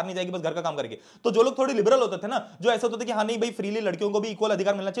कहीं बाहर नहीं जाएगी, बस घर का काम करेगी। तो जो लोग थोड़े लिबरल होते थे ना, जो ऐसा होता था कि हाँ नहीं भाई फ्रीली लड़कियों को भी इक्वल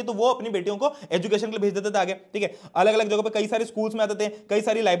अधिकार मिलना चाहिए, तो वो अपनी बेटियों को एजुकेशन के लिए भेज देते थे आगे, ठीक है। अलग अलग जगह पर कई सारे स्कूल्स में आते थे, कई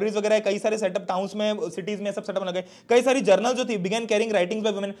सारी लाइब्रेरीज वगैरह, कई सारे सेटअप टाउन्स में, सिटीज में सब सेटअप लगे। कई सारी जर्नल जो थी began carrying writings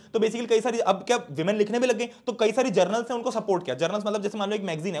by women, तो बेसिकली कई सारी, अब क्या विमेन लिखने भी लग गई, तो कई सारी जर्नल्स ने उनको सपोर्ट किया। जर्नल्स मतलब जैसे मान लो एक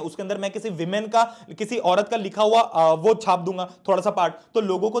मैगजीन है, उसके अंदर मैं किसी विमेन का, किसी औरत का लिखा हुआ वो छाप दूंगा थोड़ा सा पार्ट, तो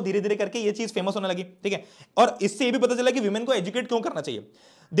लोगों को धीरे धीरे करके ये चीज फेमस होने लगी, ठीक है। और इससे ये भी पता चला कि विमेन को एजुकेट क्यों करना चाहिए।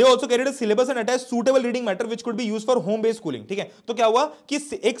 They also carried a syllabus and attached suitable reading matter which could be used for home based schooling, ठीक है। तो क्या हुआ कि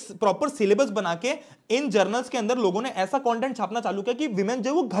एक प्रॉपर सिलेबस बना के इन जर्नल्स के अंदर लोगों ने ऐसा कंटेंट छापना चालू किया कि विमेन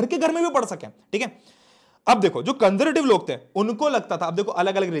जो वो घर के घर में भी पढ़ सके, ठीक है। अब देखो जो कंजर्वेटिव लोग थे उनको लगता था, अब देखो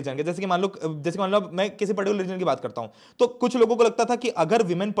अलग अलग रीजन के, जैसे कि मान लो मैं किसी पर्टिकुलर रीजन की बात करता हूं, तो कुछ लोगों को लगता था कि अगर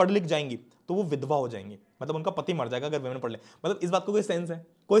विमेन पढ़ लिख जाएंगी तो वो विधवा हो जाएंगी, मतलब उनका पति मर जाएगा अगर विमेन पढ़ ले। मतलब इस बात को कोई सेंस है,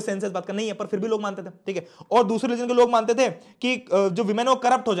 कोई सेंस इस बात का नहीं है, पर फिर भी लोग मानते थे, ठीक है। और दूसरे रीजन के लोग मानते थे कि जो विमेन है वो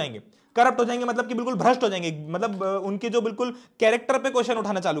करप्ट हो जाएंगे, मतलब कि बिल्कुल भ्रष्ट हो जाएंगे, मतलब उनके जो बिल्कुल कैरेक्टर पे क्वेश्चन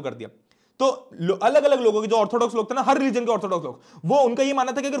उठाना चालू कर दिया। तो अलग अलग लोगों के, जो ऑर्थोडॉक्स लोग थे ना, हर रिलीजन के ऑर्थोडॉक्स लोग, वो उनका ये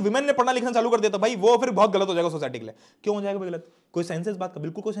मानना था कि अगर विमेन ने पढ़ना लिखना चालू कर दिया तो भाई वो फिर बहुत गलत हो जाएगा सोसाइटी के लिए। क्यों हो जाएगा भाई गलत? कोई सेंस इस बात का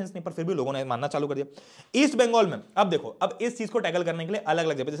बिल्कुल कोई सेंस नहीं, पर फिर भी लोगों ने मानना चालू कर दिया। ईस्ट बंगाल में अब देखो, अब इस चीज को टैकल करने के लिए अलग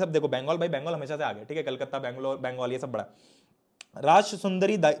अलग जगह, जैसे अब देखो बंगाल, भाई बंगाल हमेशा से आगे, ठीक है, कलकत्ता, बैंगलोर, बंगाल, ये सब बड़ा। राज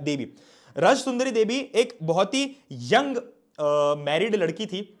सुंदरी देवी एक बहुत ही यंग मैरिड लड़की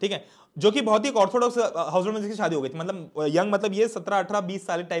थी, ठीक है, जो कि बहुत ही ऑर्थोडॉक्स हाउसहोल्ड में जिसकी शादी हो गई थी, मतलब यंग, मतलब ये 17 18 20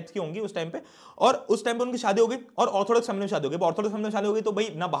 साल टाइप्स की होंगी उस टाइम पे, और उस टाइम पे उनकी शादी हो गई और ऑर्थोडॉक्स फैमिली में शादी हो गई। ऑर्थोडॉक्स फैमिली में शादी हो गई तो भाई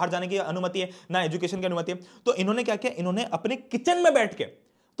ना बाहर जाने की अनुमति है ना एजुकेशन की अनुमति है, तो इन्होंने क्या किया, इन्होंने अपने किचन में बैठ के,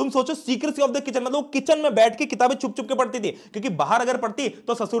 तुम सोचो सीक्रेसी ऑफ द किचन, मतलब किचन में बैठ के किताबें छुप छुप के पढ़ती थी, क्योंकि बाहर अगर पढ़ती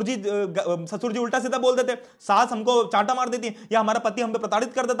तो ससुर जी उल्टा सीधा बोल देते, सास हमको चांटा मार देती, या हमारा पति हम पे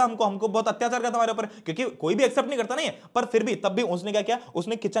प्रताड़ित कर देता, हमको बहुत अत्याचार करता हमारे ऊपर, क्योंकि कोई भी एक्सेप्ट नहीं करता नहीं है, पर फिर भी तब भी उसने क्या किया,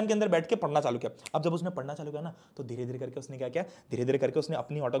 उसने किचन के अंदर बैठ के पढ़ना चालू किया। अब जब उसने पढ़ना चालू किया ना, तो धीरे धीरे करके उसने क्या किया, धीरे धीरे करके उसने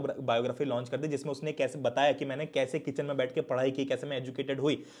अपनी ऑटोबायोग्राफी लॉन्च कर दी, जिसमें उसने कैसे बताया कि मैंने कैसे किचन में बैठ के पढ़ाई की, कैसे मैं एजुकेटेड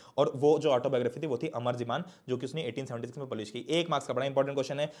हुई, और वो जो ऑटोबायोग्राफी थी वो थी अमर जीबान, जो कि उसने 1876 में पब्लिश की। 1 मार्क्स का बड़ा इंपॉर्टेंट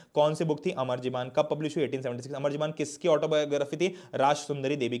क्वेश्चन है, कौन सी बुक थी अमर जीबान, कब पब्लिश हुई, 1876। अमर जीबान किसकी ऑटोबायोग्राफी थी, राज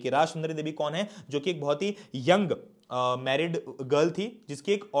सुंदरी देवी की। राज सुंदरी देवी कौन है, जो कि एक बहुत ही यंग मैरिड गर्ल थी,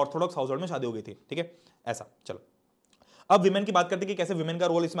 जिसकी एक ऑर्थोडॉक्स हाउसहोल्ड में शादी हो गई थी, ठीक है, ऐसा। चलो अब विमेन की बात करते हैं कि कैसे विमेन का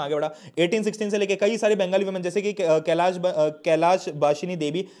रोल इसमें आगे बढ़ा। 1816 से लेके कई सारी बंगाली विमेन, जैसे कि कैलाश बाशिनी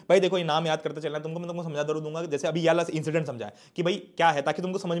देवी, भाई देखो ये नाम याद करते चलना तुमको, मैं तुमको समझा जरूर दूंगा, जैसे अभी याला इंसिडेंट समझा कि भाई क्या है, ताकि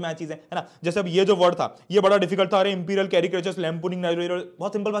तुमको समझ में आए चीजें, है ना। जैसे अब ये जो वर्ड था ये बड़ा डिफिकल्ट था, अरे इंपीरियल कैरिकेचर्स लैम्पूनिंग,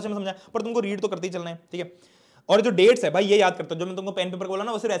 बहुत सिंपल भाषा में समझा, पर तुमको रीड तो करते ही चलना है, ठीक है। और जो डेट्स है भाई ये याद करते हो, जो मैं तुमको पेन पेपर बोला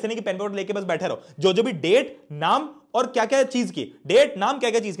ना, वो सिर्फ ऐसे नहीं कि पेन पेपर लेके बस बैठे रहो, जो भी डेट नाम और क्या क्या चीज की, डेट नाम क्या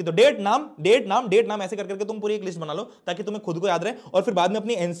क्या चीज की, तो डेट नाम डेट नाम डेट नाम ऐसे करके तुम पूरी एक लिस्ट बना लो, ताकि तुम्हें खुद को याद रहे, और फिर बाद में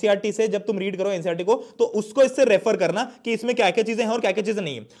अपनी एनसीईआरटी से जब तुम रीड करो एनसीईआरटी को, तो उसको इससे रेफर करना कि इसमें क्या क्या चीजें हैं और क्या क्या चीजें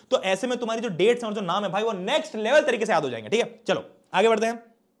नहीं है, तो ऐसे में तुम्हारी जो डेट्स और जो नाम है भाई वो नेक्स्ट लेवल तरीके से याद हो जाएंगे, ठीक है। चलो आगे बढ़ते हैं।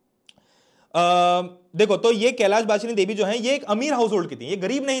 देखो तो ये कैलाश बाशिनी देवी जो है ये एक अमीर हाउस होल्ड की थी, ये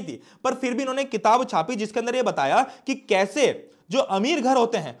गरीब नहीं थी, पर फिर भी इन्होंने किताब छापी जिसके अंदर ये बताया कि कैसे जो अमीर घर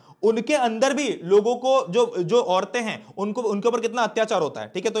होते हैं उनके अंदर भी लोगों को, जो जो औरतें हैं उनके ऊपर कितना अत्याचार होता है,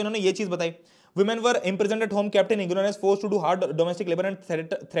 ठीक है। तो इन्होंने ये चीज बताई, women were imprisoned at home, kept in ignorance, forced to do hard domestic labor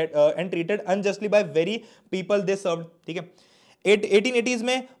and treated unjustly by very people they served, ठीक है। 1880s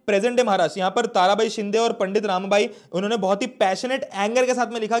में प्रेजेंट डे महाराष्ट्र, यहां पर ताराबाई शिंदे और पंडित रामबाई, उन्होंने बहुत ही पैशनेट एंगर के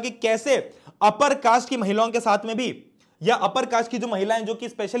साथ में लिखा कि कैसे अपर कास्ट की महिलाओं के साथ में भी, या अपर कास्ट की जो महिलाएं जो कि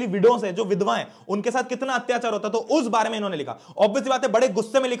स्पेशली विडोज हैं, जो विधवा हैं, उनके साथ कितना अत्याचार होता है, तो उस बारे में इन्होंने लिखा। ऑब्वियस बात है बड़े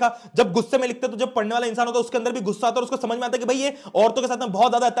गुस्से में लिखा, जब गुस्से में लिखते तो जब पढ़ने वाला इंसान होता है उसके अंदर भी गुस्सा आता है और उसको समझ में आता है कि भाई ये औरतों के साथ में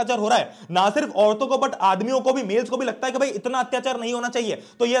बहुत ज्यादा अत्याचार हो रहा है, ना सिर्फ औरतों को बट आदमियों को भी, मेल्स को भी लगता है कि भाई इतना अत्याचार नहीं होना चाहिए।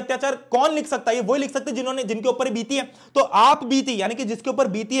 तो ये अत्याचार कौन लिख सकता है, वही लिख सकते जिन्होंने, जिनके ऊपर बीती है। तो आप बीती यानी कि जिसके ऊपर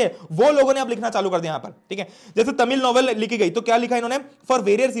बीती है वो लोगों ने आप लिखना चालू कर दिया यहां पर, ठीक है। जैसे तमिल नॉवेल लिखी गई तो क्या लिखा इन्होंने, for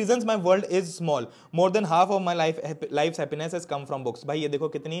various reasons my world is small, more than half of my life happiness has come from books. भाई ये देखो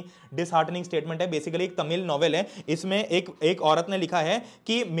कितनी डिसहार्टनिंग स्टेटमेंट है। बेसिकली एक तमिल नॉवेल है, इसमें एक औरत ने लिखा है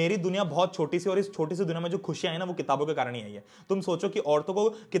कि मेरी दुनिया बहुत छोटी सी, और इस छोटी सी दुनिया में जो खुशियां हैं ना वो किताबों के कारण ही आई है। तुम सोचो कि औरतों को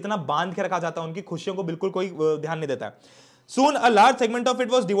कितना बांध के रखा जाता है, उनकी खुशियों को बिल्कुल कोई ध्यान नहीं देता है। Soon a large segment of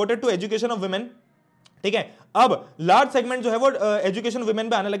it was devoted to education of women, ठीक है। अब लार्ज सेगमेंट जो है वो एजुकेशन वुमेन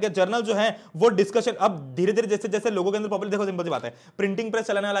पे आने लग गया। जर्नल जो है वो डिस्कशन, अब धीरे धीरे जैसे जैसे लोगों के अंदर पॉपुलर, देखो सिंपल सी बात है, प्रिंटिंग प्रेस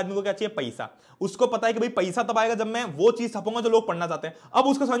चलाने वाला आदमी को क्या चाहिए, पैसा। उसको पता है कि भाई पैसा तब आएगा जब मैं वो चीज छापूंगा जो लोग पढ़ना चाहते हैं। अब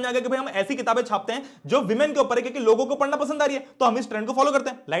उसको समझ में आ गया कि भाई हम ऐसी किताबें छापते हैं जो विमेन के ऊपर है, क्योंकि लोगों को पढ़ना पसंद आ रही है, तो हम इस ट्रेंड को फॉलो करते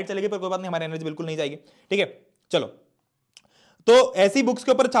हैं। लाइट चलेगी पर कोई बात नहीं, हमारी एनर्जी बिल्कुल नहीं जाएगी, ठीक है। चलो तो ऐसी बुक्स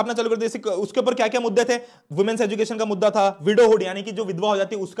के ऊपर छापना चालू कर दिया। उसके ऊपर क्या क्या मुद्दे थे, वुमेन्स एजुकेशन का मुद्दा था, विडोहुड यानी कि जो विधवा हो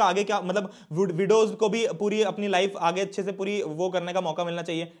जाती है उसका आगे क्या, मतलब विडोज को भी पूरी अपनी लाइफ आगे अच्छे से पूरी वो करने का मौका मिलना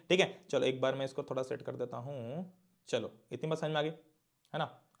चाहिए, ठीक है। चलो एक बार मैं इसको थोड़ा सेट कर देता हूं, चलो इतनी बात समझ में आ गई है ना,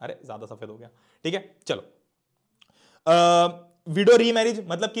 अरे ज्यादा सफेद हो गया, ठीक है। चलो विडो रीमैरिज,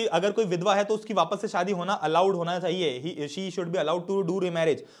 मतलब कि अगर कोई विधवा है तो उसकी वापस से शादी होना अलाउड होना चाहिए, she should be allowed to do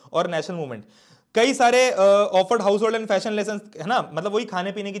remarriage, और नेशनल मूवमेंट। कई सारे offered household and fashion lesson, है ना, मतलब वही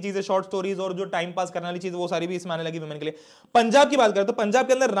खाने पीने की चीजें, शॉर्ट स्टोरीज और जो टाइम पास करने वाली चीज, वो सारी भी इसमें आने लगी वुमेन के लिए। पंजाब की बात करें तो पंजाब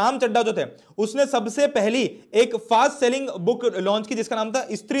के अंदर राम चड्डा जो थे उसने सबसे पहली एक फास्ट सेलिंग बुक लॉन्च की जिसका नाम था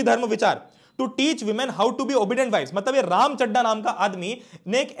Stri Dharma Vichar, to teach women how to be obedient wives. मतलब ये राम चड्डा नाम का आदमी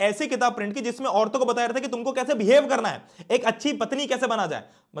ने एक ऐसी किताब प्रिंट की जिसमें औरतों को बताया था कि तुमको कैसे बिहेव करना है, एक अच्छी पत्नी कैसे बना जाए।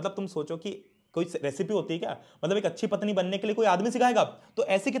 मतलब तुम सोचो कि कोई रेसिपी होती है क्या, मतलब एक अच्छी पत्नी बनने के लिए कोई आदमी सिखाएगा। तो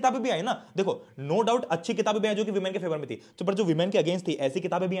ऐसी किताबें भी आई ना, देखो नो डाउट अच्छी किताबें भी आई जो कि विमेन के फेवर में थी, तो पर जो विमेन के अगेंस्ट थी ऐसी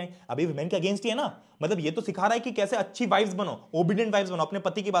किताबें भी आई। अभी विमेन के अगेंस्ट ही है ना, मतलब ये तो सिखा रहा है कि कैसे अच्छी वाइफ्स बनो, ओबीडिएंट वाइफ्स बनो, अपने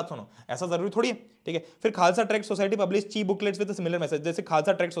पति की बात सुनो, ऐसा जरूरी थोड़ी है, ठीक है। फिर खालसा ट्रैक्ट सोसाइटी पब्लिश ची बुकलेट्स विद सिमिलर मैसेज, जैसे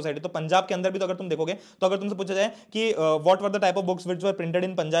खालसा ट्रैक्ट सोसाइटी, तो पंजाब के अंदर भी तो अगर तुम देखोगे तो अगर तुमसे पूछा जाए कि what were the type of books which were printed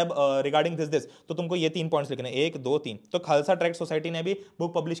in Punjab regarding this, तो तुमको ये 3 पॉइंट्स लिखने, 1 2 3। तो खालसा ट्रैक्ट सोसाइटी ने भी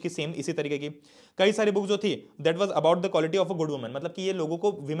बुक पब्लिश की सेम इसी तरीके की। कई सारी जो थी that was about the quality of a good woman, मतलब कि ये लोगों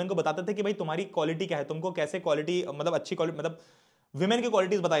को, विमेन को बताते थे कि भाई तुम्हारी क्वालिटी क्या है, तुमको कैसे क्वालिटी, मतलब अच्छी क्वालिटी, मतलब विमेन की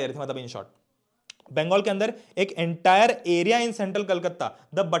क्वालिटीज बताई जा रही थी, मतलब इन शॉर्ट। बंगाल के अंदर एक entire area in central Calcutta,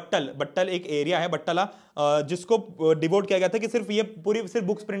 the Battala, Battala एक एरिया है बट्टला, जिसको डिवोट किया गया था कि सिर्फ ये पूरी सिर्फ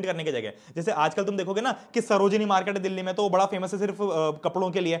बुक्स प्रिंट करने की जगह। जैसे आजकल तुम देखोगे ना कि सरोजिनी मार्केट है दिल्ली में, तो वो बड़ा फेमस है सिर्फ कपड़ों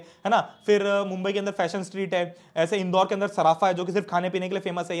के लिए, है ना। फिर मुंबई के अंदर फैशन स्ट्रीट है, ऐसे इंदौर के अंदर सराफा है जो कि सिर्फ खाने पीने के लिए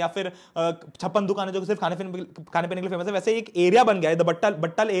फेमस है, या फिर छप्पन दुकान है जो कि सिर्फ खाने पीने के लिए फेमस है। वैसे एक एरिया बन गया है द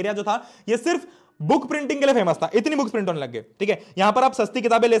बट्टल एरिया जो था, ये सिर्फ बुक प्रिंटिंग के लिए फेमस था। इतनी बुक्स प्रिंट होने लग गए, ठीक है। यहां पर आप सस्ती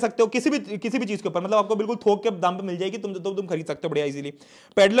किताबें ले सकते हो किसी भी चीज के ऊपर, मतलब आपको बिल्कुल थोक के दाम पे मिल जाएगी, तुम खरीद सकते हो बढ़िया इजीली।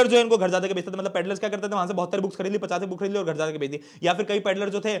 पेडलर जो है इनको घर जाकर के बेचते थे, मतलब पेडलर्स क्या करते थे, वहां से बहुत सारी बुक्स खरीद ली, 50 बुक खरीद ली और घर जाकर बेच दी। या फिर कई पेडलर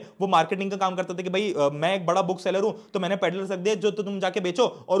जो थे वो मार्केटिंग का काम करते थे कि भाई मैं एक बड़ा बुक सेलर हूं, तो मैंने पेडलर रख दिया जो तुम जाके बेचो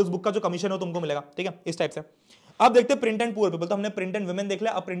और उस बुक का जो कमीशन हो तुमको मिलेगा, ठीक है, इस टाइप से। अब देखते हैं प्रिंट एंड पुअर पीपल। तो हमने प्रिंट एंड वुमेन देख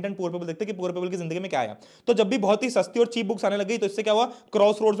लिया, अब प्रिंट एंड पुअर पीपल देखते हैं कि पुअर पीपल की जिंदगी में क्या आया। तो जब भी बहुत ही सस्ती और चीप बुक्स आने लगी तो इससे क्या हुआ,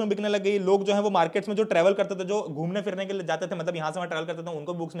 क्रॉस रोड्स में बिकने लग गई। लोग जो है वो मार्केट्स में जो ट्रैवल करते थे, जो घूमने फिरने के लिए जाते थे, मतलब यहां से वहां ट्रैवल करते थे,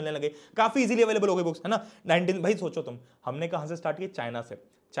 उनको बुक्स मिलने लगे, काफी इजीली अवेलेबल हो गई बुक्स, है ना। 19 भाई सोचो तुम, हमने कहां से स्टार्ट की, चाइना से।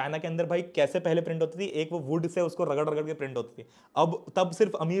 चाइना के अंदर भाई कैसे पहले प्रिंट होती थी, एक वो वुड से उसको रगड़ रगड़ के प्रिंट होती थी। अब तब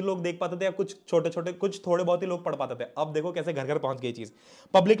सिर्फ अमीर लोग देख पाते थे या कुछ छोटे छोटे कुछ थोड़े बहुत ही लोग पढ़ पाते थे। अब देखो कैसे घर घर पहुंच गई चीज,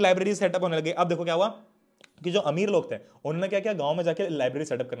 पब्लिक लाइब्रेरी सेटअप होने लगी। अब देखो क्या हुआ कि जो अमीर लोग थे उन्होंने क्या किया, गांव में जाके लाइब्रेरी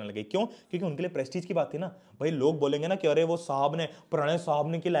सेटअप करने लगे। क्यों? क्योंकि उनके लिए प्रेस्टीज की बात थी ना। भाई लोग बोलेंगे ना कि अरे वो साहब ने, प्रणय साहब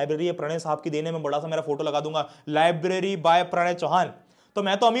ने की लाइब्रेरी है, प्रणय साहब की देने में बड़ा सा मेरा फोटो लगा दूंगा, लाइब्रेरी बाय प्रणय चौहान, तो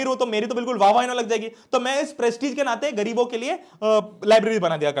मैं तो अमीर हूं, तो मेरी तो बिल्कुल वाह वाह ना लग जाएगी। तो मैं इस प्रेस्टीज के नाते गरीबों के लिए लाइब्रेरी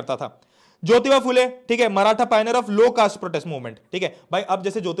बना दिया करता था। ज्योतिबा फुले, ठीक है, Maratha Pioneer of low cast protest movement, ठीक है भाई। अब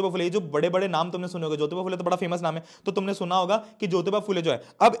जैसे ज्योतिबा फुले, जो बड़े बड़े नाम तुमने सुने होंगे, ज्योतिबा फुले तो बड़ा फेमस नाम है, तो तुमने सुना होगा कि ज्योतिबा फुले जो है,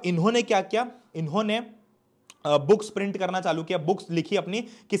 अब इन्होंने क्या किया, इन्होंने बुक्स प्रिंट करना चालू किया, बुक्स लिखी अपनी।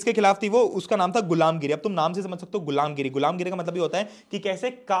 किसके खिलाफ थी वो? उसका नाम था गुलामगिरी। अब तुम नाम से समझ सकते हो गुलामगिरी। गुलामगिरी का मतलब ये होता है कि कैसे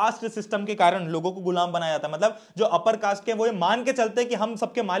कास्ट सिस्टम के कारण लोगों को गुलाम बनाया जाता है, मतलब जो अपर कास्ट के वो ये मान के चलते हैं कि हम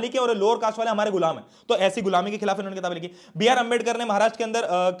सबके मालिक है और लोअर कास्ट वाले हमारे गुलाम है। तो ऐसी गुलामी के खिलाफ इन्होंने किताब लिखी। बी आर अंबेडकर ने महाराष्ट्र के अंदर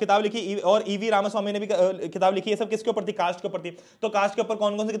किताब लिखी, और ईवी रामास्वामी ने भी किताब लिखी। ये सब किसके ऊपर थी? कास्ट के ऊपर थी। तो कास्ट के ऊपर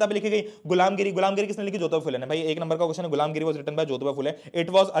कौन कौन सी किताबें लिखी गई? गुलामगिरी। गुलामगिरी किसने लिखी? ज्योतिबा फुले ने। भाई एक नंबर का क्वेश्चन है, गुलामगिरी was written by Jyotiba Phule. It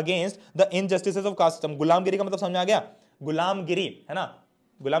was against the injustices of caste system. गुलामगिरी का मतलब समझ आ गया? गुलामगिरी, है ना,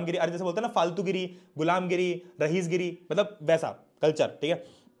 गुलामगिरी, अरे जैसे बोलते हैं ना फालतूगिरी, गुलामगिरी, रहीसगिरी, मतलब वैसा कल्चर, ठीक है।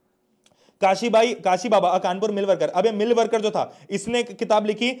 काशी बाबा कानपुर मिल वर्कर। अब ये मिल वर्कर जो था, इसने किताब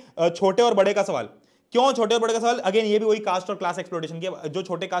लिखी छोटे और बड़े का सवाल। क्यों छोटे और बड़े का सवाल? अगेन ये भी वही कास्ट और क्लास एक्सप्लॉयटेशन की, जो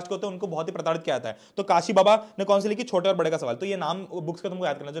छोटे कास्ट के होते हैं उनको बहुत ही प्रताड़ित किया जाता है। तो काशी बाबा ने कौन सी लिखी? छोटे और बड़े का सवाल। तो ये नाम बुक्स का तुमको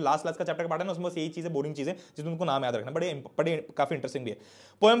याद करना, जो लास्ट का चैप्टर का पार्ट है ना, उसमें यही चीजें, बोरिंग चीजें, जिसमें तुमको नाम याद रखना, बड़े काफी इंटरेस्टिंग भी है।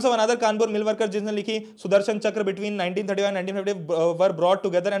 Poems of another Kanpur mill worker, जिसने लिखी सुदर्शन चक्र between 1931 and 1950 were brought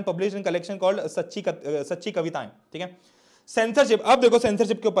together and published in collection called सच्ची कविताएं, ठीक है। सेंसरशिप। अब देखो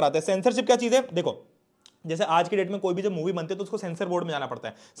सेंसरशिप के ऊपर आते हैं। सेंसरशिप क्या चीज है? देखो जैसे आज की डेट में कोई भी जब मूवी बनती है तो उसको सेंसर बोर्ड में जाना पड़ता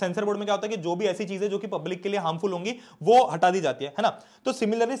है। सेंसर बोर्ड में क्या होता है कि जो भी ऐसी चीजें जो कि पब्लिक के लिए हार्मफुल होंगी वो हटा दी जाती है ना। तो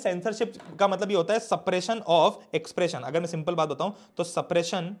सिमिलरली सेंसरशिप का मतलब ये होता है सप्रेशन ऑफ एक्सप्रेशन। अगर मैं सिंपल बात बताऊं तो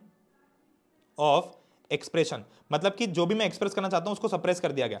सप्रेशन ऑफ एक्सप्रेशन मतलब कि जो भी मैं एक्सप्रेस करना चाहता हूं उसको सप्रेस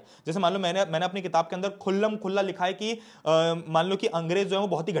कर दिया गया। जैसे मान लो मैंने अपनी किताब के अंदर खुल्लम खुल्ला लिखा है कि मान लो कि अंग्रेज जो है वो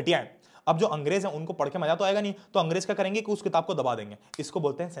बहुत ही घटिया है। अब जो अंग्रेज हैं उनको पढ़ के मजा तो आएगा नहीं, तो अंग्रेज क्या करेंगे कि उस किताब को दबा देंगे। इसको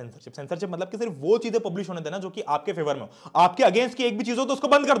बोलते हैं सेंसरशिप। सेंसरशिप मतलब कि सिर्फ वो चीजें पब्लिश होने देना जो कि आपके फेवर में हो। आपके अगेंस्ट की एक भी चीज हो तो उसको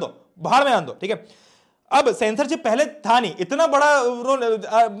बंद कर दो, बाहर में आन दो, ठीक है। अब सेंसरशिप पहले था नहीं, इतना बड़ा रोल,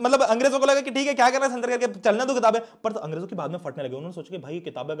 मतलब अंग्रेजों को लगा कि ठीक है क्या करना है सेंसर करके चलने दो किताबें, पर तो अंग्रेजों की बाद में फटने लगे। उन्होंने सोचा कि भाई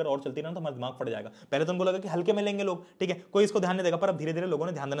किताबें अगर और चलती ना तो हमारा दिमाग फट जाएगा। पहले तो उनको लगा कि हल्के में लेंगे लोग, ठीक है, कोई इसको ध्यान नहीं देगा, पर अब धीरे धीरे लोगों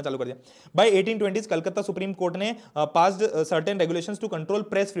ने ध्यान देना चालू कर दिया। बाय 1820 कलकत्ता सुप्रीम कोर्ट ने passed certain regulations to control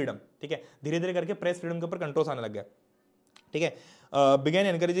press freedom, ठीक है, धीरे धीरे करके प्रेस फ्रीडम के ऊपर कंट्रोल आने लग गया, ठीक है। began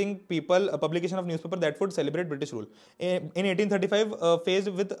encouraging people publication of newspaper that would celebrate British rule. In 1835 faced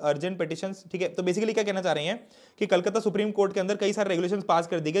with urgent petitions, ठीक है। तो बेसिकली क्या कहना चाह रहे हैं कि कलकत्ता सुप्रीम कोर्ट के अंदर कई सारे रेगुलेशंस पास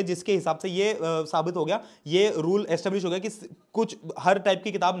कर दिए गए, जिसके हिसाब से ये साबित हो गया, ये रूल एस्टेब्लिश हो गया कि कुछ हर टाइप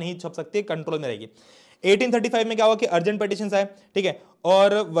की किताब नहीं छप सकती, कंट्रोल में रहेगी। 1835 में क्या हुआ कि अर्जेंट पिटीशंस आए, ठीक है,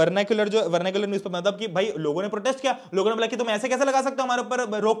 और वर्नाक्युलर न्यूज़पेपर, मतलब कि भाई लोगों ने प्रोटेस्ट किया, लोगों ने बोला कि तुम ऐसे कैसे लगा सकते हो हमारे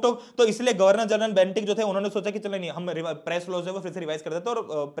ऊपर रोक टोक। तो इसलिए गवर्नर जनरल बेंटिक जो थे उन्होंने सोचा कि चलो नहीं, हम प्रेस लॉज जो है फिर से रिवाइज कर देते हैं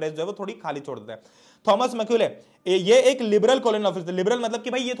और प्रेस जो है वो थोड़ी खाली छोड़ देते हैं। थॉमस मैक्यूले, ये एक लिबरल कॉलोनी ऑफिसर। लिबरल मतलब कि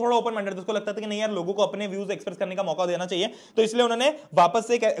भाई ये थोड़ा ओपन माइंडेड, उसको लगता था कि नहीं यार लोगों को अपने व्यूज एक्सप्रेस करने का मौका देना चाहिए, तो इसलिए उन्होंने वापस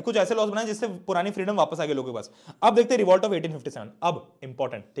से कुछ ऐसे लॉज बनाए जिससे पुरानी फ्रीडम वापस आ गई लोगों के पास। अब देखते हैं रिवॉल्ट ऑफ 1857। अब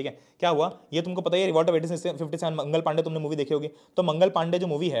इंपॉर्टेंट, ठीक है, क्या हुआ ये तुमको पता है, रिवॉल्ट ऑफ 1857, मंगल पांडे, तुमने मूवी देखी होगी। तो मंगल पांडे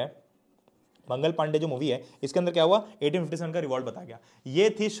जो मूवी है इसके अंदर क्या हुआ, 1857 का रिवॉल्ट बताया गया। ये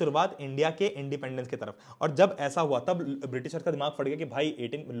थी शुरुआत इंडिया के इंडिपेंडेंस की तरफ। और जब ऐसा हुआ तब ब्रिटिशर का दिमाग फट गया कि भाई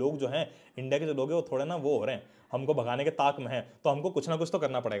 18 लोग जो हैं इंडिया के जो लोग हैं वो थोड़े ना वो हो रहे हैं, हमको भगाने के ताक में हैं, तो हमको कुछ ना कुछ तो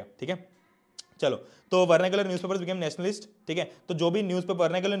करना पड़ेगा, ठीक है। चलो, तो वर्नाकुलर न्यूज़पेपर्स बिकेम नेशनलिस्ट, ठीक है। तो जो भी न्यूज़पेपर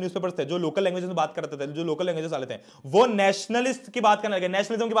वर्नाकुलर न्यूज़पेपर्स थे, जो लोकल लैंग्वेजेस में बात करते थे, जो लोकल लैंग्वेजेस वाले थे, वो नेशनलिस्ट की बात करने लगे,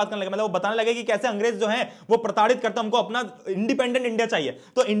 नेशनलिज्म की बात करने लगे। मतलब वो बताने लगे कि कैसे अंग्रेज जो है वो प्रताड़ित करते, हमको अपना इंडिपेंडेंट इंडिया चाहिए।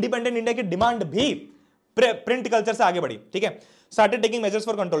 तो इंडिपेंडेंट इंडिया की डिमांड भी प्रिंट कल्चर से आगे बढ़ी, ठीक है। started taking measures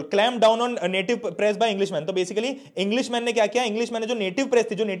for control, clamp down on native press by Englishmen। तो बेसिकली इंग्लिशमैन ने क्या किया, इंग्लिशमैन ने जो नेटिव प्रेस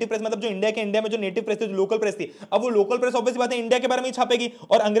थी, जो नेटिव प्रेस मतलब जो इंडिया में जो नेटिव प्रेस थी, जो लोकल प्रेस थी, अब वो लोकल प्रेस ऑब्वियसली बात है इंडिया के बारे में ही छापेगी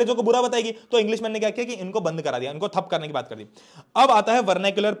और अंग्रेजों को बुरा बताएगी। तो इंग्लिशमैन ने क्या किया कि इनको बंद करा दिया, इनको ठप करने की बात कर दी। अब आता है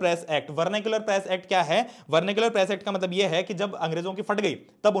vernacular press act. Vernacular press act क्या है? वर्नाकुलर प्रेस एक्ट का मतलब यह है कि जब अंग्रेजों की फट गई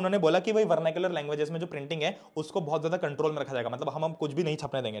तब उन्होंने बोला कि भाई वर्नाकुलर लैंग्वेजेस में जो प्रिंटिंग है उसको बहुत ज्यादा कंट्रोल में रखा जाएगा, मतलब हम कुछ भी नहीं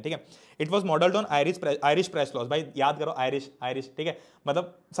छपने देंगे, ठीक है। It was modelled on Irish press laws. भाई याद करो, आयरिश, ठीक है।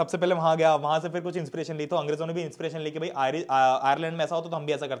 मतलब सबसे पहले वहां गया, वहां से फिर कुछ इंस्पिरेशन ली, तो अंग्रेजों ने भी इंस्पिरेशन ली कि भाई आयरलैंड में ऐसा हो तो हम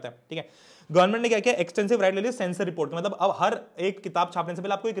भी ऐसा करते हैं, ठीक है। गवर्नमेंट ने क्या किया, एक्सटेंसिव राइट ले लिया सेंसर रिपोर्ट, मतलब अब हर एक किताब छापने से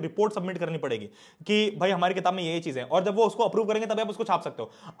पहले आपको एक रिपोर्ट सबमिट करनी पड़ेगी कि भाई हमारी किताब में ये चीजें, और जब वो उसको अप्रूव करेंगे तब आप उसको छाप सकते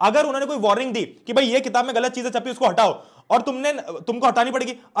हो। अगर उन्होंने कोई वार्निंग दी कि भाई ये किताब में गलत चीजें छपी उसको हटाओ, और तुमको हटानी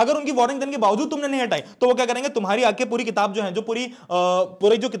पड़ेगी, अगर उनकी वार्निंग देने के बावजूद तुमने नहीं हटाई तो वो क्या करेंगे, तुम्हारी आके पूरी किताब जो है, जो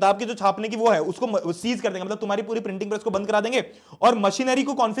पूरी जो किताब की जो छापने की वो है उसको सीज कर देंगे, मतलब तुम्हारी पूरी प्रिंटिंग प्रेस को बंद करा देंगे और मशीनरी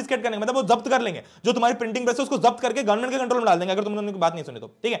को कॉन्फिस्केट करेंगे, मतलब वो जब्त कर लेंगे, जो तुम्हारी प्रिंटिंग प्रेस है उसको जब्त करके गवर्नमेंट के कंट्रोल में डाल देंगे अगर तुमने उनकी बात नहीं सुनी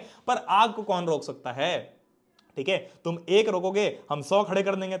तो, ठीक है। पर आग को कौन रोक सकता है, ठीक है। तुम एक रोकोगे हम 100 खड़े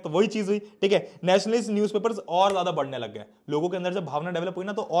कर देंगे, तो वही चीज हुई, ठीक है। नेशनलिस्ट न्यूज़पेपर्स और ज्यादा बढ़ने लग गए, लोगों के अंदर जब भावना डेवलप हुई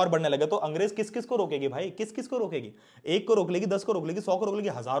ना तो और बढ़ने लगे। तो अंग्रेज किस किस को रोकेगी भाई, किस किस को रोकेगी? एक को रोक लेगी, 10 को रोक लेगी, 100 को रोक लेगी,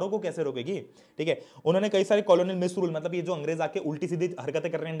 हजारों को कैसे रोकेगी, ठीक है। उन्होंने कई सारे कॉलोनियल मिसरूल, मतलब ये जो अंग्रेज आके उल्टी सीधी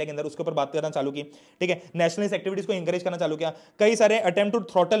हरकतें कर रहे हैं इंडिया के अंदर, उसके ऊपर बात करना चालू की, ठीक है। नेशनलिस्ट एक्टिविटीज को इंकरेज करना चालू किया। कई सारे attempt to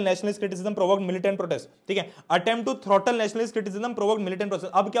throttle nationalist criticism provoked militant protest, ठीक है। Attempt to throttle nationalist criticism provoked militant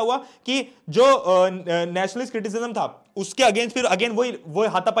protest. अब क्या हुआ कि जो नेशनलिस्ट क्रिटिसिज्म था उसके अगेंस्ट फिर अगेन वही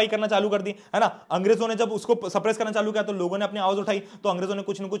हाथापाई करना चालू कर दी, है ना। अंग्रेजों ने जब उसको सप्रेस करना चालू किया तो लोगों ने अपनी आवाज उठाई, तो अंग्रेजों ने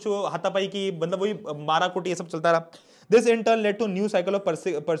कुछ न कुछ हाथापाई की, मतलब वही मारा कुटी ये सब चलता रहा। This in turn led to new cycle of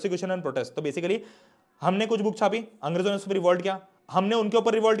persecution and protest. तो बेसिकली हमने कुछ बुक छापी, अंग्रेजों ने उस पर रिवोल्ट किया, हमने उनके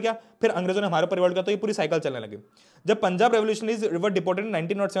ऊपर रिवोल्ट किया, फिर अंग्रेजों ने हमारे ऊपर रिवोल्ट किया, तो ये पूरी साइकिल चलने लगी। जब पंजाब रेवोल्यूशनरीज वर डिपोर्टेड इन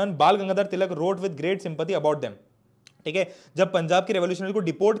 1907, बाल Gangadhar Tilak road with great sympathy about them, ठीक है। जब पंजाब के रेवोल्यूशनरी को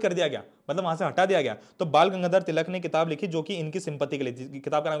डिपोर्ट कर दिया गया, मतलब वहां से हटा दिया गया, तो बाल गंगाधर तिलक ने किताब लिखी जो कि इनकी सिंपैथी के लिए थी।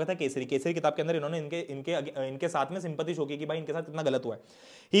 किताब का नाम था केसरी। केसरी किताब के अंदर इन्होंने इनके साथ में सिंपैथी शो की कि भाई इनके साथ कितना गलत हुआ है।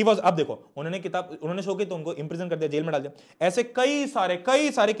 ही वाज, अब देखो उन्होंने शो की तो उनको इंप्रिजन कर दिया, जेल में डाल दिया। ऐसे कई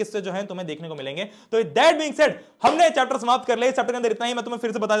सारे किस्से जो हैं तुम्हें देखने को मिलेंगे। तो दैट बीइंग सेड हमने चैप्टर समाप्त कर लिया। चैप्टर के अंदर इतना ही मैं तुम्हें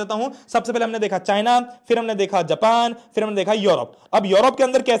फिर से बता देता हूं। सबसे पहले हमने देखा चाइना, फिर हमने देखा जापान, फिर हमने देखा यूरोप। अब यूरोप के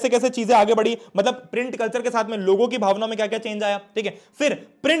अंदर कैसे कैसे चीजें आगे बढ़ी, मतलब प्रिंट कल्चर के साथ में लोगों की भावनाओं में क्या क्या चेंज आया, ठीक है। फिर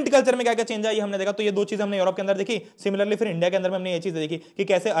प्रिंट कल्चर में क्या क्या चेंज आया ये हमने देखा। तो ये दो चीजें हमने यूरोप के अंदर देखी। सिमिलरली फिर इंडिया के अंदर में हमने ये चीजें देखी कि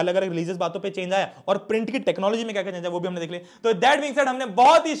कैसे अलग अलग रिलीजियस बातों पे चेंज आया, और प्रिंट की टेक्नोलॉजी में क्या क्या चेंज आया वो भी हमने देख लिया। तो दैट बीइंग सेड हमने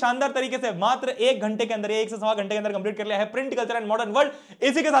बहुत ही शानदार तरीके से मात्र 1 घंटे के अंदर, 1 से सवा घंटे के अंदर कंप्लीट कर लिया है print culture and modern world.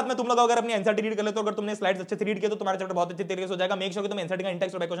 इसी के साथ में तुम लोग अगर अपनी एनसीईआरटी रीड कर ले, तो अगर तुमने स्लाइड्स अच्छे से रीड किए तो तुम्हारा चैप्टर बहुत अच्छे तरीके से हो जाएगा। मेक श्योर कि तुम एनसीईआरटी का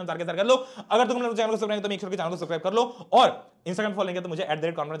इंटेक्स्ट और क्वेश्चन सारे कर लो। अगर तुम लोग चैनल को सब्सक्राइब तो मेक श्योर कि चैनल को सब्सक्राइब कर लो, और इंस्टाग्राम फॉलो लेंगे तो मुझे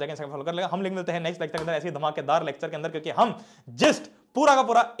 @कॉन्फ्रेंस जाकर इंस्टाग्राम फॉलो कर लेगा। हम लिंक मिलते हैं नेक्स्ट लेक्चर के अंदर, ऐसे धमाकेदार लेक्चर के अंदर, क्योंकि हम जस्ट पूरा का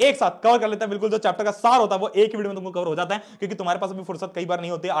पूरा एक साथ कवर कर लेते हैं। बिल्कुल जो चैप्टर का सार होता है वो एक ही वीडियो में तुमको कवर हो जाता है, क्योंकि तुम्हारे पास अभी फुर्सत कई बार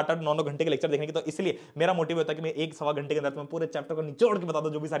नहीं होती है 8-8, 9-9 घंटे के लेक्चर देखने की। तो इसलिए मेरा मोटिव होता है कि मैं 1 सवा घंटे के अंदर तुम्हें पूरे चैप्टर को निचोड़ के बता दूं,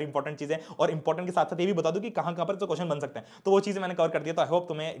 जो भी सारी इंपॉर्टेंट चीजें, और इंपॉर्टेंट के साथ साथ ये भी बता दूं कि कहां पर तो क्वेश्चन बन सकते हैं। तो वो चीजें मैंने कवर कर दिया। तो आई होप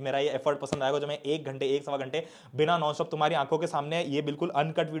तुम्हें मेरा ये एफर्ट पसंद आएगा, जो मैं 1 घंटे 1 सवा घंटे बिना नॉन स्टॉप तुम्हारी आंखों के सामने, ये बिल्कुल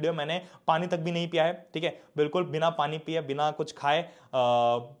अनकट वीडियो, मैंने पानी तक भी नहीं पिया है, ठीक है, बिल्कुल बिना पानी पिए बिना कुछ खाए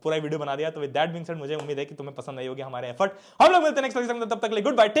पूरा वीडियो बना दिया। तो विद दैट बीइंग सेड मुझे उम्मीद है कि तुम्हें पसंद आई होगी हमारे एफर्ट। हम लोग मिलते हैं नेक्स्ट लेक्चर में, तब तक के लिए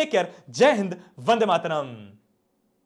गुड बाय, टेक केयर, जय हिंद, वंदे मातरम।